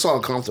know. It's just so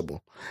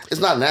uncomfortable.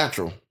 It's not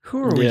natural.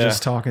 Who are we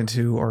just talking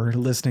to or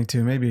listening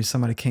to? Maybe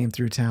somebody came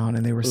through town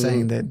and they were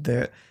saying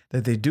that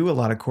they do a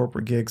lot of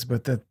corporate gigs,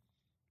 but that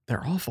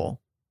they're awful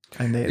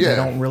and they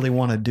don't really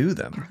want to do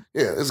them.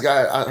 Yeah, this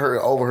guy, I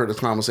overheard this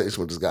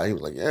conversation with this guy. He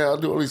was like, "Yeah, I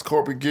do all these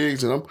corporate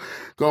gigs and I'm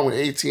going with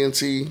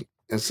AT&T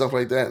and stuff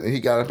like that." And he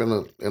got up in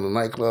a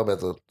nightclub at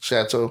the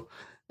Chateau.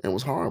 It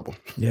was horrible.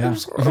 Yeah. It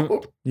was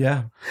horrible.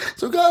 Yeah.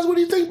 So, guys, what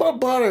do you think about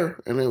butter?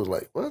 And it was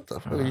like, what the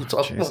fuck are you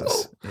talking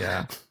about?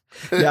 Yeah.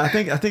 Yeah, I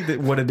think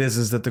that what it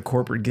is that the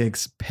corporate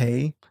gigs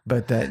pay,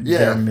 but that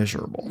they're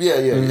miserable. Yeah.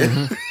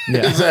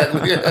 Yeah.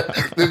 Exactly. Yeah.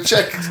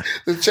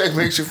 The check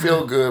makes you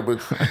feel good,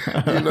 but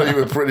you know you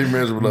were pretty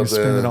miserable You up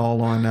there. spend it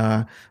all on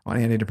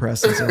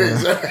antidepressants.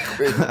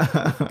 Exactly.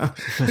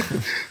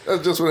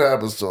 That's just what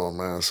happens to them,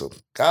 man. So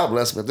God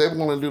bless them. If they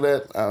want to do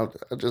that,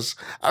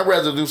 I'd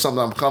rather do something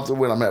I'm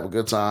comfortable with. I'm having a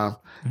good time,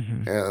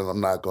 and I'm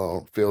not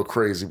gonna feel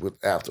crazy with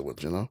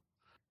afterwards. You know.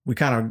 We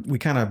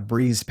kind of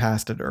breezed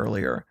past it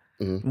earlier.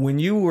 When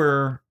you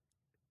were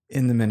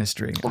in the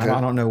ministry, I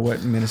don't know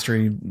what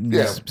ministry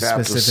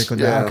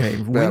specifically. Yeah, okay,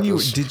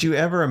 did you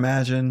ever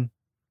imagine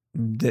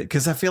that?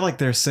 Because I feel like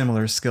there's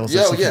similar skill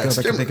sets. If you go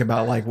back and think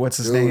about like what's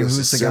his name?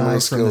 Who's the guy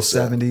from the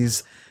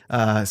 '70s?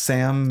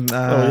 Sam.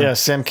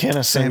 Sam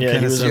Kinison. Yeah,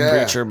 he was a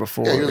preacher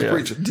before. Yeah, he was a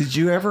preacher. Did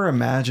you ever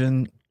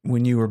imagine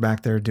when you were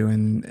back there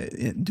doing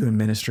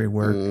ministry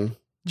work?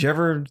 Did you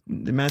ever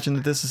imagine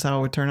that this is how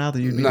it would turn out,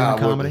 that you'd be doing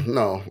comedy?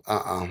 No.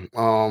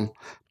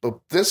 But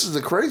this is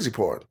the crazy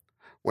part.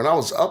 When I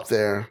was up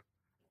there,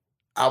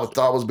 I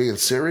thought I was being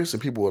serious,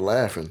 and people were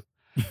laughing.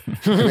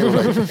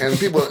 And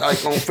people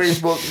like on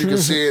Facebook, you can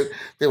see it.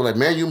 They were like,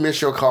 "Man, you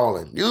miss your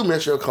calling. You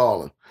miss your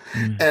calling."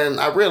 And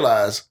I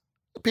realized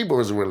people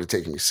wasn't really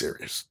taking me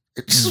serious.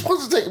 It just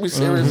wasn't taking me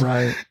serious,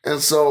 right? And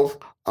so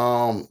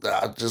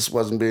I just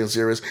wasn't being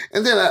serious.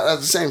 And then at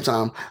the same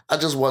time, I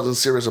just wasn't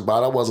serious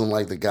about it. I wasn't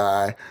like the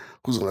guy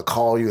who's going to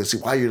call you and see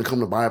why you didn't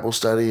come to Bible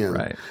study.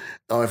 And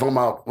if I'm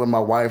out with my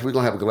wife, we're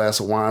going to have a glass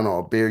of wine or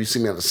a beer. You see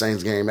me at the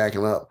Saints game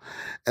acting up.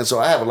 And so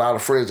I have a lot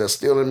of friends that's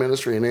still in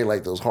ministry, and they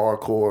like those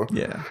hardcore,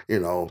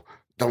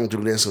 don't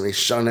do this, and they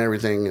shun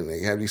everything, and they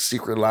have these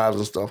secret lives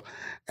and stuff.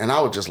 And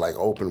I was just like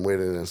open with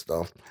it and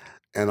stuff.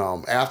 And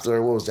after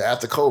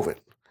COVID,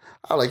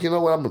 I was like, you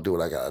know what? I'm going to do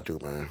what I got to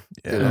do, man.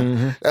 Yeah. You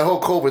know? That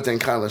whole COVID thing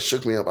kind of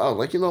shook me up. I was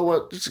like, you know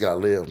what? You just got to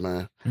live,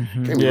 man.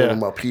 Can't be living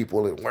about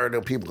people and where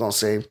the people going to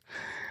say.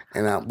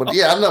 And I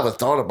never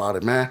thought about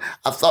it, man.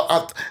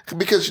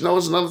 Because,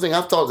 it's another thing.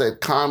 I thought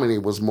that comedy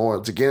was more,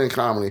 to get in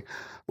comedy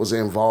was an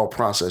involved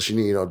process. You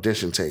need an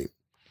audition tape,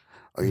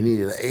 or you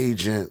needed an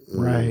agent.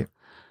 Right.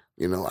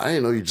 I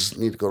didn't know you just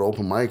need to go to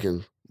open mic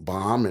and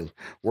bomb and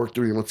work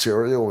through your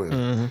material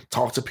and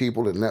talk to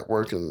people and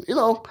network. And,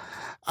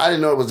 I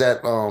didn't know it was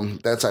that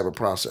type of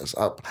process.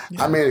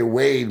 I made it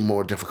way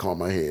more difficult in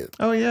my head.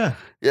 Oh, yeah.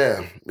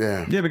 Yeah.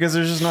 Yeah, because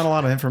there's just not a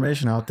lot of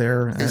information out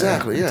there.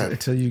 Exactly,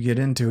 Until you get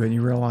into it and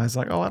you realize,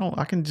 like,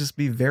 I can just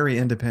be very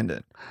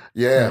independent.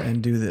 Yeah.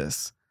 And do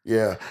this.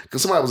 Yeah.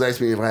 Because somebody was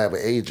asking me if I have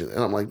an agent.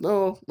 And I'm like,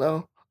 no.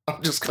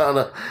 I'm just kind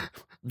of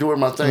doing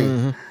my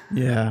thing.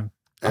 Yeah.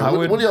 And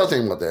what do y'all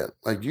think about that?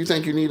 Like, do you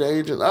think you need an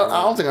agent? I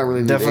don't think I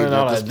really need an agent. Definitely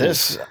not at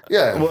this.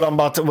 Yeah. What I'm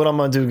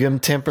gonna do? Give him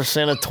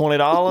 10% of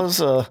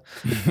 $20?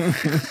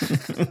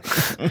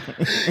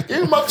 Give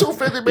him my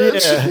 $250,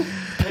 bitch. Yeah.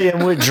 Pay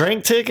him with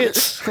drink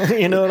tickets.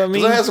 You know what I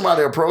mean? I had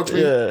somebody approach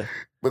me, yeah.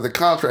 but the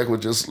contract was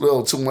just a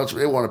little too much.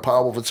 They wanted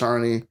power of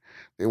attorney.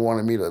 They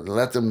wanted me to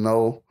let them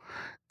know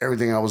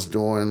everything I was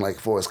doing, like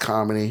for his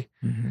comedy.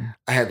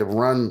 I had to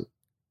run.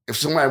 If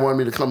somebody wanted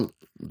me to come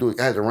do it,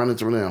 I had to run it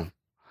through them.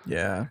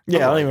 Yeah.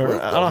 Yeah, I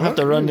don't have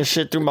to run this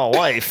shit through my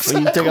wife.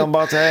 Exactly. You think I'm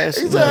about to ask?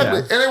 Exactly.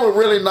 Yeah. And they were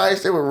really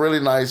nice. They were really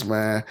nice,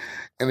 man.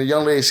 And the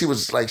young lady, she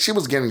was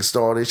getting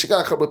started. She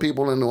got a couple of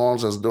people in New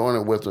Orleans that's doing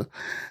it with her.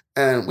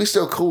 And we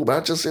still cool,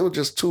 but it was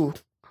just too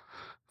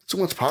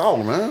much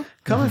power, man.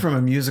 Coming from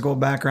a musical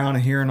background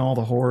and hearing all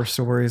the horror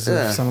stories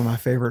of some of my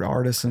favorite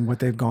artists and what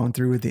they've gone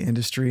through with the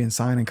industry and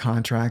signing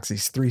contracts,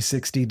 these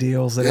 360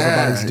 deals that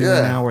everybody's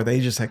doing now, where they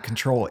just have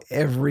control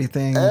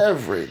everything.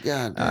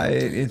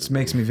 It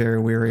makes me very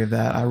weary of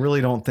that. I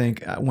really don't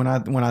think when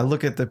I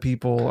look at the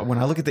people, when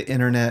I look at the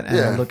internet and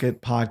I look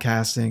at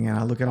podcasting and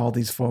I look at all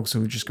these folks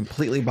who are just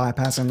completely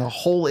bypassing the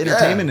whole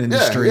entertainment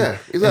industry and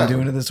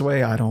doing it this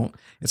way,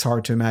 it's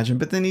hard to imagine.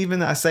 But then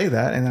even I say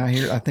that and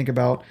I think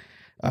about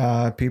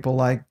people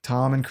like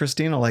Tom and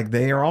Christina, like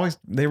they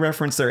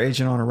reference their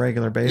agent on a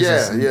regular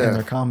basis in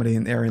their comedy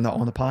and they're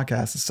on the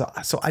podcast.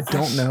 So I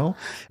don't know.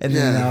 And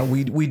then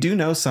we do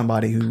know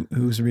somebody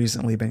who's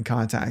recently been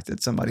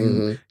contacted, somebody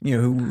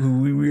who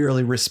we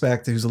really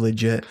respect, who's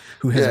legit,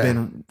 who has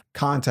been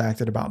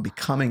contacted about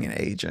becoming an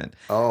agent.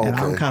 And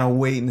I'm kind of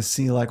waiting to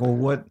see like, well,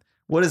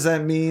 what does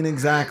that mean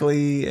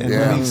exactly? And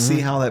let me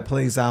see how that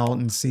plays out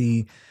and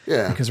see.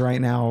 Yeah. Because right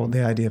now,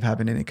 the idea of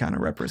having any kind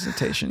of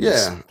representation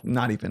is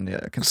not even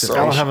a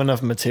consideration. I don't have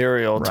enough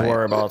material to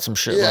worry about some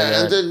shit like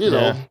that. And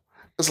then,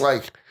 it's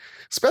like,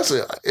 especially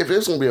if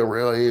it's going to be a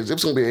real agent, if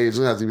it's going to be an agent, it's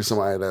going to have to be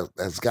somebody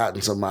that's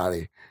gotten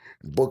somebody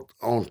booked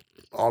on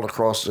all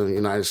across the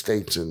United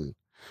States and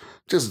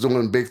just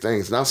doing big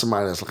things. Not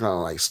somebody that's kind of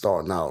like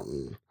starting out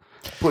and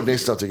putting their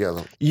stuff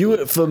together.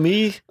 For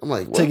me, I'm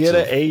like, to get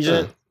an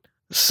agent,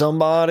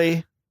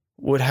 somebody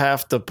would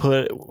have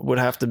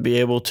to be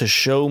able to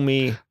show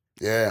me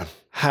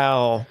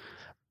how.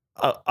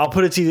 I'll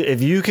put it to you: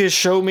 if you could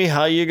show me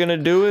how you're gonna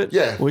do it,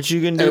 what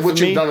you can do and for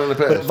me. Done in the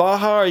past. But if I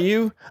hire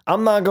you,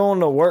 I'm not going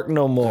to work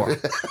no more.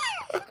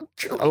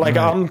 Like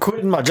I'm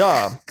quitting my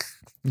job.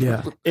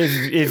 Yeah.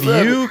 If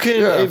you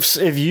can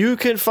if you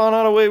can find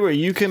out a way where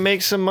you can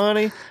make some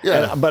money,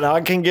 but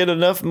I can get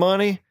enough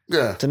money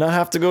to not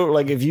have to go,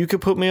 like if you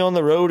could put me on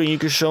the road and you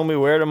could show me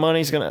where the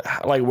money's gonna,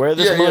 like where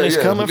this money's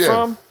coming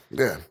from,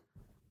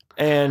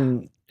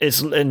 and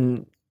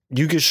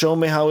you could show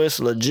me how it's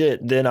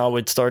legit, then I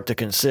would start to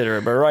consider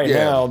it. But right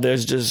now,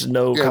 there's just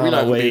no kind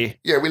of way.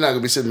 We're not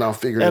gonna be sitting down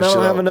figuring. And I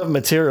don't have out. enough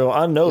material.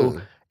 I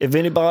know. If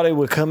anybody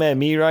would come at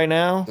me right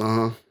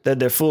now, that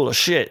they're full of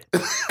shit,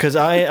 because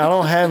I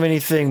don't have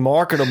anything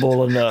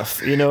marketable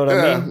enough. You know what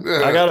I mean?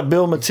 Yeah. I got to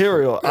build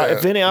material.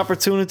 If any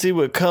opportunity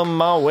would come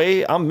my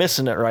way, I'm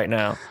missing it right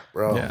now,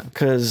 bro.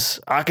 Because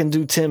I can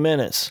do 10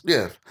 minutes.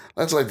 Yeah,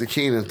 that's like the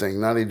Keenan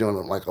thing. Now they're doing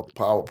it like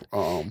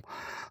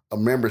a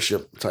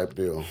membership type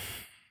deal.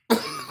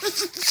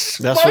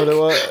 That's what it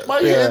was.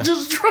 My head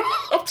just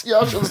dropped.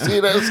 Y'all should have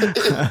seen that.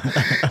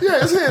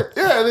 It's hit.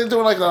 Yeah, they're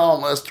doing like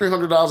it's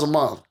 $300 a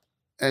month.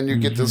 And you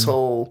get this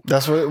whole...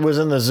 That's what was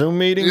in the Zoom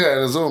meeting? Yeah,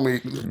 the Zoom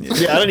meeting.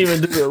 Yeah, I didn't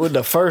even do it with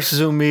the first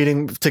Zoom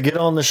meeting. To get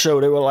on the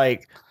show, they were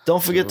like,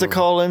 don't forget to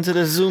call into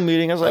the Zoom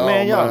meeting. I was like,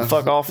 man, y'all can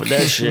fuck off with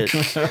that shit.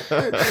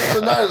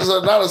 So now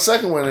the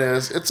second one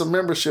is, it's a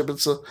membership.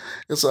 It's a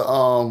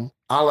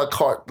a la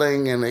carte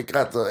thing, and they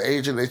got the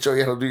agent. They show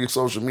you how to do your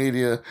social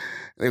media.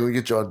 They gonna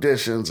get your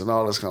auditions and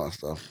all this kind of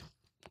stuff.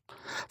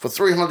 For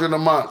 $300 a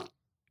month.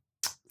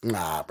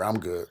 Nah, bro, I'm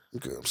good.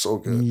 I'm so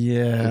good.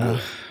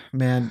 Yeah,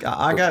 man.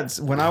 I got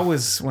when I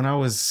was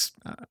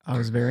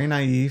very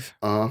naive.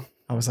 I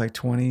was like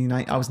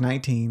 29. I was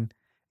 19,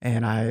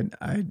 and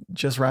I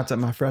just wrapped up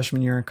my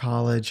freshman year in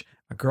college.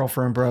 My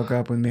girlfriend broke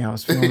up with me. I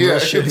was feeling real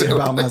shitty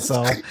about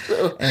myself,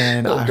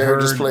 and I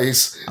heard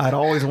I'd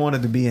always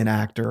wanted to be an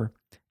actor,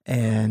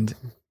 and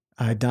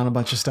I'd done a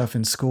bunch of stuff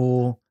in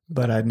school,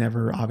 but I'd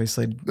never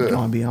obviously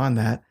gone beyond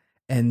that.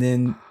 And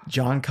then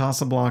John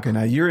Casablanca.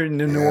 Now you're in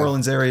the New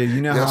Orleans area. You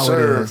know how it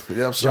is.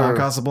 Yes, John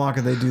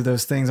Casablanca. They do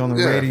those things on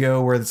the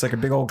radio where it's like a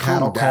big old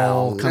cattle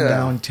call. Come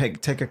down,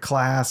 take a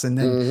class, and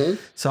then.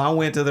 So I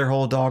went to their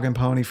whole dog and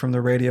pony from the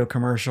radio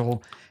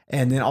commercial.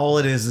 And then all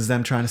it is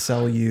them trying to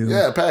sell you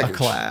a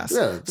class.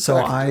 So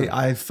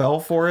I fell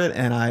for it,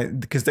 and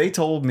because they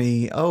told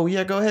me, oh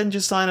yeah, go ahead and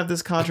just sign up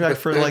this contract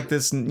for like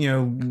this, I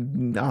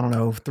don't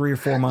know, 3 or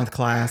 4 month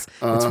class.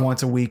 It's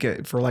once a week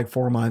for like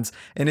 4 months.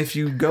 And if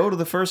you go to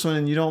the first one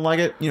and you don't like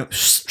it,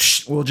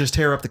 we'll just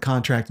tear up the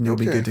contract and you'll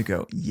be good to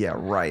go. Yeah,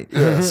 right.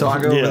 So I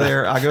go over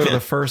there, I go to the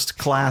first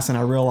class, and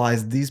I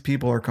realize these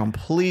people are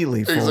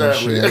completely full of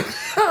shit.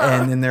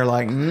 And then they're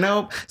like,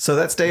 nope. So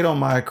that stayed on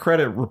my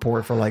credit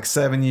report for like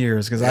 7 years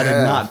because I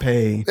did not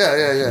pay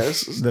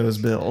those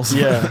bills.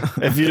 Yeah.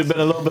 If you'd have been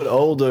a little bit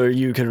older,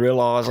 you could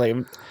realize like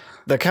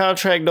the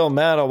contract don't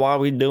matter. Why are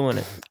we doing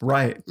it?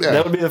 Right. Yeah.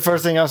 That would be the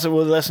first thing I said.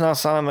 Well, let's not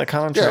sign the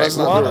contract.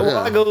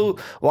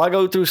 Why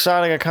go through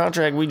signing a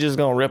contract? We just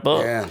gonna rip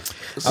up. Yeah.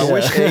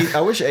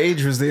 I wish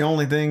age was the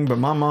only thing, but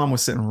my mom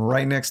was sitting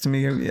right next to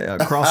me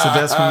across the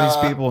desk from these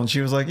people, and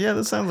she was like, "Yeah,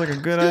 this sounds like a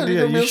good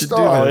idea. You should do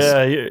this."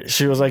 Oh, yeah,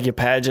 she was like a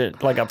pageant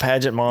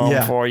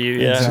mom for you.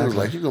 Yeah, exactly. She was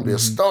like, "You're gonna be a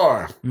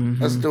star.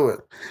 Let's do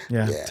it."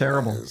 Yeah,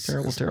 terrible.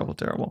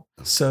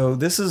 So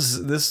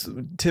this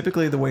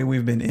typically the way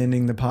we've been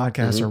ending the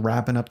podcast or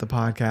wrapping up the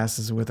podcast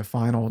is with a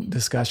final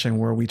discussion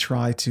where we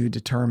try to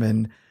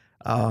determine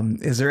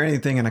is there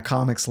anything in a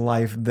comic's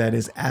life that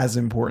is as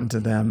important to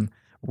them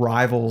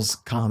rivals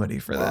comedy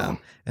for them.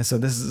 And so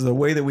this is the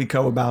way that we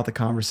go about the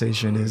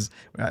conversation is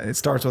it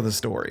starts with a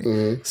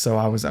story. So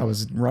I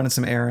was running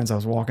some errands. I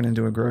was walking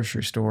into a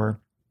grocery store,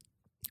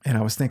 and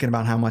I was thinking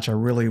about how much I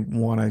really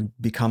want to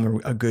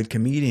become a good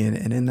comedian.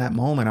 And in that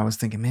moment I was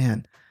thinking,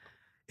 man,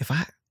 if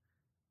I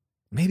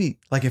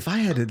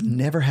had to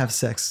never have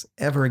sex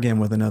ever again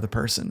with another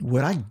person,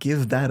 would I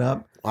give that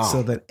up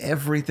so that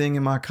everything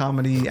in my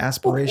comedy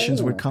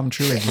aspirations would come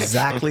true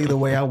exactly the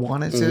way I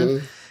wanted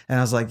to? And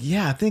I was like,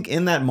 yeah, I think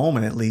in that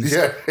moment, at least,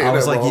 I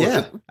was like,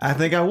 yeah, I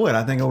think I would.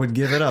 I think I would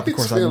give it up. Of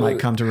course, I might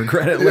come to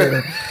regret it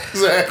later.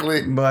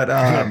 Exactly. But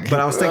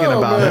I was thinking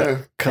about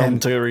it. Come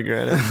to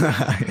regret it.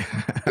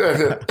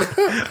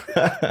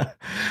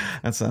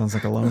 That sounds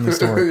like a lonely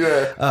story.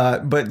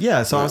 But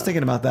yeah, so I was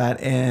thinking about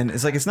that, and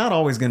it's like it's not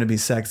always going to be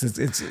sex.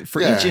 It's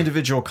for each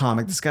individual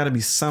comic. There's got to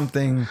be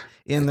something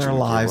in their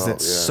lives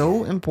that's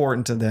so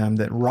important to them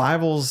that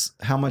rivals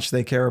how much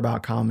they care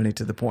about comedy,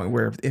 to the point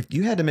where if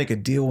you had to make a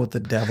deal with the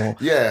devil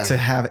to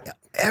have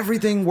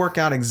everything work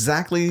out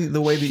exactly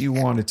the way that you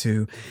wanted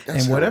to,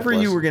 and whatever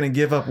you were going to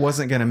give up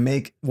wasn't going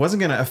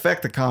to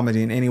affect the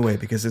comedy in any way,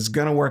 because it's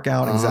going to work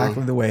out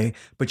exactly the way,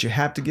 but you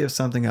have to give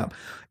something up.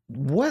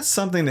 What's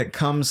something that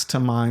comes to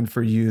mind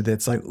for you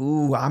that's like,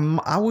 ooh,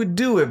 I would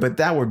do it, but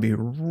that would be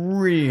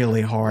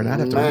really hard. I'd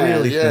have to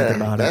really think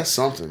about it. That's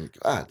something.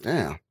 God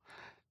damn.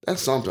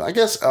 That's something. I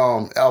guess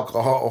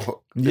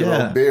alcohol,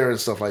 beer and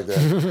stuff like that.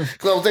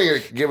 Because I was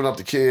thinking giving up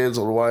the kids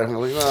or the wife. I'm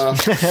like, nah.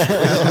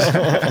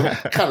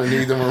 Kind of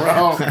need them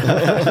around.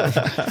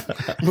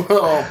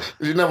 But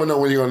you never know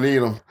when you're going to need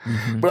them.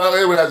 Mm-hmm. But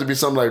it would have to be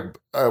something like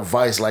a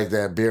vice like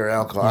that, beer,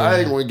 alcohol. I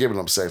ain't going to give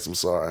them sex. I'm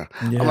sorry.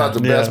 Yeah. I'm not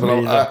the best, but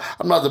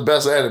I'm not the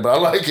best at it, but I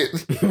like it.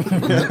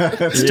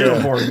 It's too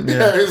important.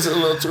 Yeah, it's a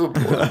little too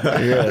important.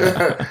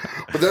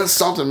 But that's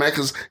something, man,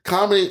 because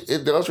comedy,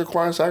 it does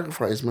require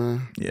sacrifice,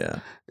 man. Yeah.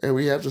 And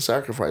we have to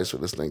sacrifice for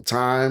this thing.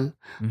 Time,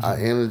 our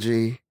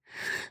energy,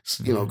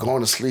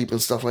 going to sleep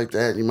and stuff like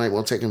that. You might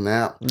want to take a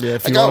nap. Yeah,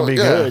 if you want to be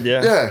good,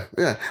 Yeah.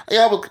 I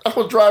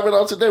was driving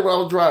out today when I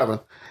was driving.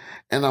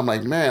 And I'm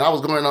like, man, I was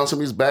going down some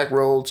of these back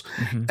roads.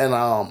 And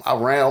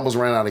I almost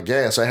ran out of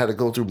gas. So I had to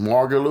go through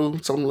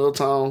Margaloo, some little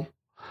town,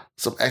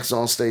 some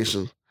Exxon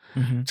station,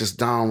 just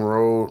down the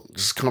road,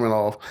 just coming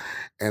off.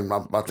 And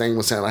my thing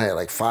was saying I had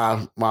like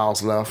 5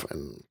 miles left,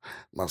 and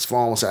my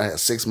phone was saying I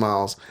had 6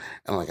 miles.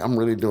 And I'm like, I'm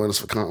really doing this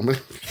for comedy.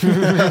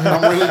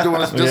 I'm really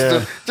doing this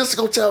just to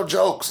go tell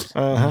jokes.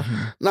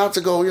 Not to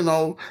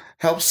go,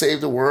 help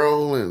save the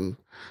world and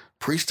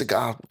preach the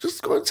gospel.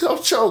 Just go and tell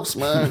jokes,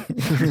 man.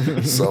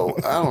 So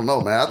I don't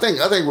know, man. I think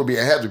it would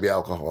have to be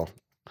alcohol.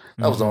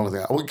 That was the only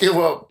thing I would give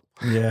up.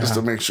 Yeah. Just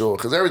to make sure,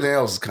 because everything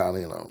else is kind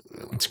of,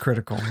 it's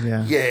critical.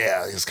 Yeah.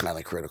 Yeah, it's kind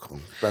of critical,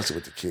 especially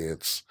with the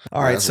kids.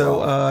 All right,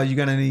 so you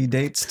got any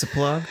dates to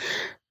plug?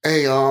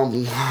 Hey,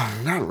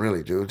 not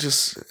really, dude.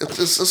 Just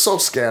it's so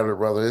scattered,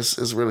 brother.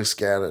 It's really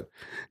scattered.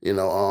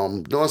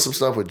 Doing some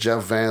stuff with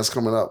Jeff Vance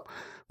coming up.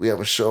 We have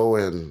a show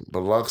in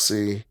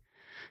Biloxi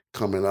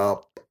coming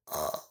up.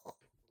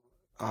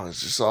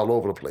 It's just all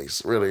over the place.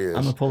 It really is.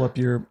 I'm gonna pull up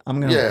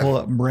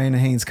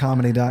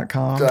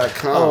BrandonHaynesComedy.com.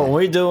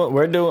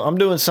 .com. I'm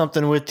doing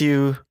something with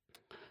you.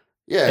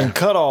 Yeah. In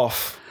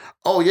Cutoff.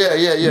 Oh yeah.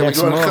 We're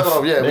going to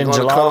Cutoff. Yeah, we're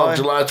going to Cutoff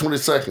July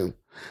 22nd.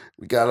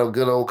 We got a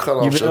good old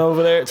Cutoff. You been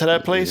over there to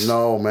that place?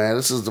 No, man.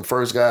 This is the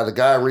first guy. The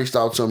guy reached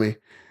out to me,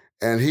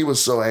 and he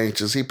was so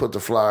anxious. He put the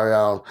flyer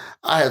out.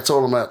 I had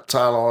told him that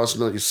Tyler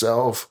Arsenal,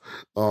 yourself,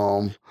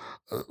 other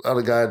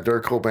guy,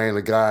 Dirk Cobain,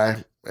 the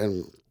guy,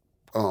 and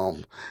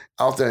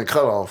out there in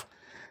Cutoff,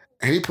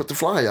 and he put the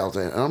flyer out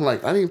there. And I'm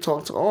like, I didn't even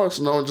talk to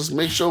Arsenal and just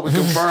make sure we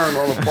confirmed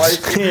on the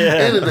flight,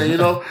 anything,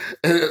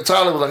 And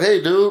Tyler was like,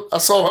 hey, dude, I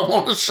saw him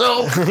on the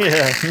show.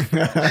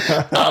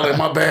 I was like,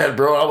 my bad,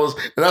 bro. And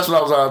that's when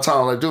I was out of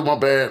town. Like, dude, my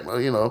bad,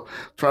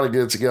 trying to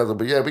get it together.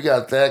 But yeah, we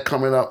got that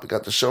coming up. We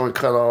got the show in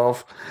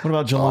Cutoff. What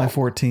about July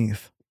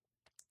 14th?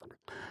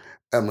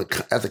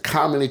 At the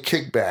Comedy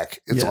Kickback.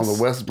 It's on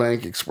the West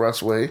Bank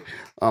Expressway.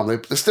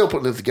 They're still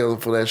putting it together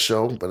for that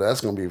show, but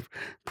that's going to be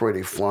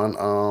pretty fun.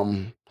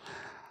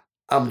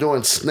 I'm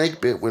doing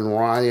Snakebit with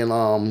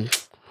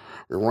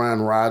Ryan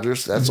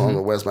Rogers. That's on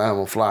the West Bank. I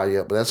haven't fly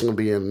yet, but that's going to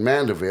be in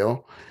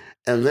Mandeville.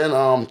 And then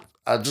I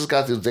just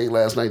got this date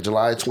last night,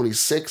 July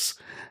 26th,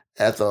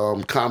 at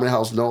the Comedy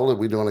House NOLA.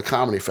 We're doing a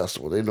comedy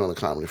festival. They're doing a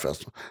comedy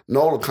festival.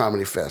 NOLA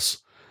Comedy Fest.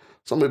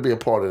 So I'm going to be a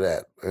part of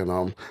that.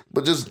 And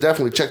but just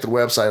definitely check the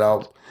website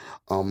out,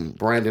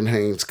 Brandon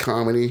Haynes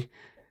Comedy,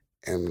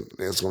 and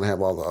it's going to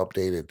have all the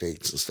updated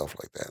dates and stuff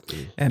like that.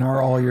 And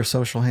are all your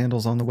social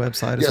handles on the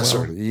website as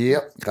well? Yes, sir.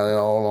 Yep. Got it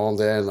all on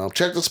there. And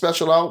check the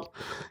special out.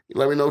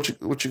 Let me know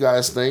what you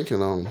guys think.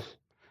 And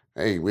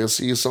hey, we'll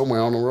see you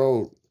somewhere on the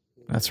road.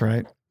 That's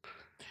right.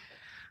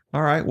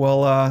 All right.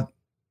 Well,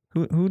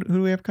 who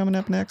do we have coming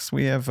up next?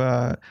 We have...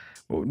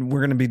 we're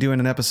going to be doing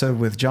an episode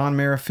with John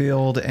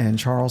Merrifield and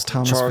Charles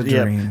Thomas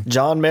Vidrine. Yeah.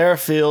 John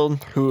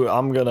Merrifield, who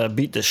I'm going to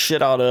beat the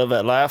shit out of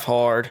at Laugh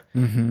Hard.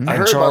 And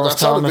Charles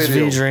Thomas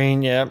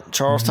Vidrine. Yeah.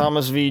 Charles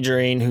Thomas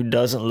Vidrine, who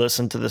doesn't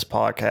listen to this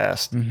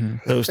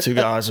podcast. Those two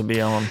guys will be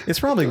on.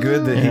 It's probably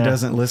good that he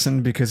doesn't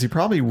listen, because he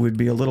probably would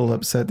be a little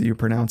upset that you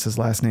pronounce his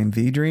last name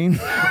Vidrine.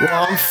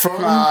 Well, I'm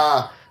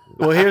from...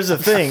 Well, here's the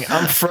thing.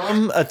 I'm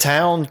from a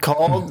town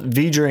called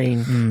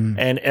Vidrine,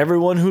 and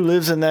everyone who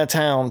lives in that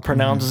town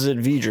pronounces it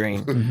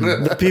Vidrine.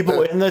 The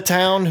people in the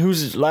town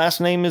whose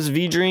last name is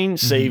Vidrine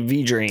say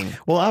Vidrine.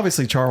 Well,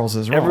 obviously Charles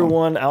is wrong.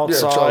 Everyone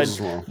outside, Charles is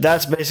wrong.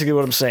 That's basically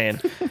what I'm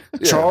saying.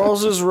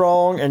 Charles is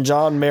wrong, and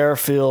John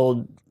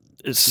Merrifield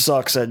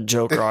sucks at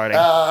joke writing.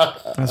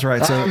 That's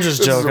right. So I'm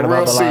just joking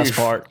about the last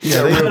part.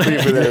 Yeah,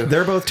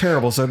 they're both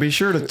terrible. So be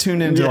sure to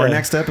tune into our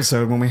next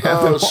episode when we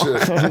have them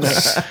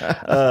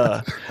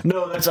on.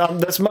 No,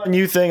 that's my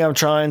new thing. I'm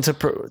trying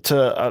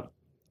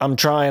I'm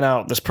trying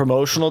out this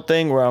promotional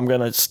thing where I'm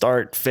gonna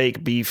start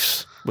fake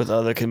beefs with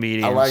other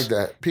comedians. I like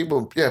that.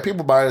 People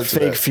buy into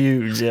fake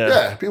feuds.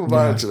 Yeah, people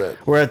buy into that.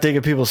 Where I think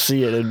if people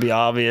see it, it'd be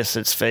obvious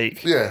it's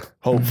fake. Yeah,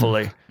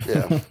 hopefully.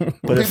 Yeah,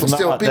 but if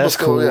not, that's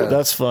cool. Yeah.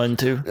 That's fun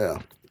too. Yeah,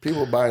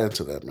 people buy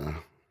into that, man.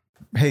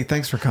 Hey,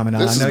 thanks for coming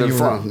on. This has been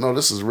fun. No,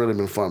 this has really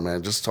been fun,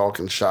 man. Just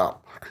talking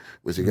shop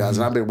with you guys,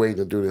 and I've been waiting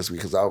to do this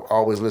because I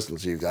always listen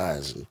to you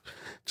guys. And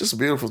just a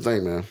beautiful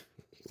thing, man.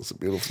 It's a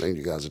beautiful thing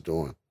you guys are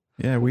doing.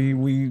 Yeah,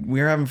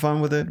 we're having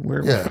fun with it. We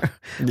don't have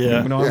any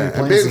plans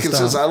and being to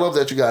consistent. stop. I love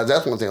that you guys.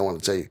 That's one thing I want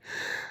to tell you.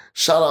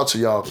 Shout out to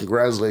y'all.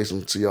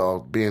 Congratulations to y'all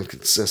being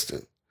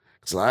consistent.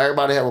 So not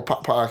everybody have a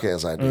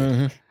podcast idea.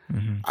 Mm-hmm.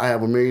 Mm-hmm. I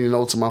have a million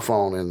notes on my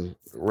phone and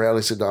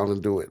rarely sit down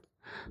and do it.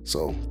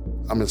 So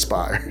I'm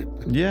inspired.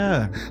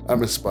 Yeah.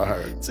 I'm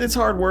inspired. It's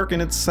hard work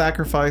and it's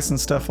sacrifice and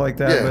stuff like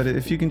that. Yeah. But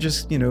if you can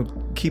just,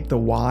 keep the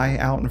why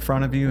out in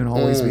front of you and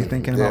always be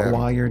thinking about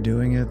why you're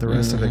doing it, the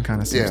rest of it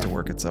kind of seems to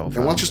work itself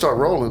out. Once you start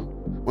rolling,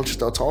 once you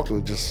start talking,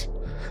 we've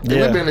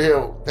been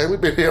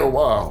here a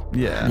while.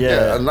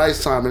 Yeah. A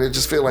nice time, and it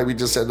just feel like we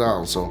just sat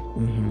down. So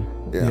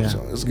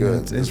so it's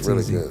good. It's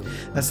really easy. Good.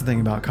 That's the thing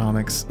about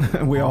comics.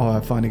 We all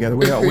have fun together.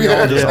 We all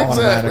just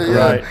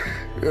automatically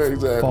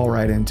fall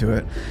right into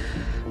it.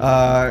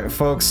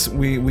 Folks,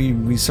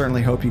 we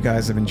certainly hope you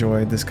guys have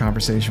enjoyed this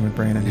conversation with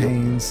Brandon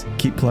Haynes.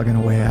 Keep plugging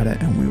away at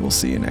it, and we will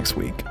see you next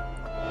week.